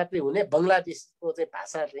भाषा मात्रै हुने बङ्गलादेशको चाहिँ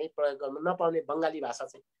भाषा चाहिँ प्रयोग गर्न नपाउने बङ्गाली भाषा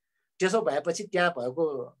चाहिँ त्यसो भएपछि त्यहाँ भएको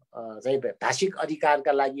चाहिँ भाषिक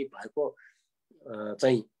अधिकारका लागि भएको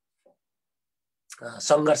चाहिँ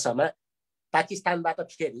सङ्घर्षमा पाकिस्तानबाट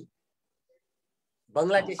फेरि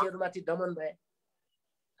बङ्गलादेशीहरूमाथि दमन भए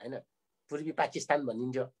हैन पूर्वी पाकिस्तान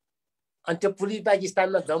भनिन्थ्यो अनि त्यो पूर्वी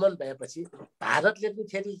पाकिस्तानमा दमन भएपछि भारतले पनि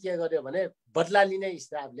फेरि के गर्यो भने बदला लिने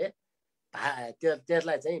हिसाबले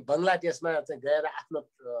त्यसलाई चाहिँ बङ्गलादेशमा चाहिँ गएर आफ्नो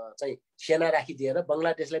चाहिँ सेना राखिदिएर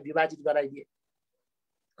बङ्गलादेशलाई विभाजित गराइदिए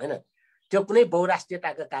हैन त्यो कुनै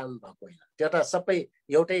बहुराष्ट्रियताका कारण भएको होइन त्यो त सबै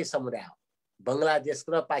एउटै समुदाय हो बङ्गलादेश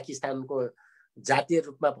र पाकिस्तानको जातीय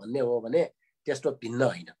रूपमा भन्ने हो भने त्यस्तो भिन्न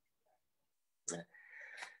होइन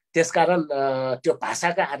त्यसकारण त्यो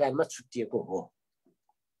भाषाका आधारमा छुट्टिएको हो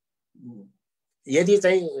यदि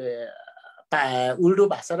चाहिँ उर्दू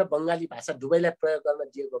भाषा र बङ्गाली भाषा दुवैलाई प्रयोग गर्न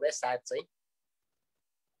दिएको भए सायद चाहिँ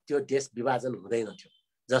त्यो देश विभाजन हुँदैन थियो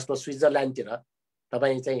जस्तो स्विजरल्यान्डतिर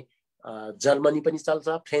तपाईँ चाहिँ जर्मनी पनि चल्छ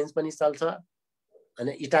फ्रेन्च पनि चल्छ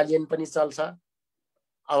अनि इटालियन पनि चल्छ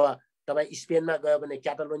अब तपाईँ स्पेनमा गयो भने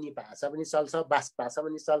क्याटालोनी भाषा पनि चल्छ बास्क भाषा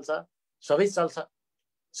पनि चल्छ सबै चल्छ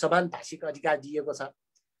समान भाषिक अधिकार दिएको छ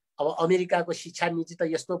अब अमेरिकाको शिक्षा नीति त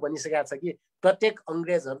यस्तो बनिसकेको छ कि प्रत्येक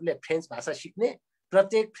अङ्ग्रेजहरूले फ्रेन्च भाषा सिक्ने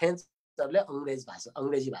प्रत्येक फ्रेन्चहरूले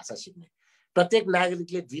अङ्ग्रेजी भाषा सिक्ने प्रत्येक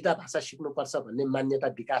नागरिकले दुईटा भाषा सिक्नुपर्छ भन्ने मान्यता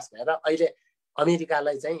विकास भएर अहिले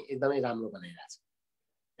अमेरिकालाई चाहिँ एकदमै राम्रो बनाइरहेको छ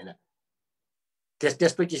हैन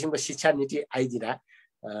त्यस्तो किसिमको शिक्षा नीति आइदिँदा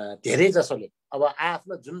धेरै जसोले अब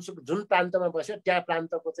आफ्नो जुन प्रान्तमा बस्यो त्यहाँ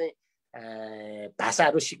प्रान्तको चाहिँ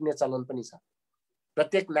भाषाहरू सिक्ने चलन पनि छ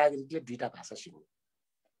प्रत्येक नागरिकले दुईटा भाषा सिक्ने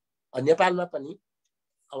नेपालमा पनि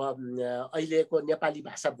अब अहिलेको नेपाली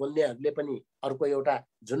भाषा बोल्नेहरूले पनि अर्को एउटा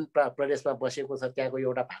जुन प्रदेशमा बसेको छ त्यहाँको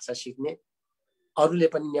एउटा भाषा सिक्ने अरूले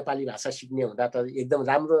पनि नेपाली भाषा सिक्ने हुँदा त एकदम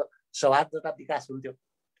राम्रो सौहार्दता विकास हुन्थ्यो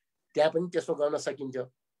त्यहाँ पनि त्यसो गर्न सकिन्थ्यो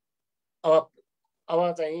अब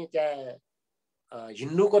चाहिँ त्यहाँ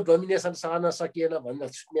हिन्दूको डोमिनेसन सहन सकिएन भनेर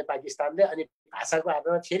छुट्ने पाकिस्तानले अनि भाषाको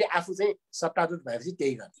आधारमा फेरि आफू चाहिँ सत्तारूढ भएपछि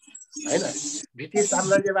त्यही गर्ने हैन ब्रिटिस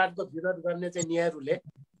साम्राज्यवादको विरोध गर्ने चाहिँ नेहरूले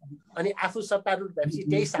अनि आफू सत्तारूढ भएपछि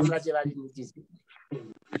त्यही साम्राज्यवादी नीति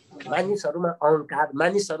मानिसहरूमा अहंकार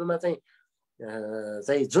मानिसहरूमा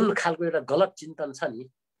चाहिँ जुन खालको एउटा गलत चिन्तन छ नि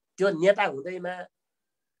त्यो नेता हुँदैमा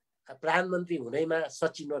प्रधानमन्त्री हुँदैमा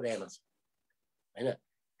सचिनो रहेनछ हैन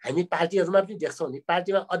हामी पार्टीहरूमा पनि देख्छौँ नि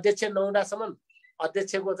पार्टीमा अध्यक्ष नहुँदासम्म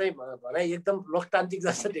अध्यक्षको चाहिँ भनाइ एकदम लोकतान्त्रिक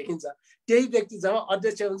जस्तो देखिन्छ त्यही व्यक्ति जब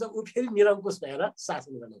अध्यक्ष हुन्छ ऊ फेरि निरङ्कुश भएर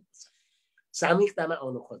शासन गर्न खोज्छ सामूहिकतामा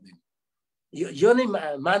आउन खोज्दैन यो नै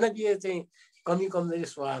मानवीय चाहिँ कमजोरी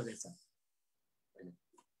स्वभाव रहेछ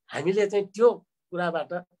हामीले चाहिँ त्यो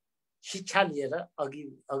कुराबाट शिक्षा लिएर अघि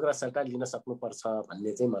अग्रसरता लिन सक्नुपर्छ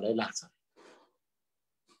भन्ने चाहिँ मलाई लाग्छ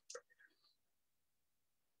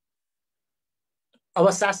अब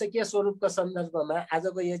शासकीय स्वरूपको सन्दर्भमा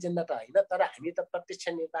आजको एजेन्डा त होइन तर हामी त प्रत्यक्ष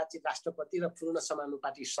निर्वाचित राष्ट्रपति र पूर्ण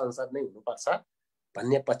समानुपातिक संसद नै हुनुपर्छ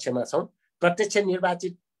भन्ने पक्षमा छौँ प्रत्यक्ष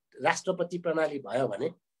निर्वाचित राष्ट्रपति प्रणाली भयो भने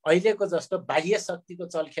अहिलेको जस्तो बाह्य शक्तिको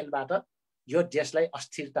चलखेलबाट यो देशलाई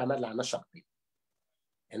अस्थिरतामा लान सक्दैन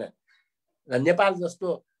हैन र नेपाल जस्तो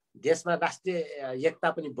देशमा राष्ट्रिय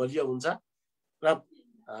एकता पनि बलियो हुन्छ र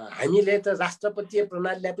हामीले त राष्ट्रपतीय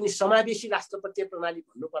प्रणालीलाई पनि समावेशी राष्ट्रपतीय प्रणाली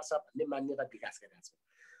भन्नुपर्छ भन्ने मान्यता विकास गरेका छौँ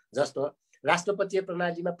जस्तो राष्ट्रपतीय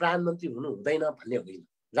प्रणालीमा प्रधानमन्त्री हुनु हुँदैन भन्ने होइन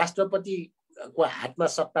राष्ट्रपतिको हातमा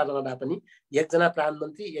सत्ता रहँदा पनि एकजना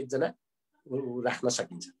प्रधानमन्त्री एकजना राख्न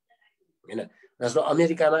सकिन्छ हैन जस्तो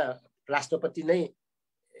अमेरिकामा राष्ट्रपति नै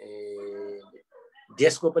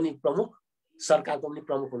देशको पनि प्रमुख सरकारको पनि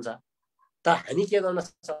प्रमुख हुन्छ त हामी के गर्न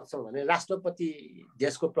सक्छौँ भने राष्ट्रपति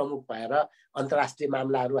देशको प्रमुख भएर अन्तर्राष्ट्रिय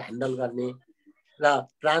मामलाहरू ह्यान्डल गर्ने र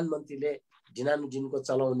प्रधानमन्त्रीले दिनानुदिनको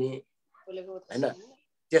चलाउने हैन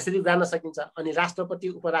त्यसरी गर्न सकिन्छ अनि राष्ट्रपति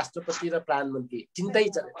उपराष्ट्रपति र प्रधानमन्त्री तिनटै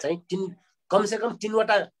चाहिँ कमसेकम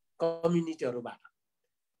 3वटा कम्युनिटीहरूबाट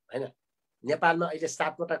हैन नेपालमा अहिले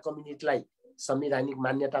 7वटा कम्युनिटीलाई संवैधानिक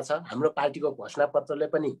मान्यता छ हाम्रो पार्टीको घोषणापत्रले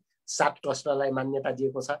पनि 7 क्लस्टरलाई मान्यता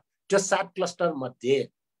दिएको छ त्यो 7 क्लस्टर मध्ये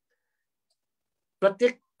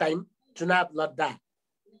प्रत्येक टाइम चुनाव लड्दा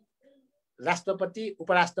राष्ट्रपति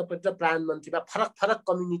उपराष्ट्रपति र प्रधानमन्त्रीमा फरक फरक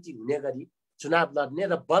कम्युनिटी हुने गरी चुनाव लड्ने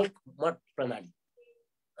र बल्क मत प्रणाली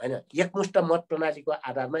हैन एकमुष्ट मत प्रणालीको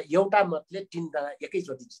आधारमा एउटा मतले 3 जना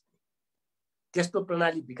एकैचोटि जित्ने त्यस्तो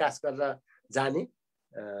प्रणाली विकास गरेर जाने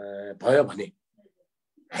भयो भने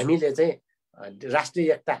हामीले चाहिँ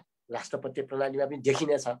राष्ट्रिय एकता राष्ट्रपति प्रणालीमा पनि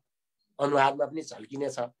देखिनेछ अनुहारमा पनि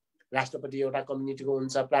झल्किनेछ राष्ट्रपति एउटा कम्युनिटीको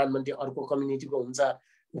हुन्छ प्रधानमन्त्री अर्को कम्युनिटीको हुन्छ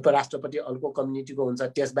उपराष्ट्रपति अर्को कम्युनिटीको हुन्छ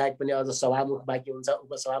त्यसबाहेक पनि अझ सभामुख बाँकी हुन्छ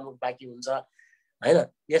उपसभामुख बाँकी हुन्छ हैन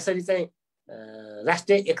यसरी चाहिँ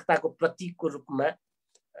राष्ट्रिय एकताको प्रतीकको रूपमा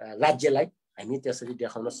राज्यलाई हामी त्यसरी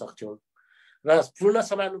देखाउन सक्छौँ र पूर्ण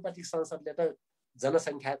समानुपातिक संसदले त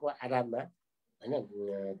जनसङ्ख्याको आधारमा हैन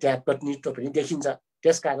त्यहाँ प्रतिनिधित्व पनि देखिन्छ।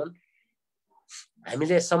 त्यसकारण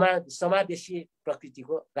हामीले समावेशी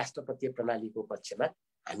प्रकृतिको राष्ट्रपतीय प्रणालीको पक्षमा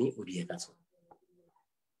हामी उभिएका छौँ।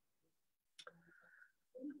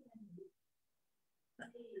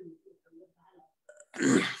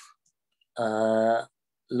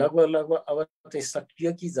 लगभग अब चाहिँ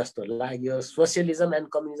सकियो कि जस्तो लाग्यो। सोसियलिजम एन्ड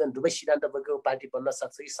कम्युनिजम दुवै सिद्धान्त बोकेको पार्टी बन्न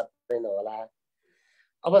सक्छ कि सक्दैन होला।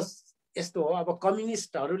 अब यस्तो हो, अब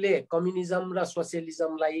कम्युनिस्टहरूले कम्युनिजम र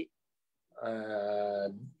सोसियलिजमलाई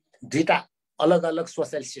दुईटा अलग अलग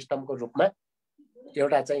सोसियल सिस्टमको रूपमा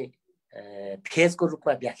एउटा चाहिँ फेजको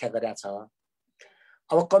रूपमा व्याख्या गरेका छ।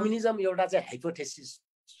 अब कम्युनिजम एउटा चाहिँ हाइपोथेसिस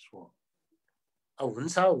हो, अब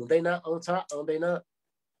हुन्छ हुँदैन आउँछ आउँदैन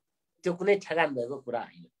त्यो कुनै ठेगान भएको कुरा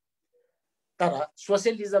होइन। तर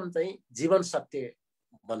सोसियलिजम चाहिँ जीवन सत्य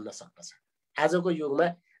बन्न सक्दछ। आजको युगमा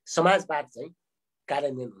समाजवाद चाहिँ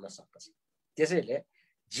कार्यान्वयन हुन सक्दछ। त्यसैले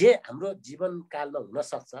जे हाम्रो जीवनकालमा हुन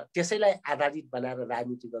सक्छ त्यसैलाई आधारित बनाएर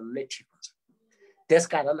राजनीति गर्नु नै ठिक हुन्छ।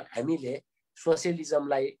 त्यसकारण हामीले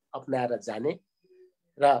सोसियलिजमलाई अपनाएर जाने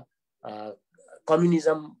र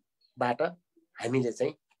कम्युनिजमबाट हामीले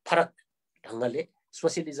चाहिँ फरक ढङ्गले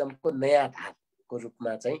सोसियलिजमको नयाँ आधारको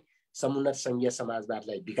रूपमा चाहिँ समुन्नत सङ्घीय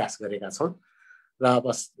समाजवादलाई विकास गरेका छौँ र अब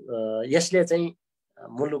यसले चाहिँ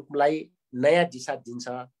मुलुकलाई नयाँ दिशा दिन्छ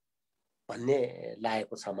भन्ने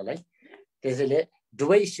लागेको छ मलाई। त्यसैले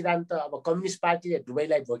दुवै सिद्धान्त अब कम्युनिस्ट पार्टीले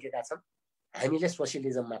दुवैलाई बोकेका छन्, हामीले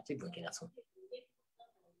सोसियलिजम मात्रै बोकेका छौँ।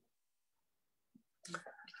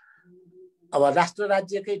 अब राष्ट्र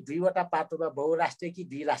राज्यकै दुईवटा पाटोमा बहुराष्ट्रिय कि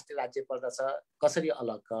द्विराष्ट्रिय राज्य पर्दछ, कसरी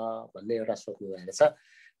अलग भन्ने एउटा सोध्नु भएको छ।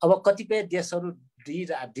 अब कतिपय देशहरू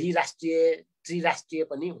द्विराष्ट्रिय त्रिराष्ट्रिय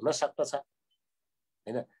पनि हुन सक्दछ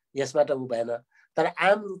हैन, यसबाट उ भएन। तर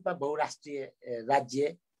आम रूपमा बहुराष्ट्रिय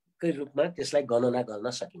राज्यकै रूपमा त्यसलाई गणना गर्न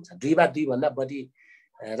सकिन्छ। दुई भन्दा बढी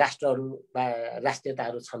राष्ट्रहरू वा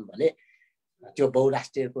राष्ट्रियताहरू छन् भने त्यो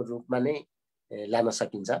बहुराष्ट्रियको रूपमा नै लान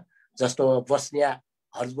सकिन्छ। जस्तो बोस्निया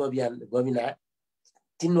हर्जगोभिना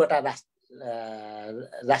तीनवटा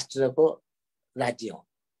राष्ट्रको राज्य हो,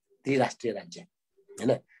 त्रिराष्ट्रिय राज्य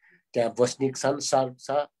हैन। त्यहाँ बोस्निक छन्, सर्ब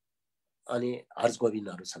छ अनि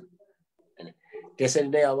हर्जगोभिनहरू छन् हैन। त्यसरी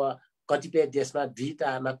नै अब कतिपय देशमा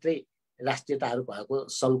दुईटा मात्रै राष्ट्रियताहरू भएको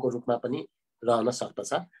सङ्घको रूपमा पनि रहन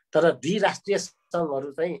सक्दछ। तर द्विराष्ट्रिय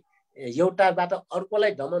सङ्घहरू चाहिँ एउटाबाट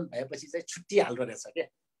अर्कोलाई दमन भएपछि चाहिँ छुट्टिहाल्दो रहेछ के।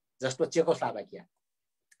 जस्तो चेकोस्लोभाकिया,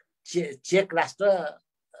 चेक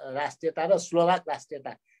राष्ट्रियता र स्लोभाक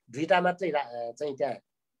राष्ट्रियता दुईटा मात्रै चाहिँ त्यहाँ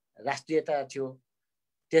राष्ट्रियता थियो।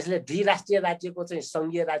 त्यसले द्विराष्ट्रिय राज्यको चाहिँ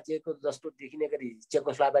सङ्घीय राज्यको जस्तो देखिने गरी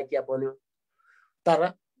चेकोस्लोभाकिया बन्यो।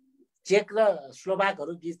 तर चेक र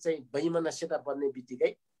स्लोभाकहरू बीच चाहिँ वैमनस्यता बन्ने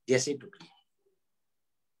बित्तिकै देशै टुक्रियो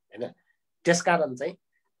हैन। त्यसकारण चाहिँ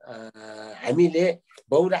हामीले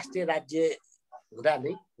बहुराष्ट्रिय राज्य हुँदा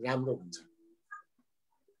नै राम्रो हुन्छ।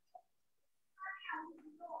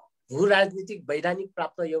 भू राजनीतिक वैधानिक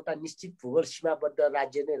प्राप्त एउटा निश्चित भूगोल सीमाबद्ध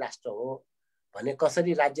राज्य नै राष्ट्र हो भने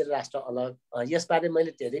कसरी राज्य र राष्ट्र अलग, यसबारे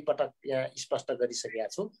मैले धेरै पटक यहाँ स्पष्ट गरिसकेका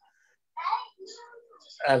छु।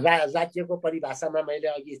 राज्यको परिभाषामा मैले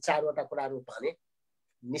अघि चारवटा कुराहरू भने,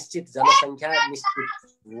 निश्चित जनसङ्ख्या, निश्चित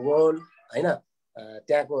भूगोल हैन,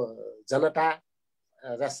 त्यहाँको जनता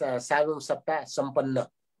र सार्वभौमसत्ता सम्पन्न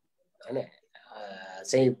हैन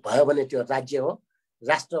चाहिँ भयो भने त्यो राज्य हो।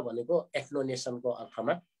 राष्ट्र भनेको एथ्नोनेसनको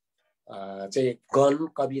अर्थमा चाहिँ गण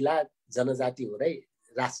कबिला जनजाति हुँदै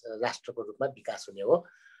राष्ट्रको रूपमा विकास हुने हो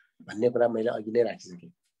भन्ने कुरा मैले अघि नै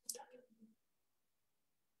राखिसकेँ।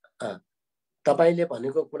 तपाईले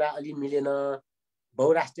भनेको कुरा अलि मिलेन।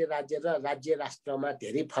 बहुराष्ट्रिय राज्य र राज्य राष्ट्रमा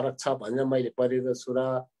धेरै फरक छ भनेर मैले पढेको छु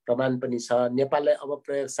र प्रमाण पनि छ। नेपाललाई अब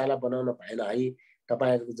प्रयोगशाला बनाउन भएन है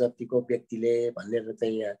तपाईहरुको जतिको व्यक्तिले भनेर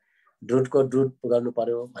चाहिँ यहाँ ड्रुटको ड्रुट गर्नु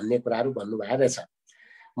पर्यो भन्ने कुराहरू भन्नुभएको रहेछ।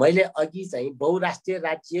 मैले अघि चाहिँ बहुराष्ट्रिय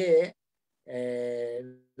राज्य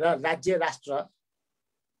र राज्य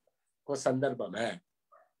राष्ट्रको सन्दर्भमा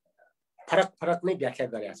फरक नै व्याख्या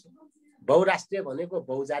गरेको छु। बहुराष्ट्रिय भनेको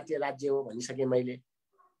बहुजातीय राज्य हो भनिसकेँ मैले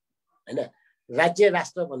हैन। राज्य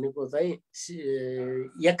राष्ट्र भनेको चाहिँ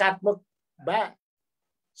एकात्मक वा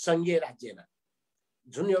सङ्घीय राज्यमा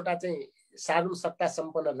जुन एउटा चाहिँ सार्वभौमसत्ता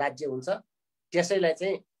सम्पन्न राज्य हुन्छ त्यसैलाई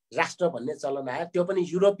चाहिँ राष्ट्र भन्ने चलन आयो। त्यो पनि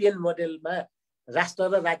युरोपियन मोडेलमा राष्ट्र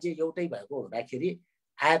र राज्य एउटै भएको हुँदाखेरि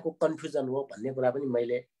आएको कन्फ्युजन हो भन्ने कुरा पनि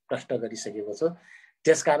मैले प्रश्न गरिसकेको छु।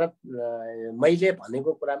 त्यसकारण मैले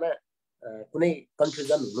भनेको कुरामा कुनै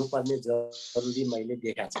कन्फ्युजन हुनुपर्ने जरुरी मैले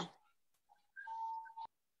देखाएको छु।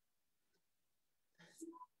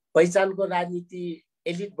 पहिचानको राजनीति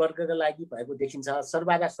एलिट वर्गका लागि भएको देखिन्छ।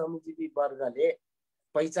 सर्वहारा श्रमजीवी वर्गले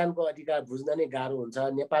पहिचानको अधिकार बुझ्न नै गाह्रो हुन्छ।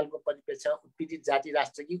 नेपालको परिप्रेक्ष्यमा उत्पीडित जाति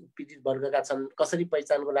राष्ट्र कि उत्पीडित वर्गका छन्, कसरी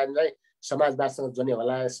पहिचानको राजनीतिलाई समाजवादसँग जोड्ने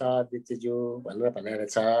होला सदस्यज्यू भनेर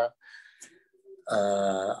छ।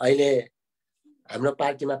 अहिले हाम्रो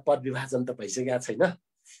पार्टीमा पद विभाजन त भइसकेको छैन।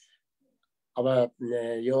 अब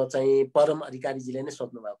यो चाहिँ परम अधिकारीजीले नै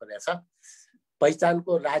सोध्नु भएको रहेछ।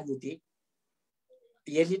 पहिचानको राजनीति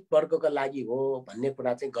एलिट वर्गको लागि हो भन्ने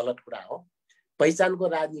कुरा चाहिँ गलत कुरा हो। पहिचानको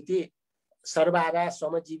राजनीति सर्वहारा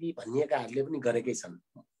श्रमजीवी भनिएकाहरूले पनि गरेकै छन्।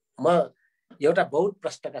 म एउटा बहुत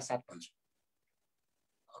प्रश्नका साथ भन्छु,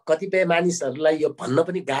 कतिपय मानिसहरूलाई यो भन्न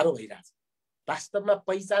पनि गाह्रो भइरहेछ। वास्तवमा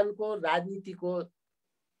पहिचानको राजनीतिको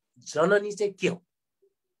जननी चाहिँ के हो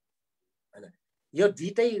हैन? यो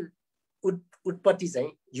दुईटै उत्पत्ति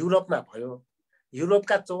चाहिँ युरोपमा भयो।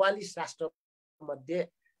 युरोपका 44 राष्ट्र मध्ये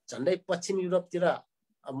झन्डै पश्चिम युरोपतिर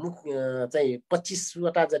चाहिँ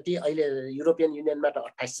 25वटा जति, अहिले युरोपियन युनियनमा त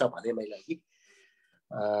 28 छ भने मैले कि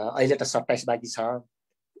अहिले त 27 बाँकी छ।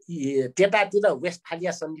 त्यतातिर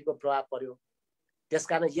वेस्टफालिया सन्धिको प्रभाव पर्यो,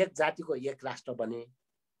 त्यसकारण एक जातिको एक राष्ट्र बने।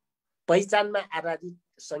 पहिचानमा आधारित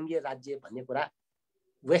सङ्घीय राज्य भन्ने कुरा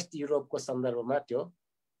वेस्ट युरोपको सन्दर्भमा त्यो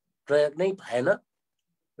प्रयोग नै भएन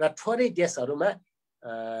र थोरै देशहरूमा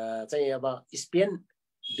चाहिँ अब स्पेन,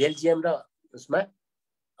 बेल्जियम र उसमा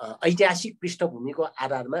ऐतिहासिक पृष्ठभूमिको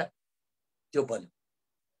आधारमा त्यो बन्यो।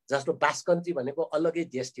 जस्तो बास्कन्ट्री भनेको अलग्गै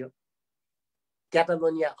देश थियो,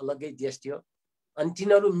 क्याटालोनिया अलग्गै देश थियो, अनि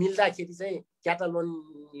तिनीहरू मिल्दाखेरि चाहिँ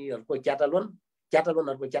क्याटालोनीहरूको क्याटालोन,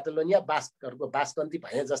 क्याटालोनहरूको क्याटालोनिया, बास्कहरूको बास्कन्ट्री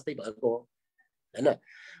भए जस्तै भएको हो हैन।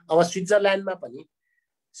 अब स्विट्जरल्यान्डमा पनि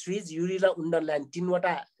स्विज, युरी र उन्डरल्यान्ड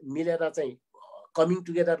तीनवटा मिलेर चाहिँ कमिङ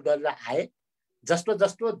टुगेदर गरेर आए। जस्तो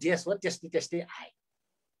जस्तो देश हो त्यस्तै त्यस्तै आए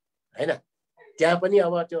हैन। त्यहाँ पनि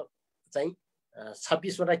अब त्यो चाहिँ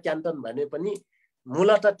 26वटा क्यान्टन भने पनि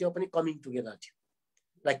मूलत त्यो पनि कमिङ टुगेदर थियो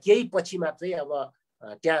र केही पछि मात्रै अब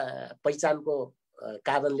त्यहाँ पहिचानको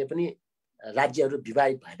कारणले पनि राज्यहरू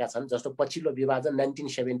विभाजित भएका छन्। जस्तो पछिल्लो विभाजन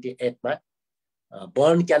 1978मा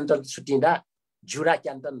बर्न क्यान्टन छुट्टिँदा जुरा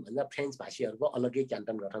क्यान्टन भन्दा फ्रेन्च भाषीहरूको अलग्गै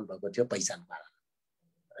क्यान्टन गठन भएको थियो पहिचानको कारण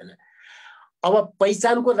हैन। अब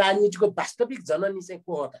पहिचानको राजनीतिको वास्तविक जननी चाहिँ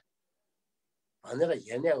को हो त भनेर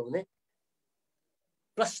हेर्ने हो भने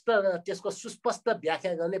प्रश्न त्यसको सुस्पष्ट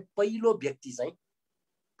व्याख्या गर्ने पहिलो व्यक्ति चाहिँ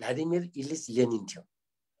भ्लादिमिर इलिच लेनिन थियो।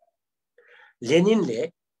 लेनिनले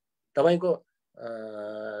तपाईको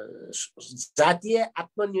जातीय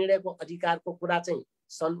आत्मनिर्णयको अधिकारको कुरा चाहिँ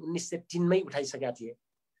सन् 1903 मै उठाइसकेका थिए,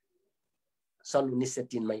 सन्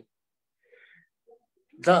 1903 मै।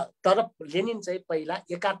 तर लेनिन चाहिँ पहिला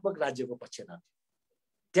एकात्मक राज्यको पक्षधर थियो।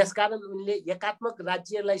 त्यसकारण उनले एकात्मक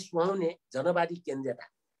राज्यलाई सुहाउने जनवादी केन्द्रता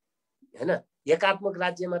हैन, एकात्मक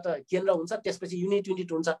राज्यमा त केन्द्र हुन्छ त्यसपछि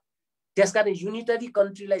युनिट हुन्छ, त्यसकारण युनिटरी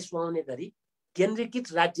कन्ट्रीलाई सुहाउने गरी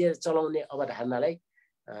केन्द्रीकृत राज्य चलाउने अवधारणालाई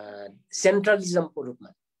सेन्ट्रलिजमको रूपमा,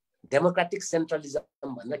 डेमोक्रेटिक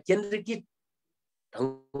सेन्ट्रलिजम भन्दा केन्द्रीकृत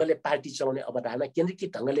ढङ्गले पार्टी चलाउने अवधारणा,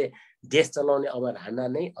 केन्द्रीकृत ढङ्गले देश चलाउने अवधारणा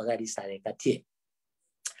नै अगाडि सारेका थिए।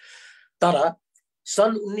 तर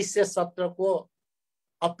सन् 1917 को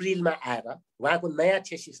अप्रिलमा आएर उहाँको नयाँ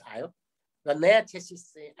थेसिस आयो र नयाँ थेसिस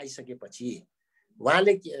चाहिँ आइसकेपछि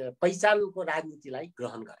उहाँले पहिचानको राजनीतिलाई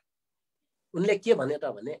ग्रहण गरे। उनले के भने त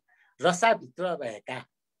भने रसाभित्र रहेका,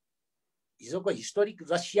 हिजोको हिस्टोरिक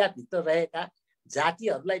रसियाभित्र रहेका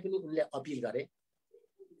जातिहरूलाई पनि उनले अपिल गरे,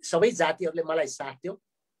 सबै जातिहरूले मलाई साथ दियो,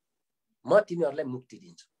 म तिमीहरूलाई मुक्ति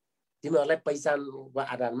दिन्छु, तिमीहरूलाई पहिचानको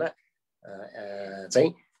आधारमा चाहिँ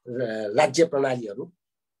राज्य प्रणालीहरू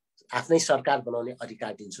आफ्नै सरकार बनाउने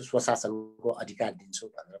अधिकार दिन्छु, स्वशासनको अधिकार दिन्छु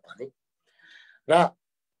भनेर भने। र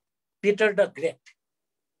पिटर द ग्रेट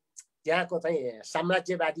त्यहाँको चाहिँ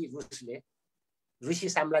साम्राज्यवादी रुसी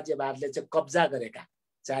साम्राज्यवादले चाहिँ कब्जा गरेका,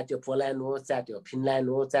 चाहे त्यो पोल्यान्ड होस्, चाहे त्यो फिनल्यान्ड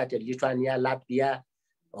होस्, चाहे त्यो लिथुआनिया, लात्भिया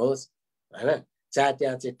होस् हैन, चाहे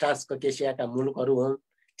त्यहाँ चाहिँ ट्रान्सककेसियाका मुलुकहरू हुन्,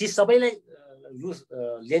 ती सबैलाई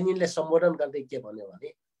लेनिनले सम्बोधन गर्दै के भन्यो भने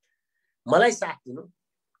मलाई साथ दिनु,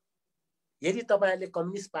 यदि तपाईहरुले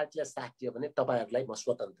कम्युनिस्ट पार्टीलाई साथ दियो भने तपाईहरुलाई म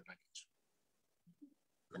स्वतन्त्रता दिन्छु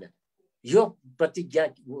भने यो प्रतिज्ञा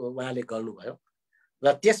उहाँले गर्नुभयो।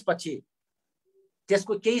 र त्यसपछि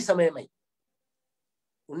त्यसको केही समयमै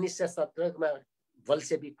 1917 मा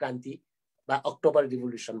बल्सेविक क्रान्ति वा अक्टोबर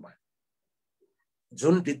रिभोल्युसन भयो।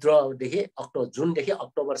 जुनदेखि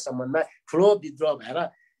अक्टोबरसम्ममा ठुलो विद्रोह भएर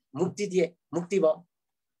मुक्ति भयो।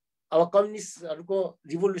 अब कम्युनिस्टहरूको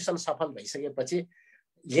रिभोल्युसन सफल भइसकेपछि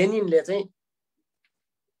लेनिनले चाहिँ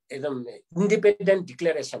एकदम इन्डिपेन्डेन्ट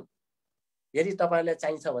डिक्लेरेसन, यदि तपाईहरुलाई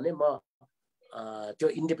चाहिन्छ भने म त्यो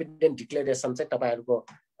इन्डिपेन्डेन्ट डिक्लेरेसन चाहिँ तपाईहरुको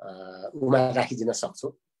उमा राखिदिन सक्छु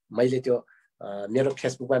मैले त्यो मेरो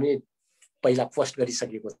फेसबुकमा पनि पहिला पोस्ट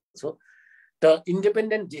गरिसकेको छु। त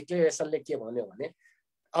इन्डिपेन्डेन्ट डिक्लेरेसनले के भन्यो भने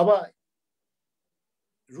अब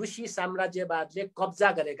रुसी साम्राज्यवादले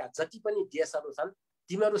कब्जा गरेका जति पनि देशहरू छन्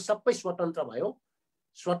तिमीहरू सबै स्वतन्त्र भयो,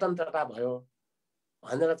 स्वतन्त्रता भयो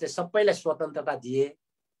भनेर चाहिँ सबैलाई स्वतन्त्रता दिए।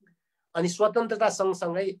 अनि स्वतन्त्रता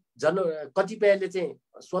सँगसँगै कतिपयले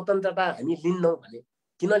चाहिँ स्वतन्त्रता हामी लिन्नौँ भने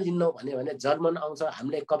किन लिन्नौँ भने जर्मन आउँछ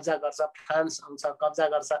हामीले कब्जा गर्छ, फ्रान्स आउँछ कब्जा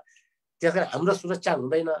गर्छ, त्यस कारण हाम्रो सुरक्षा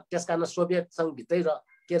हुँदैन, त्यस कारण सोभियत सङ्घभित्रै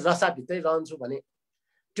के रसाभित्रै रहन्छु भने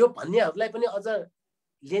त्यो भन्नेहरूलाई पनि अझ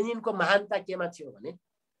लेनिनको महानता केमा थियो भने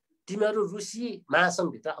तिमीहरू रुसी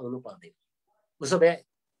महासङ्घभित्र आउनु पर्दैन। उसो भए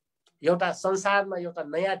एउटा संसारमा एउटा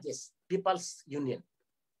नयाँ देश पिपल्स युनियन,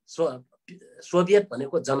 सोभियत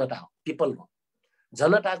भनेको जनता हो, पिपल हो,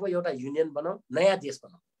 जनताको एउटा युनियन बनाऊ, नयाँ देश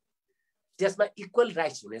बनाऊ, त्यसमा इक्वल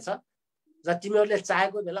राइट्स हुनेछ र तिमीहरूले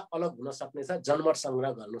चाहेको बेला अलग हुन सक्नेछ, जनमत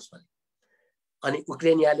सङ्ग्रह गर्नुहोस् भने। अनि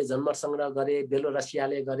उक्रेनियाले जनमत सङ्ग्रह गरे,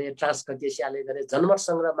 बेलोरसियाले गरे, ट्रान्सककेसियाले गरे। जनमत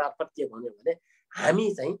सङ्ग्रह मार्फत के भन्यो भने हामी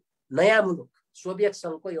चाहिँ नयाँ मुलुक सोभियत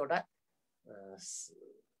सङ्घको एउटा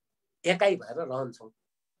एकाइ भएर रहन्छौँ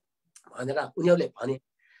भनेर उनीहरूले भने।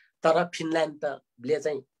 तर फिनल्यान्डले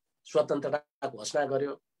चाहिँ स्वतन्त्रता घोषणा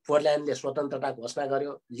गर्यो, पोल्यान्डले स्वतन्त्रता घोषणा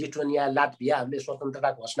गर्यो, लिथुनिया लाटभियाहरूले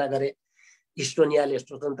स्वतन्त्रता घोषणा गरे, इस्टोनियाले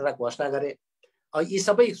स्वतन्त्रता घोषणा गरे। यी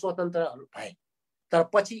सबै स्वतन्त्रहरू भए। तर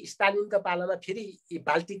पछि स्टालिनको पालामा फेरि यी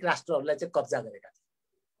बाल्टिक राष्ट्रहरूलाई चाहिँ कब्जा गरेका थिए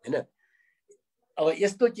होइन। अब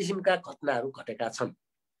यस्तो किसिमका घटनाहरू घटेका छन्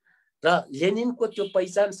र लेनिनको त्यो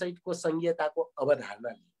पहिचान सहितको संघीयताको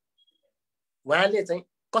अवधारणाले उहाँले चाहिँ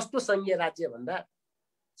कस्तो संघीय राज्य भन्दा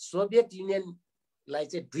सोभियत युनियनलाई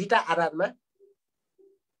चाहिँ दुईटा आधारमा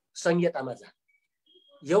संघीयतामा जाने,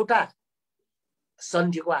 एउटा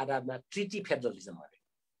सन्धिको आधारमा ट्रिटी फेडरलिजम भने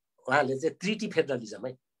उहाँले चाहिँ ट्रिटी फेडरलिजम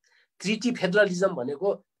है। ट्रिटी फेडरलिजम भनेको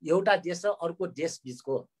एउटा देश र अर्को देश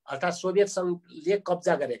बिचको अर्थात् सोभियत सङ्घले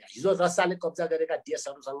कब्जा गरेका, हिजो रसियाले कब्जा गरेका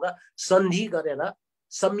देशहरूसँग सन्धि गरेर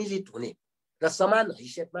सम्मिलित हुने र समान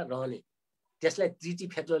हैसियतमा रहने, त्यसलाई ट्रिटी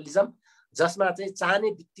फेडरलिजम, जसमा चाहिँ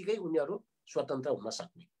चाहने बित्तिकै उनीहरू स्वतन्त्र हुन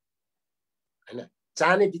सक्ने होइन,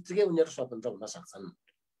 चाहने बित्तिकै उनीहरू स्वतन्त्र हुन सक्छन्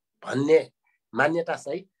भन्ने मान्यता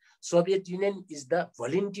सहित Soviet union is the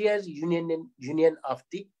volunteer union of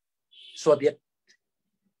the Soviet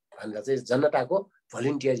भनेर चाहिँ जनताको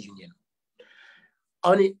भोलिन्टियर युनियन।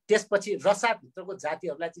 अनि त्यसपछि रसियाभित्रको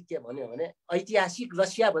जातिहरूलाई चाहिँ के भन्यो भने ऐतिहासिक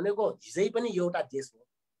रसिया भनेको हिजै पनि एउटा देश हो,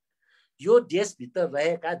 यो देशभित्र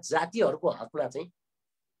रहेका जातिहरूको हकमा चाहिँ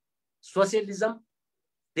सोसियलिजम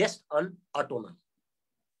बेस्ड अन अटोनोमी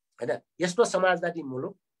होइन, यस्तो समाजवादी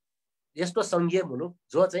मुलुक, यस्तो सङ्घीय मुलुक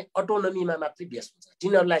जो चाहिँ अटोनोमीमा मात्रै बेस हुन्छ,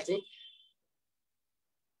 तिनीहरूलाई चाहिँ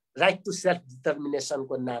राइट टु सेल्फ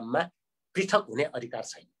डिटर्मिनेसनको नाममा पृथक हुने अधिकार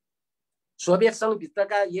छैन। सोभियत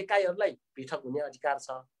सङ्घभित्रका एकाइहरूलाई पृथक हुने अधिकार छ।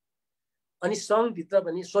 अनि सङ्घभित्र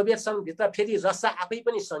पनि सोभियत सङ्घभित्र फेरि रसिया आफै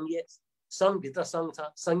पनि सङ्घीय सङ्घभित्र सङ्घ छ,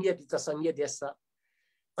 सङ्घीयभित्र सङ्घीय देश छ।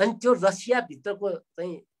 अनि त्यो रसियाभित्रको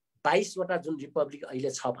चाहिँ 22 वटा जुन रिपब्लिक अहिले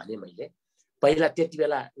छ भने मैले पहिला त्यति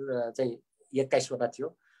बेला चाहिँ 21 वटा थियो,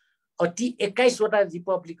 ती 21 वटा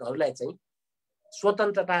रिपब्लिकहरूलाई चाहिँ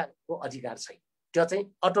स्वतन्त्रताको अधिकार छैन। त्यो चाहिँ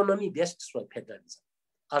अटोनोमी बेस्ड फेडरलिजम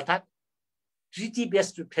अर्थात् treaty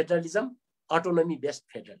based federalism, autonomy based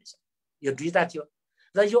federalism, यो दुईटा थियो।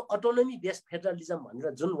 र यो अटोनोमी बेस्ड फेडरलिजम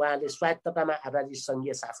भनेर जुन उहाँले स्वायत्ततामा आधारित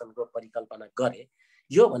सङ्घीय शासनको परिकल्पना गरे,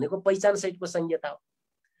 यो भनेको पहिचान सहितको संघीयता हो।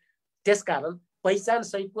 त्यसकारण पहिचान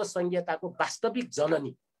सहितको संघीयताको वास्तविक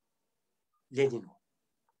जननी लेनिन हो।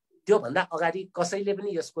 त्योभन्दा अगाडि कसैले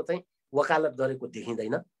पनि यसको चाहिँ वकालत गरेको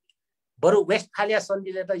देखिँदैन। बरु वेस्टफालिया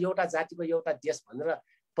सन्धिले त एउटा जातिको एउटा देश भनेर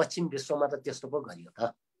पश्चिम विश्वमा त त्यस्तो पो गरियो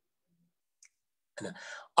त हैन।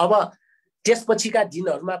 अब त्यसपछिका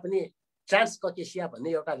दिनहरूमा पनि ट्रान्सककेसिया भन्ने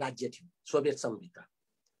एउटा राज्य थियो सोभियत सङ्घभित्र।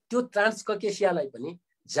 त्यो ट्रान्सककेसियालाई पनि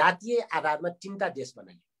जातीय आधारमा 3टा देश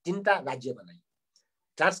बनाइयो, 3टा राज्य बनाइयो।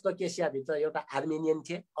 ट्रान्सककेसियाभित्र एउटा आर्मेनियन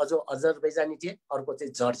थिए, अजरबैजानी थिए, अर्को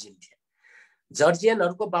चाहिँ जर्जियन थिए।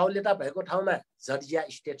 जर्जियनहरूको बाहुल्यता भएको ठाउँमा जर्जिया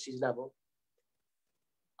स्टेट सिर्जना भयो,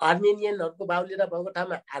 आर्मेनियनहरूको बाहुल्यता भएको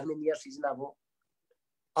ठाउँमा आर्मेनिया सिर्जना भयो,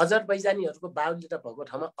 अजरबैजानीहरूको बाहुल्यता भएको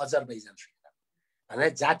ठाउँमा अजरबैजान सिर्जना भयो। भने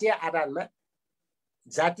जातीय आधारमा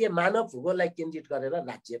जातीय मानव भूगोललाई केन्द्रित गरेर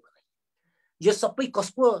राज्य बनाइयो। यो सबै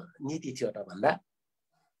कसको नीति थियो त भन्दा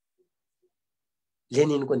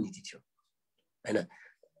लेनिनको नीति थियो हैन।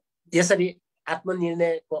 यसरी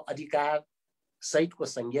आत्मनिर्णयको अधिकार सहितको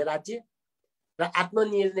संघीय राज्य र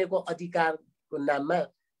आत्मनिर्णयको अधिकारको नाममा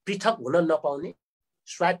पृथक हुन नपाउने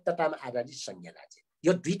स्वायत्ततामा आधारित संघीय राज्य,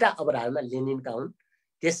 यो दुईटा अवधारणा लेनिनका हुन्।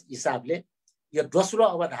 त्यस हिसाबले यो दोस्रो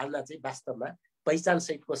अवधारणा चाहिँ वास्तवमा पहिचान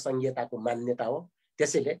सहितको संघीयताको मान्यता हो।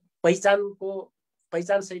 त्यसैले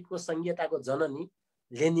पहिचान सहितको संहिताको जननी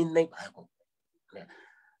लेनिन नै भएको।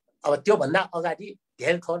 अब त्योभन्दा अगाडि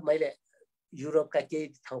धेरै थोर मैले युरोपका केही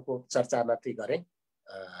ठाउँको चर्चा मात्रै गरेँ,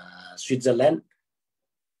 स्विट्जरल्यान्ड,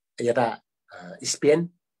 यता स्पेन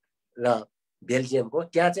र बेल्जियमको,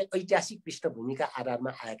 त्यहाँ चाहिँ ऐतिहासिक पृष्ठभूमिका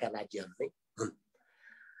आधारमा आएका राज्यहरू नै हुन्।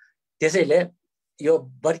 त्यसैले यो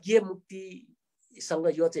वर्गीय मुक्तिसँग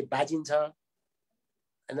यो चाहिँ बाजिन्छ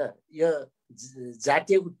हैन। यो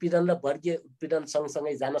जातीय उत्पीडन र वर्गीय उत्पीडन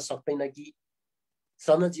सँगसँगै जान सक्दैन कि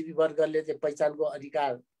श्रमजीवी वर्गले चाहिँ पहिचानको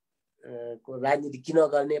अधिकार को राजनीति किन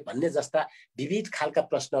गर्ने भन्ने जस्ता विविध खालका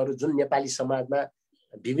प्रश्नहरू जुन नेपाली समाजमा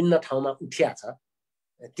विभिन्न ठाउँमा उठिया छ,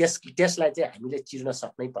 त्यसलाई चाहिँ हामीले चिर्न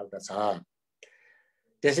सक्नै पर्दछ।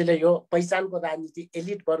 त्यसैले यो पहिचानको राजनीति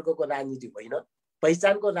एलिट वर्गको राजनीति होइन,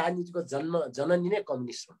 पहिचानको राजनीतिको जननी नै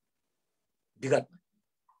कम्युनिस्ट हो विगतमा।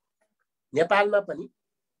 नेपालमा पनि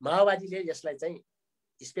माओवादीले यसलाई चाहिँ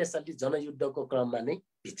स्पेसल्ली जनयुद्धको क्रममा नै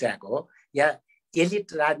भित्राएको हो। यहाँ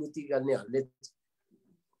एलिट राजनीति गर्नेहरूले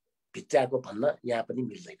भित्राएको भन्न यहाँ पनि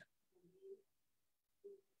मिल्दैन।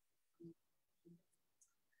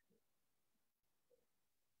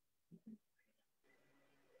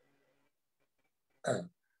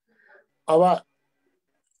 अब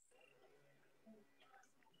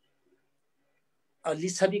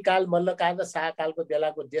लिच्छवी काल, मल्लकाल र शाहकालको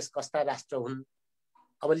बेलाको देश कस्ता राष्ट्र हुन्?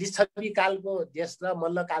 अब लिच्छवी कालको देश र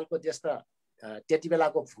मल्लकालको देश त त्यति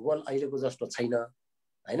बेलाको भूगोल अहिलेको जस्तो छैन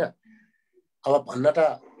हैन। अब भन्न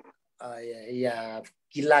त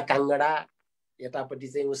किल्ला काङ्गडा यतापट्टि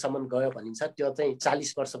चाहिँ उसम्म गयो भनिन्छ, त्यो चाहिँ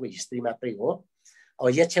 40 वर्षको हिस्ट्री मात्रै हो। अब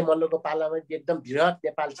यक्ष मल्लको पालामा एकदम बृहत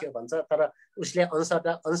नेपाल थियो भन्छ, तर उसले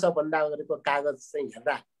अंशबन्दा गरेको कागज चाहिँ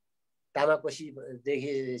हेर्दा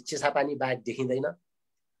तामाकोसीदेखि चिसापानी बाहेक देखिँदैन।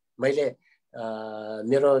 मैले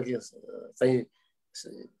मेरो चाहिँ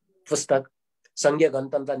पुस्तक सङ्घीय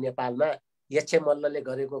गणतन्त्र नेपालमा यक्ष मल्लले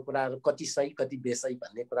गरेको कुराहरू कति सही कति बेसही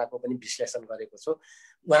भन्ने कुराको पनि विश्लेषण गरेको छु।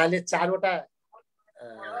 उहाँले 4वटा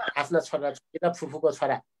आफ्ना छोरा र फुपूको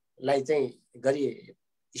छोरालाई चाहिँ गरी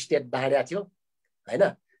स्टेट बाँडेको थियो हैन।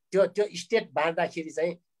 त्यो स्टेट बाँड्दाखेरि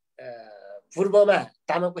चाहिँ पूर्वमा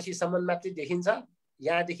तामाकोसीसम्म मात्रै देखिन्छ,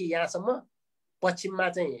 यहाँदेखि यहाँसम्म, पश्चिममा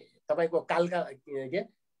चाहिँ तपाईँको कालका के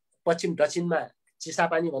पश्चिम दक्षिणमा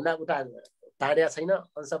चिसापानी भन्दा उता बाँड्या छैन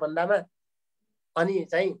अंशबन्दामा, अनि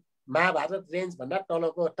चाहिँ महाभारत रेन्ज भन्दा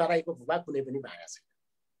तलको तराईको भूभाग कुनै पनि बाँड्या छैन,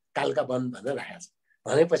 कालका वन भनेर राखेको छ।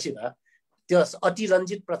 भनेपछि त त्यो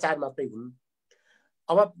अतिरञ्जित प्रचार मात्रै हुन्।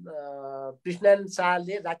 अब पृथ्वीनारायण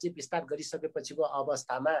शाहले राज्य विस्तार गरिसकेपछिको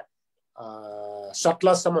अवस्थामा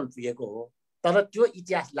सतलजसम्म पुगेको हो, तर त्यो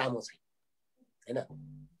इतिहास लामो छैन हैन।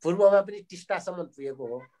 पूर्वमा पनि टिस्टासम्म पुगेको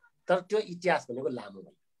हो, तर त्यो इतिहास भनेको लामो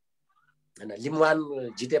होइन। लिम्बुवान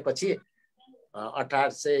जितेपछि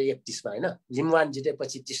 1831 मा हैन, लिम्बुवान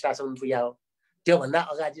जितेपछि टिस्टासम्म पुग्या हो। त्योभन्दा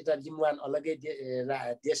अगाडि त लिम्बुवान अलग्गै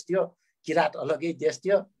देश थियो, किराँत अलग्गै देश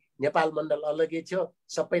थियो, नेपाल मण्डल अलग्गै थियो,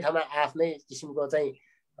 सबै ठाउँमा आफ्नै किसिमको चाहिँ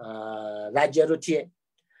राज्यहरू थिए।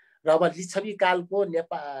 र अब लिच्छवी कालको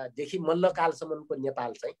नेपालदेखि मल्लकालसम्मको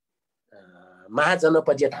नेपाल चाहिँ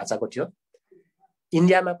महाजनपदीय ढाँचाको थियो।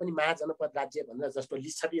 इन्डियामा पनि महाजनपद राज्य भनेर जस्तो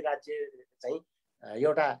लिच्छवी राज्य चाहिँ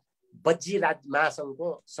एउटा बज्जी महासङ्घको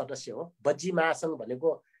सदस्य हो। बज्जी महासङ्घ भनेको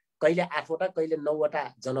कहिले 8वटा कहिले 9वटा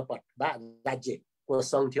जनपद वा राज्यको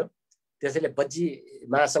सङ्घ थियो। त्यसैले बज्जी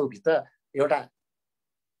महासङ्घभित्र एउटा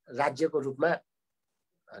राज्यको रूपमा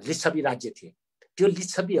लिच्छवी राज्य थिए। त्यो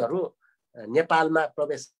लिच्छवीहरू नेपालमा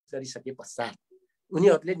प्रवेश गरिसके पश्चात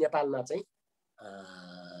उनीहरूले नेपालमा चाहिँ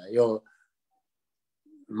यो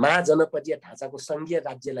महाजनपदीय ढाँचाको सङ्घीय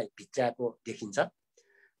राज्यलाई भित्राएको देखिन्छ।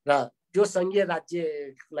 र त्यो सङ्घीय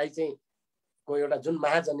राज्यलाई चाहिँ को एउटा जुन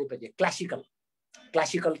महाजनपदीय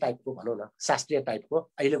क्लासिकल टाइपको भनौँ न, शास्त्रीय टाइपको,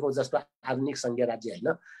 अहिलेको जस्तो आधुनिक सङ्घीय राज्य होइन,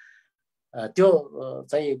 त्यो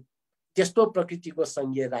चाहिँ त्यस्तो प्रकृतिको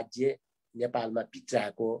सङ्घीय राज्य नेपालमा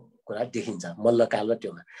भित्राएको कुरा देखिन्छ मल्लकाल र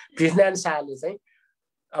त्योमा। पृथ्वीनारायण शाहले चाहिँ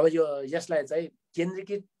अब यसलाई चाहिँ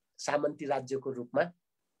केन्द्रीकृत सामन्ती राज्यको रूपमा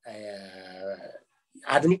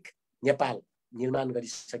आधुनिक नेपाल निर्माण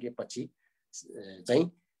गरिसकेपछि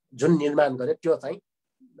चाहिँ जुन निर्माण गर्यो त्यो चाहिँ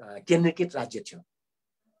केन्द्रीकृत राज्य थियो।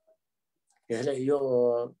 त्यसैले यो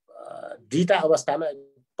दुईटा अवस्थामा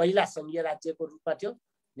पहिला सङ्घीय राज्यको रूपमा थियो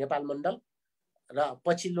नेपाल मण्डल, र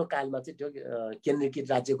पछिल्लो कालमा चाहिँ त्यो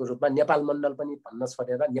केन्द्रीकृत राज्यको रूपमा नेपाल मण्डल पनि भन्न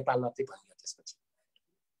छोडेर नेपाल मात्रै भनियो त्यसपछि।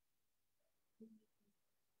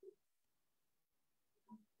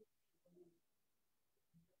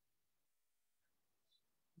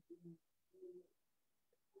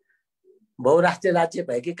 बहुराष्ट्रिय राज्य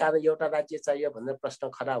भएकै कारण एउटा राज्य चाहियो भनेर प्रश्न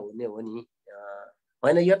खडा हुने हो नि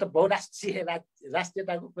होइन। यो त बहुराष्ट्रिय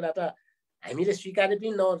राष्ट्रियताको कुरा त हामीले स्वीकारे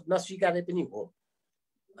पनि नस्वीकारे पनि हो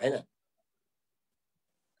हैन।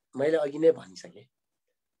 मैले अघि नै भनिसकेँ।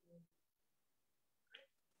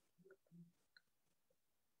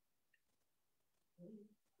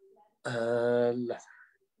 ल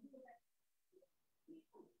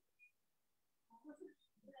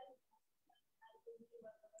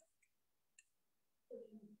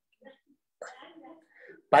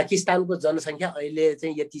पाकिस्तानको जनसङ्ख्या अहिले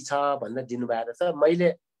चाहिँ यति छ भनेर दिनुभएको छ। मैले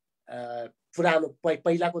पुरानो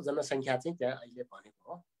पहिलाको जनसङ्ख्या चाहिँ त्यहाँ अहिले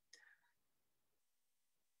भनेको हो।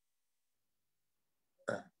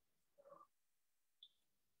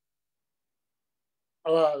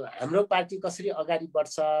 अब हाम्रो पार्टी कसरी अगाडि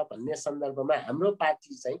बढ्छ भन्ने सन्दर्भमा हाम्रो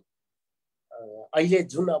पार्टी चाहिँ अहिले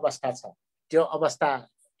जुन अवस्था छ त्यो अवस्था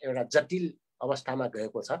एउटा जटिल अवस्थामा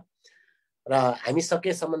गएको छ र हामी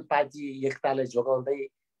सकेसम्म पार्टी एकतालाई जोगाउँदै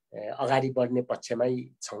अगाडि बढ्ने पक्षमै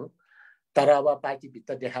छौँ। तर अब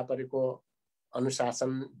पार्टीभित्र देखा परेको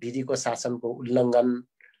अनुशासन विधिको शासनको उल्लङ्घन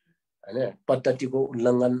हैन पद्धतिको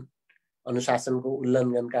उल्लङ्घन अनुशासनको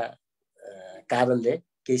उल्लङ्घनका कारणले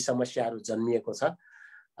केही समस्याहरू जन्मिएको छ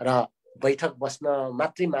र बैठक बस्न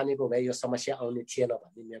मात्रै मानेको भए यो समस्या आउने थिएन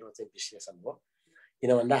भन्ने मेरो चाहिँ विश्लेषण हो।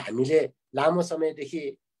 किन भन्दा हामीले लामो समयदेखि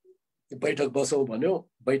बैठक बसौँ भन्यो,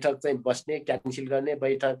 बैठक चाहिँ बस्ने क्यान्सिल गर्ने,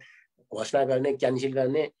 बैठक घोषणा गर्ने क्यान्सिल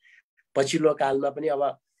गर्ने, पछिल्लो कालमा पनि अब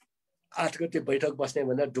 8 गते बैठक बस्ने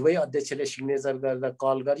भनेर दुवै अध्यक्षले सिग्नेचर गरेर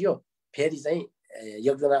कल गरियो, फेरि चाहिँ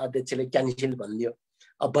एकजना अध्यक्षले क्यान्सिल भनिदियो।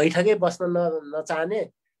 अब बैठकै बस्न नचाहने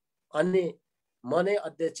अनि म नै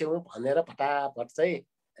अध्यक्ष हुँ भनेर फटाफट चाहिँ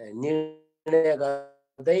निर्णय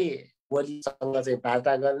गर्दै ओलीसँग चाहिँ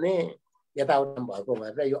वार्ता गर्ने यताउता भएको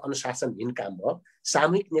भएर यो अनुशासनहीन काम हो।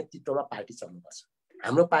 सामूहिक नेतृत्वमा पार्टी चल्नुपर्छ।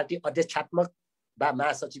 हाम्रो पार्टी अध्यक्षात्मक वा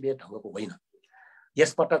महासचिवीय ढङ्गको होइन।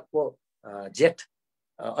 यसपटकको जेठ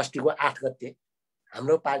अस्तिको 8 गते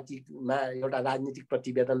हाम्रो पार्टीमा एउटा राजनीतिक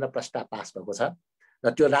प्रतिवेदन र प्रस्ताव पास भएको छ र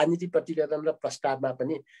त्यो राजनीतिक प्रतिवेदन र प्रस्तावमा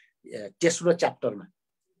पनि तेस्रो च्याप्टरमा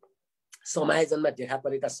समायोजनमा देखा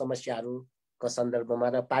परेका समस्याहरूको सन्दर्भमा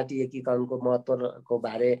र पार्टी एकीकरणको महत्त्वको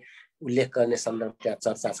बारे उल्लेख गर्ने सन्दर्भ त्यहाँ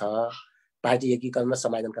चर्चा छ। पार्टी एकीकरण र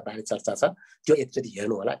समायोजनका बारे चर्चा छ। त्यो एकचोटि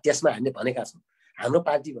हेर्नु होला। त्यसमा हामीले भनेका छौँ हाम्रो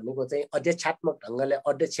पार्टी भनेको चाहिँ अध्यक्षात्मक ढङ्गले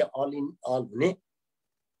अध्यक्ष अल इन अल हुने,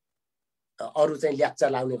 अरू चाहिँ ल्याप्चा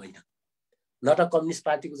लाउने होइन। न त कम्युनिस्ट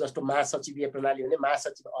पार्टीको जस्तो महासचिवीय प्रणाली हुने,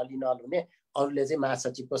 महासचिव अल इन अल हुने, अरूले चाहिँ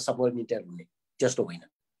महासचिवको सबोर्डिनेटर हुने, त्यस्तो होइन।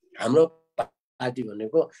 हाम्रो पार्टी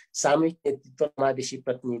भनेको सामूहिक नेतृत्व समावेशी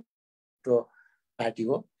प्रतिनिधित्व पार्टी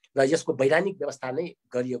हो र यसको वैधानिक व्यवस्था नै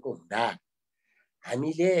गरिएको हुँदा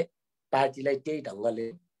हामीले पार्टीलाई त्यही ढङ्गले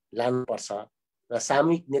लानुपर्छ र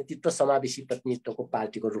सामूहिक नेतृत्व समावेशी प्रतिनिधित्वको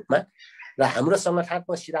पार्टीको रूपमा र हाम्रो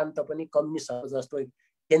सङ्गठनात्मक सिद्धान्त पनि कम्युनिस्टहरू जस्तो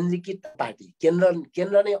केन्द्रीकृत पार्टी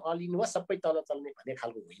केन्द्र नै अल इन हो सबै तल चल्ने भन्ने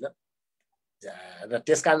खालको होइन र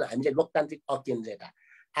त्यसकारण हामीले लोकतान्त्रिक अकेन्द्रियता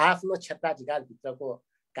आफ्नो क्षेत्राधिकारभित्रको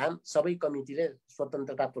काम सबै कमिटीले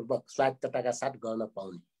स्वतन्त्रतापूर्वक स्वायत्तताका साथ गर्न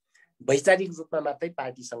पाउने वैचारिक रूपमा मात्रै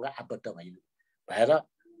पार्टीसँग आबद्ध भएर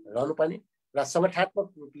रहनुपर्ने र सङ्गठनात्मक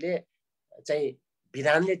रूपले चाहिँ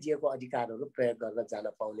विधानले दिएको अधिकारहरू प्रयोग गर्न जान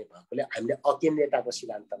पाउने भएकोले हामीले अकेन्द्रियताको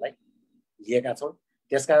सिद्धान्तलाई लिएका छौँ।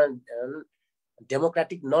 त्यसकारण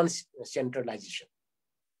डेमोक्रेटिक नन सेन्ट्रलाइजेसन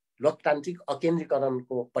लोकतान्त्रिक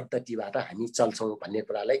अकेन्द्रीकरणको पद्धतिबाट हामी चल्छौँ भन्ने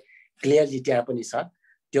कुरालाई क्लियरली त्यहाँ पनि छ।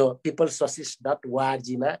 त्यो peoplesources.org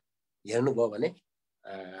मा हेर्नुभयो भने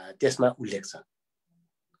त्यसमा उल्लेख छ।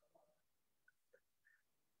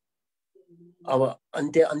 अब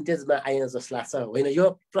अन्त्यमा आएन जस्तो लाग्छ। होइन, यो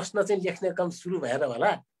प्रश्न चाहिँ लेख्ने काम सुरु भएर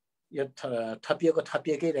होला यो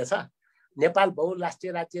थपिएकै रहेछ। नेपाल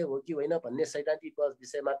बहुराष्ट्रिय राज्य हो कि होइन भन्ने सैद्धान्तिक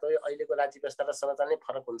विषयमा त अहिलेको राज्य व्यवस्था र संरचना नै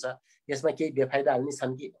फरक हुन्छ। यसमा केही बेफाइदाहरू नि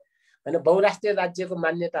छन् कि होइन। बहुराष्ट्रिय राज्यको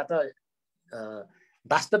मान्यता त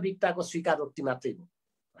वास्तविकताको स्वीकारोक्ति मात्रै हो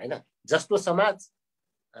होइन। जस्तो समाज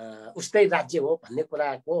उस्तै राज्य हो भन्ने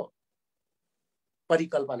कुराको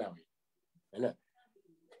परिकल्पना हो होइन।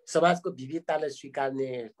 समाजको विविधतालाई स्वीकार्ने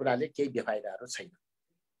कुराले केही बेफाइदाहरू छैन।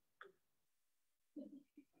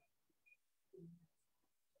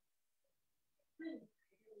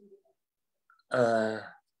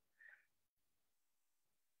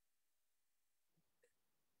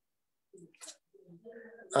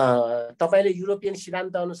 तपाईले युरोपियन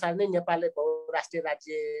सिद्धान्त अनुसार नै नेपालले बहुराष्ट्रिय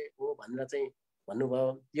राज्य हो भनेर चाहिँ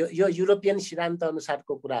भन्नुभयो। यो युरोपियन सिद्धान्त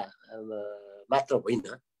अनुसारको कुरा मात्र होइन।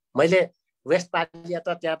 मैले वेस्टफालिया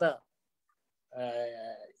त त्यहाँ त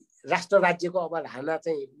राष्ट्र राज्यको अवधारणा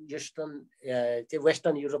चाहिँ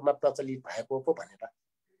वेस्टर्न युरोपमा प्रचलित भएको पो भने त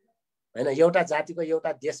होइन। एउटा जातिको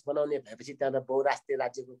एउटा देश बनाउने भएपछि त्यहाँ त बहुराष्ट्रिय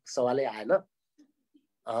राज्यको सवालै आएन।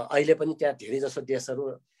 अहिले पनि त्यहाँ धेरै जसो देशहरू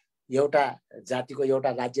एउटा जातिको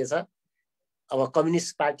एउटा राज्य छ, अब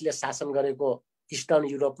कम्युनिस्ट पार्टीले शासन गरेको इस्टर्न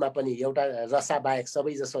युरोपमा पनि एउटा रसा बाहेक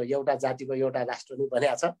सबै जसो एउटा जातिको एउटा राष्ट्र नै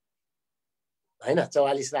बनेको छ हैन।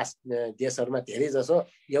 44 देशहरूमा धेरै जसो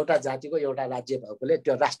एउटा जातिको एउटा राज्य भएकोले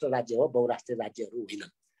त्यो राष्ट्र राज्य हो, बहुराष्ट्रिय राज्यहरू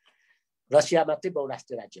होइनन्। रसिया मात्रै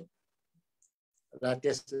बहुराष्ट्रिय राज्य हो। र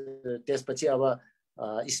त्यसपछि अब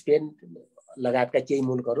स्पेन लगायतका केही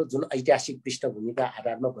मुलुकहरू जुन ऐतिहासिक पृष्ठभूमिका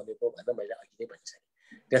आधारमा बनेको भनेर मैले अघि नै भनिसकेँ।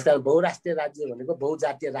 त्यसकारण बहुराष्ट्रिय राज्य भनेको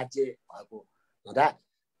बहुजातीय राज्य भएको हुँदा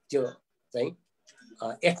त्यो चाहिँ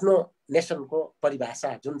एथनो नेसनको परिभाषा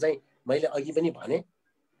जुन चाहिँ मैले अघि पनि भने,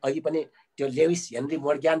 अघि पनि त्यो लेविस हेनरी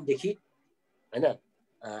मोर्ग्यानदेखि हैन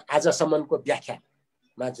आजसम्मको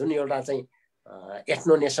व्याख्यामा जुन एउटा चाहिँ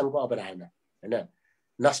एथनो नेसनको अवधारणा हैन,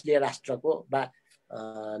 नस्लीय राष्ट्रको वा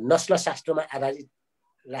नस्ल शास्त्रमा आधारित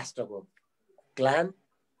राष्ट्रको क्लान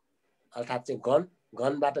अर्थात् चाहिँ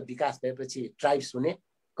गणबाट विकास भएपछि ट्राइब्स हुने,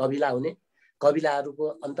 कबिला हुने, कबिलाहरूको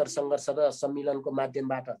अन्तरसङ्घर्ष र सम्मिलनको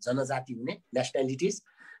माध्यमबाट जनजाति हुने,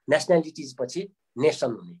 नेसनालिटिज पछि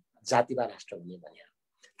नेसन हुने, जाति वा राष्ट्र हुने भने।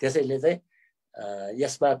 त्यसैले चाहिँ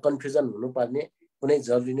यसमा कन्फ्युजन हुनुपर्ने कुनै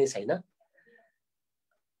जरुरी नै छैन।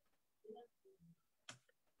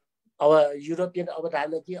 अब युरोपियन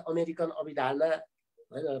अवधारणा कि अमेरिकन अवधारणा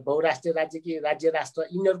हैन, बहुराष्ट्रिय राज्य कि राज्य राष्ट्र,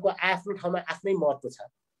 यिनीहरूको आफ्नो ठाउँमा आफ्नै महत्त्व छ।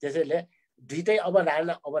 त्यसैले दुईटै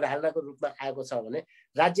अवधारणाको रूपमा आएको छ भने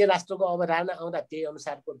राज्य राष्ट्रको अवधारणा आउँदा त्यही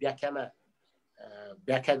अनुसारको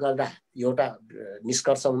व्याख्या गर्दा एउटा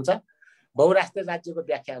निष्कर्ष हुन्छ, बहुराष्ट्रिय राज्यको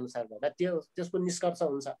व्याख्या अनुसार गर्दा त्यसको निष्कर्ष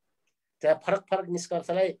हुन्छ। त्यहाँ फरक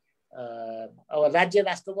निष्कर्षलाई अब राज्य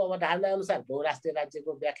राष्ट्रको अवधारणा अनुसार बहुराष्ट्रिय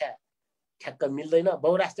राज्यको व्याख्या ठ्याक्क मिल्दैन,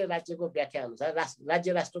 बहुराष्ट्रिय राज्यको व्याख्या अनुसार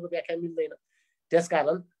राज्य राष्ट्रको व्याख्या मिल्दैन।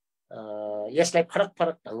 त्यसकारण यसलाई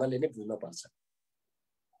फरक ढङ्गले नै बुझ्नुपर्छ।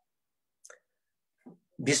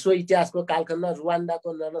 विश्व इतिहासको कालखण्डमा रुवान्डाको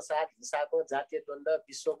नरसंहार, हिंसाको जातीय द्वन्द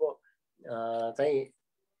विश्वको चाहिँ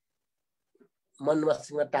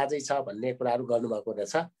मनमस्तिष्कमा ताजै छ भन्ने कुराहरू गर्नुभएको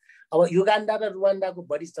रहेछ। अब युगान्डा र रुवान्डाको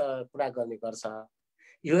बढी कुरा गर्ने गर्छ।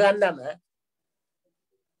 युगान्डामा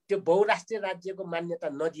त्यो बहुराष्ट्रिय राज्यको मान्यता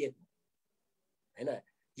नदिएको हैन,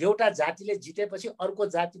 एउटा जातिले जितेपछि अर्को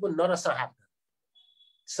जातिको नरसंहार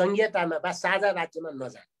संहितामा वा साझा राज्यमा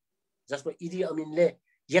नजाने, जसको इदी अमिनले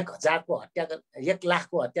 1 लाखको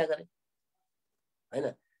हत्या गरे हैन।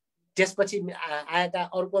 त्यसपछि आएका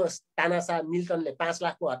अर्को तानासा मिल्टनले 5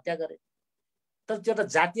 लाखको हत्या गरे। तर त्यो त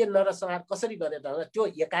जातीय नरसंहार कसरी गरे त? त्यो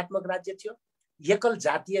एकात्मक राज्य थियो, एकल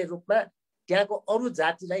जातीय रूपमा त्यहाँको अरू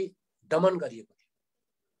जातिलाई दमन गरिएको थियो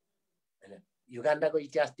हैन। युगान्डाको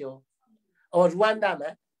इतिहास त्यो। अब रुवान्डामा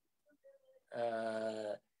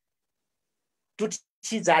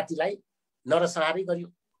टुट्सी जातिलाई नरसंहारै गरियो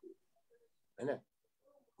हैन।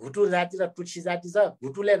 हुटु जाति र टुट्सी जाति छ,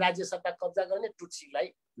 हुटुले राज्य सत्ता कब्जा गर्ने, टुट्सीलाई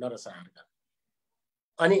नरसंहार गर्ने।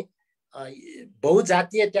 अनि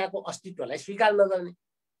बहुजातीय त्यहाँको अस्तित्वलाई स्वीकार नगर्ने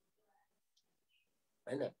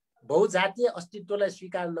हैन। बहुजातीय अस्तित्वलाई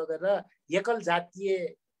स्वीकार नगरेर एकल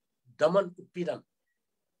जातीय दमन उत्पीडन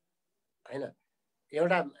हैन,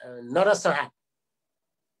 एउटा नरसंहार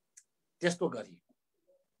त्यस्तो गरियो,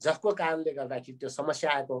 जसको कारणले गर्दाखेरि त्यो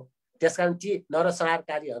समस्या आएको। त्यसकारण ती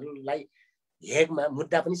नरसंहारकारीहरूलाई हेगमा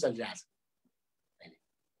मुद्दा पनि चलिरहेछ।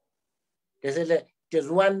 त्यसैले त्यो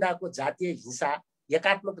रुवान्डाको जातीय हिंसा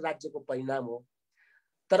एकात्मक राज्यको परिणाम हो।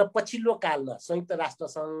 तर पछिल्लो कालमा संयुक्त राष्ट्र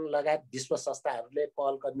सङ्घ लगायत विश्व संस्थाहरूले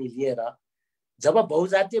पहल कदमी लिएर जब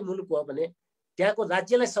बहुजातीय मुलुक हो भने त्यहाँको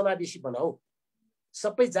राज्यलाई समावेशी बनाऊ,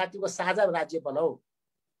 सबै जातिको साझा राज्य बनाऊ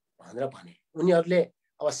भनेर भने। उनीहरूले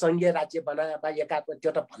अब सङ्घीय राज्य बनाए वा एकात्मक,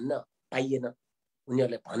 त्यो त भन्न पाइएन,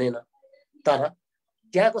 उनीहरूले भनेन। तर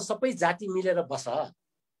त्यहाँको सबै जाति मिलेर बस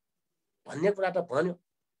भन्ने कुरा त भन्यो।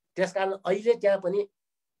 त्यसकारण अहिले त्यहाँ पनि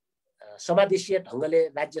समावेशीय ढङ्गले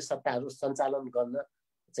राज्य सत्ताहरू सञ्चालन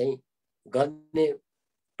गर्ने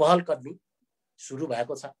पहल कदमी सुरु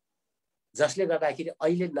भएको छ, जसले गर्दाखेरि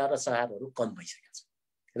अहिले नरसंहारहरू कम भइसकेको छ।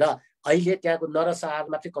 र अहिले त्यहाँको नरसंहार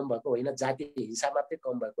मात्रै कम भएको होइन, जातीय हिंसा मात्रै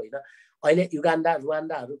कम भएको होइन, अहिले युगान्डा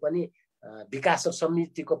रुवान्डाहरू पनि विकास र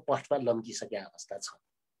समृद्धिको पथमा लम्किसकेको अवस्था छ।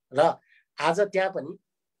 र आज त्यहाँ पनि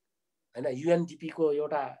हैन युएनडिपीको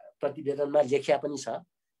एउटा प्रतिवेदनमा लेखिया पनि छ,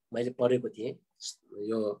 मैले पढेको थिएँ।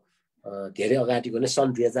 यो धेरै अगाडिको नै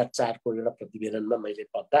सन् 2004 को एउटा प्रतिवेदनमा मैले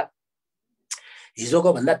पढ्दा हिजोको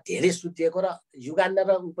भन्दा धेरै सुध्रिएको र युगान्डा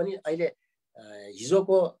र पनि अहिले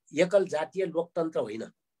हिजोको एकल जातीय लोकतन्त्र होइन,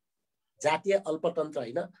 जातीय अल्पतन्त्र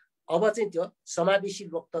होइन, अब चाहिँ त्यो समावेशी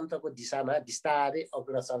लोकतन्त्रको दिशामा बिस्तारै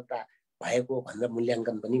अग्रसरता भएको भनेर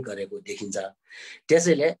मूल्याङ्कन पनि गरेको देखिन्छ।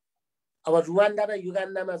 त्यसैले अब रुवान्डा र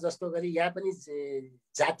युगान्डामा जस्तो गरी यहाँ पनि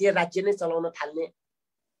जातीय राज्य नै चलाउन थाल्ने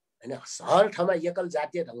हैन, हर ठाउँमा एकल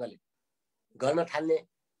जातीय ढङ्गले गर्न थाल्ने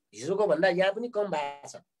हिजोको भन्दा यहाँ पनि कम भएको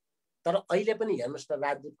छ। तर अहिले पनि हेर्नुहोस् त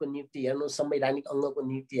राजदूतको नियुक्ति हेर्नुहोस्, संवैधानिक अङ्गको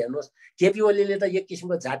नियुक्ति हेर्नुहोस्, केपी ओलीले त एक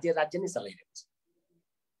किसिमको जातीय राज्य नै चलाइरहेको छ।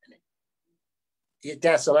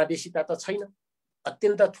 त्यहाँ समावेशिता त छैन,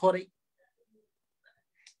 अत्यन्त थोरै।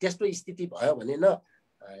 त्यस्तो स्थिति भयो भने न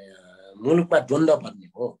मुलुकमा द्वन्द्व पर्ने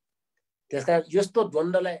हो। त्यसकारण यस्तो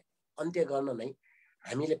द्वन्द्वलाई अन्त्य गर्न नै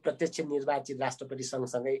हामीले प्रत्यक्ष निर्वाचित राष्ट्रपति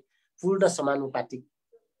सँगसँगै पूर्ण समानुपातिक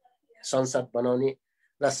संसद बनाउने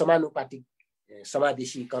र समानुपातिक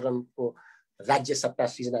समावेशीकरणको राज्य सत्ता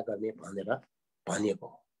सृजना गर्ने भनेर भनेको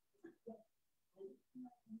हो।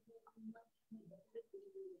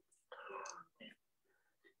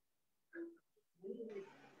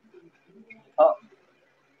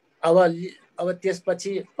 अब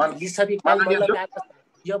त्यसपछि लिच्छवी काल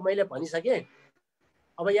यो मैले भनिसकेँ।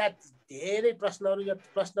 अब यहाँ धेरै प्रश्नहरू, यो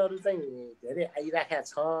प्रश्नहरू चाहिँ धेरै आइराखेको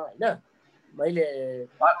छ होइन। मैले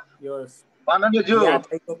यो माननीयज्यू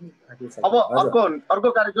अब अर्को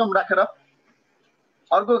कार्यक्रम राखेर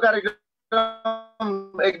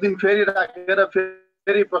एक दिन फेरि राखेर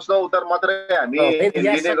फेरि प्रश्न उत्तर मात्रै हामी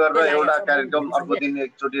लिने गरेर एउटा कार्यक्रम अर्को दिन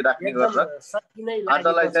एकचोटि राख्ने गरेर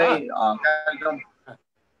आजलाई चाहिँ कार्यक्रम।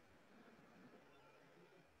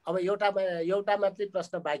 अब एउटा मात्रै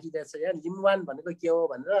प्रश्न बाँकी रहेछ यहाँ, लिम्बुवान भनेको के हो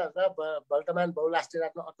भनेर र वर्तमान बहुराष्ट्रिय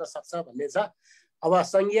राज्यमा अट्न सक्छ भन्ने छ। अब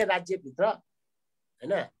सङ्घीय राज्यभित्र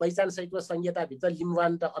होइन पहिचान सहितको संहिताभित्र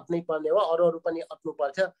लिम्बुवान त अट्नै पर्ने हो, अरू पनि अट्नु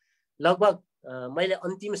पर्थ्यो। लगभग मैले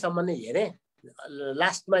अन्तिमसम्म नै हेरेँ।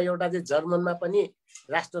 लास्टमा एउटा चाहिँ जर्मनमा पनि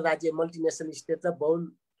राष्ट्र राज्य मल्टिनेसनल स्टेट र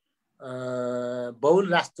बहुल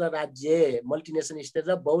राष्ट्र राज्य मल्टिनेसन स्टेट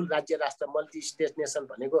र बहुल राज्य राष्ट्र मल्टी स्टेट नेसन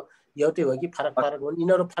भनेको एउटै हो कि फरक हुन्?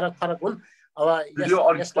 यिनीहरू फरक हुन्। अब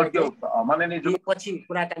यसलाई पछि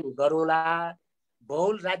कुराकानी गरौँला।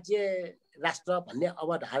 बहुल राज्य राष्ट्र भन्ने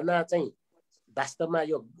अवधारणा चाहिँ वास्तवमा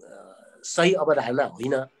यो सही अवधारणा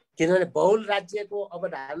होइन, किनभने बहुल राज्यको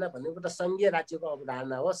अवधारणा भनेको त सङ्घीय राज्यको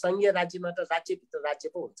अवधारणा हो। सङ्घीय राज्यमा त राज्यभित्र राज्य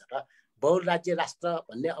पो हुन्छ र बहुल राज्य राष्ट्र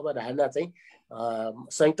भन्ने अवधारणा चाहिँ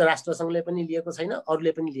संयुक्त राष्ट्रसङ्घले पनि लिएको छैन,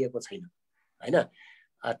 अरूले पनि लिएको छैन होइन।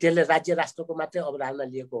 त्यसले राज्य राष्ट्रको मात्रै अवधारणा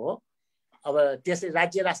लिएको हो। अब त्यसले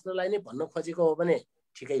राज्य राष्ट्रलाई नै भन्न खोजेको हो भने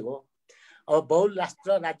ठिकै हो। अब बहुल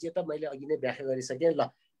राष्ट्र राज्य त मैले अघि नै व्याख्या गरिसकेँ। ल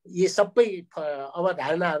यी सबै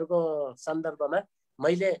अवधारणाहरूको सन्दर्भमा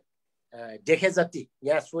मैले देखे जति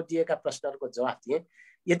यहाँ सोधिएका प्रश्नहरूको जवाफ दिएँ।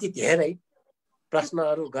 यति धेरै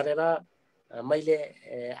प्रश्नहरू गरेर मैले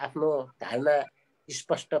आफ्नो धारणा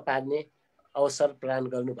स्पष्ट पार्ने अवसर प्रदान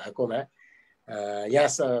गर्नुभएकोमा यहाँ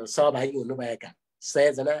सहभागी हुनुभएका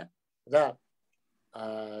 100 जना र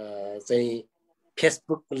चाहिँ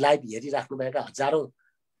फेसबुक लाइभ हेरिराख्नुभएका हजारौँ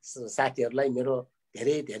साथीहरूलाई मेरो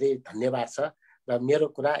धेरै धेरै धन्यवाद छ र मेरो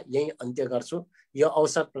कुरा यही अन्त्य गर्छु। यो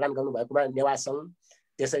अवसर प्रदान गर्नुभएकोमा नेवा सङ्घ,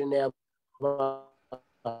 त्यसरी नै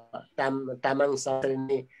तामाङ सङ्घ,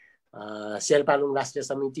 शेर्पालुङ राष्ट्रिय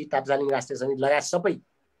समिति, ताप्जालिङ राष्ट्रिय समिति लगायत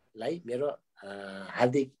सबैलाई मेरो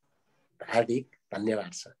हार्दिक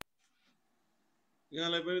धन्यवाद छ।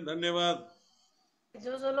 यहाँलाई पनि धन्यवाद।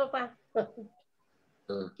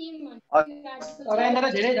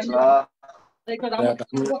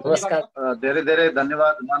 नमस्कार, धेरै धेरै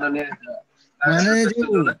धन्यवाद माननीय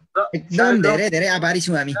एकदम धेरै धेरै आभारी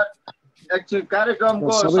छौँ हामी। एकछिन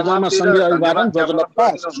कार्यक्रमको सबैजना सङ्घीय अभिवादन जजलप्पा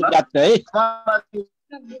सुब्रात है।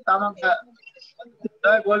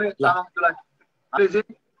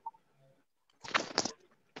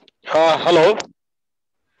 हेलो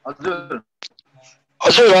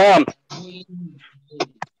हजुर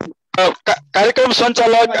कार्यक्रम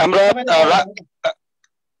सञ्चालक हाम्रा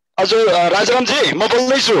हजुर राजारामजी म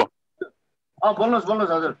बोल्दैछु।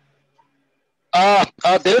 बोल्नुहोस् हजुर।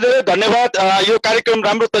 धेरै धेरै धन्यवाद। यो कार्यक्रम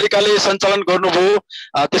राम्रो तरिकाले सञ्चालन गर्नुभयो,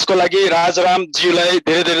 त्यसको लागि राजारामज्यूलाई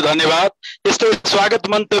धेरै धेरै धन्यवाद। यस्तै स्वागत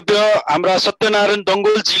मन्तव्य हाम्रा सत्यनारायण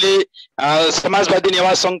दङ्गोलजीले समाजवादी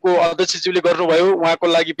नेवा सङ्घको अध्यक्षज्यूले गर्नुभयो, उहाँको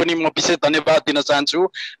लागि पनि म विशेष धन्यवाद दिन चाहन्छु।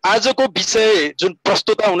 आजको विषय जुन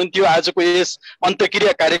प्रस्तुता हुनुहुन्थ्यो आजको यस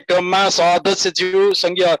अन्तर्क्रिया कार्यक्रममा सह-अध्यक्षज्यू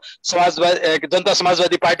सङ्घीय जनता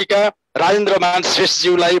समाजवादी पार्टीका राजेन्द्र मान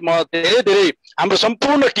श्रेष्ठज्यूलाई म धेरै धेरै हाम्रो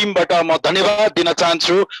सम्पूर्ण टिमबाट म धन्यवाद दिन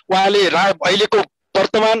चाहन्छु। उहाँले अहिलेको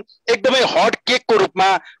वर्तमान एकदमै हट केकको रूपमा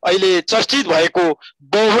अहिले चर्चित भएको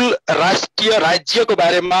बहुल राष्ट्रिय राज्यको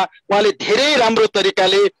बारेमा उहाँले धेरै राम्रो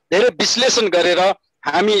तरिकाले धेरै विश्लेषण गरेर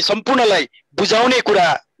हामी सम्पूर्णलाई बुझाउने कुरा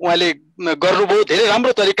उहाँले गर्नुभयो। धेरै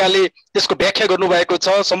राम्रो तरिकाले त्यसको व्याख्या गर्नुभएको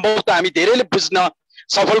छ। सम्भवतः हामी धेरैले बुझ्न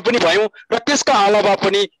सफल पनि भयौँ र त्यसका अलावा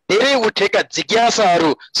पनि धेरै उठेका जिज्ञासाहरू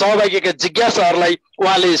सहभागीका जिज्ञासाहरूलाई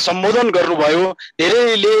उहाँले सम्बोधन गर्नुभयो।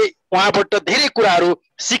 धेरैले उहाँबाट धेरै कुराहरू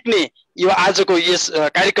सिक्ने यो आजको यस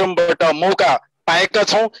कार्यक्रमबाट मौका पाएका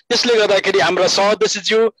छौँ। त्यसले गर्दाखेरि हाम्रा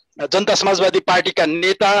सह-अध्यक्षज्यू जनता समाजवादी पार्टीका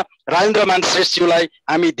नेता राजेन्द्रमान श्रेष्ठज्यूलाई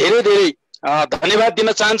हामी धेरै धेरै धन्यवाद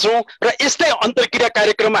दिन चाहन्छौँ र यस्तै अन्तर्क्रिया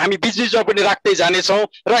कार्यक्रम हामी बीचबीचमा पनि राख्दै जानेछौँ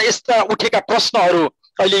र यस्ता उठेका प्रश्नहरू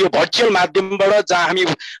अहिले यो भर्चुअल माध्यमबाट जहाँ हामी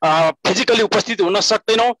फिजिकली उपस्थित हुन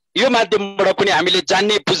सक्दैनौँ यो माध्यमबाट पनि हामीले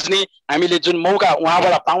जान्ने बुझ्ने हामीले जुन मौका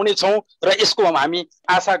उहाँबाट पाउने छौँ र यसको हामी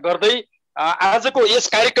आशा गर्दै आजको यस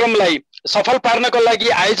कार्यक्रमलाई सफल पार्नको लागि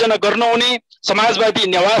आयोजना गर्नुहुने समाजवादी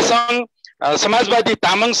नेवा सङ्घ, समाजवादी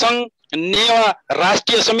तामाङ सङ्घ, नेवा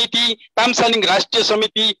राष्ट्रिय समिति, तामसालिङ राष्ट्रिय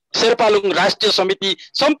समिति, शेर्पालुङ राष्ट्रिय समिति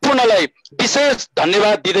सम्पूर्णलाई विशेष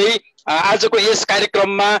धन्यवाद दिँदै आजको यस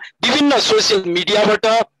कार्यक्रममा विभिन्न सोसियल मिडियाबाट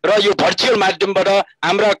र यो भर्चुअल माध्यमबाट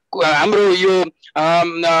हाम्रो यो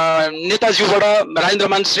नेताज्यूबाट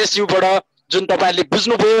राजेन्द्रमान श्रेष्ठज्यूबाट जुन तपाईँहरूले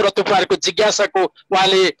बुझ्नुभयो र तपाईँहरूको जिज्ञासाको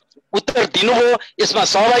उहाँले उत्तर दिनुभयो, यसमा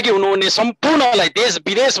सहभागी हुनुहुने सम्पूर्णलाई देश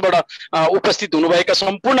विदेशबाट उपस्थित हुनुभएका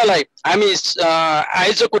सम्पूर्णलाई हामी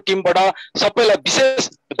आयोजकको टिमबाट सबैलाई विशेष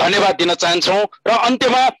धन्यवाद दिन चाहन्छौँ र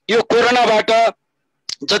अन्त्यमा यो कोरोनाबाट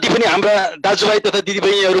जति पनि हाम्रा दाजुभाइ तथा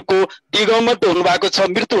दिदीबहिनीहरूको दिगमत हुनुभएको छ,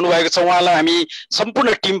 मृत्यु हुनुभएको छ, उहाँलाई हामी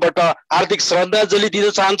सम्पूर्ण टिमबाट हार्दिक श्रद्धाञ्जली दिन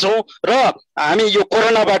चाहन्छौँ र हामी यो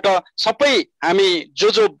कोरोनाबाट सबै हामी जो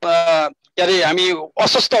हामी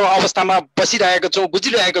अस्वस्थ अवस्थामा बसिरहेका छौँ,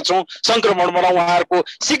 गुज्रिरहेका छौँ संक्रमणबाट उहाँहरूको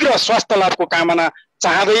शीघ्र स्वास्थ्य लाभको कामना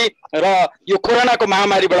चाहँदै र यो कोरोनाको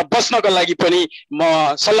महामारीबाट बच्नको लागि पनि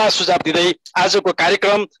म सल्लाह सुझाव दिँदै आजको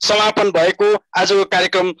कार्यक्रम समापन भएको, आजको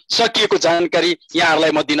कार्यक्रम सकिएको जानकारी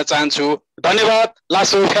यहाँहरूलाई म दिन चाहन्छु। धन्यवाद।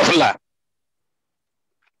 लासो फ्याफुल्ला।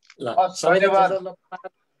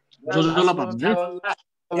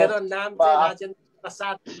 मेरो नाम चाहिँ राजेन्द्र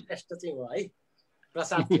प्रसाद श्रेष्ठ चाहिँ हो है,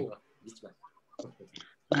 प्रसाद चाहिँ हो बिचमा।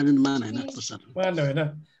 मान हैन प्रसाद,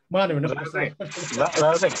 मान हैन प्रसाद।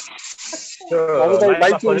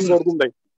 भाइ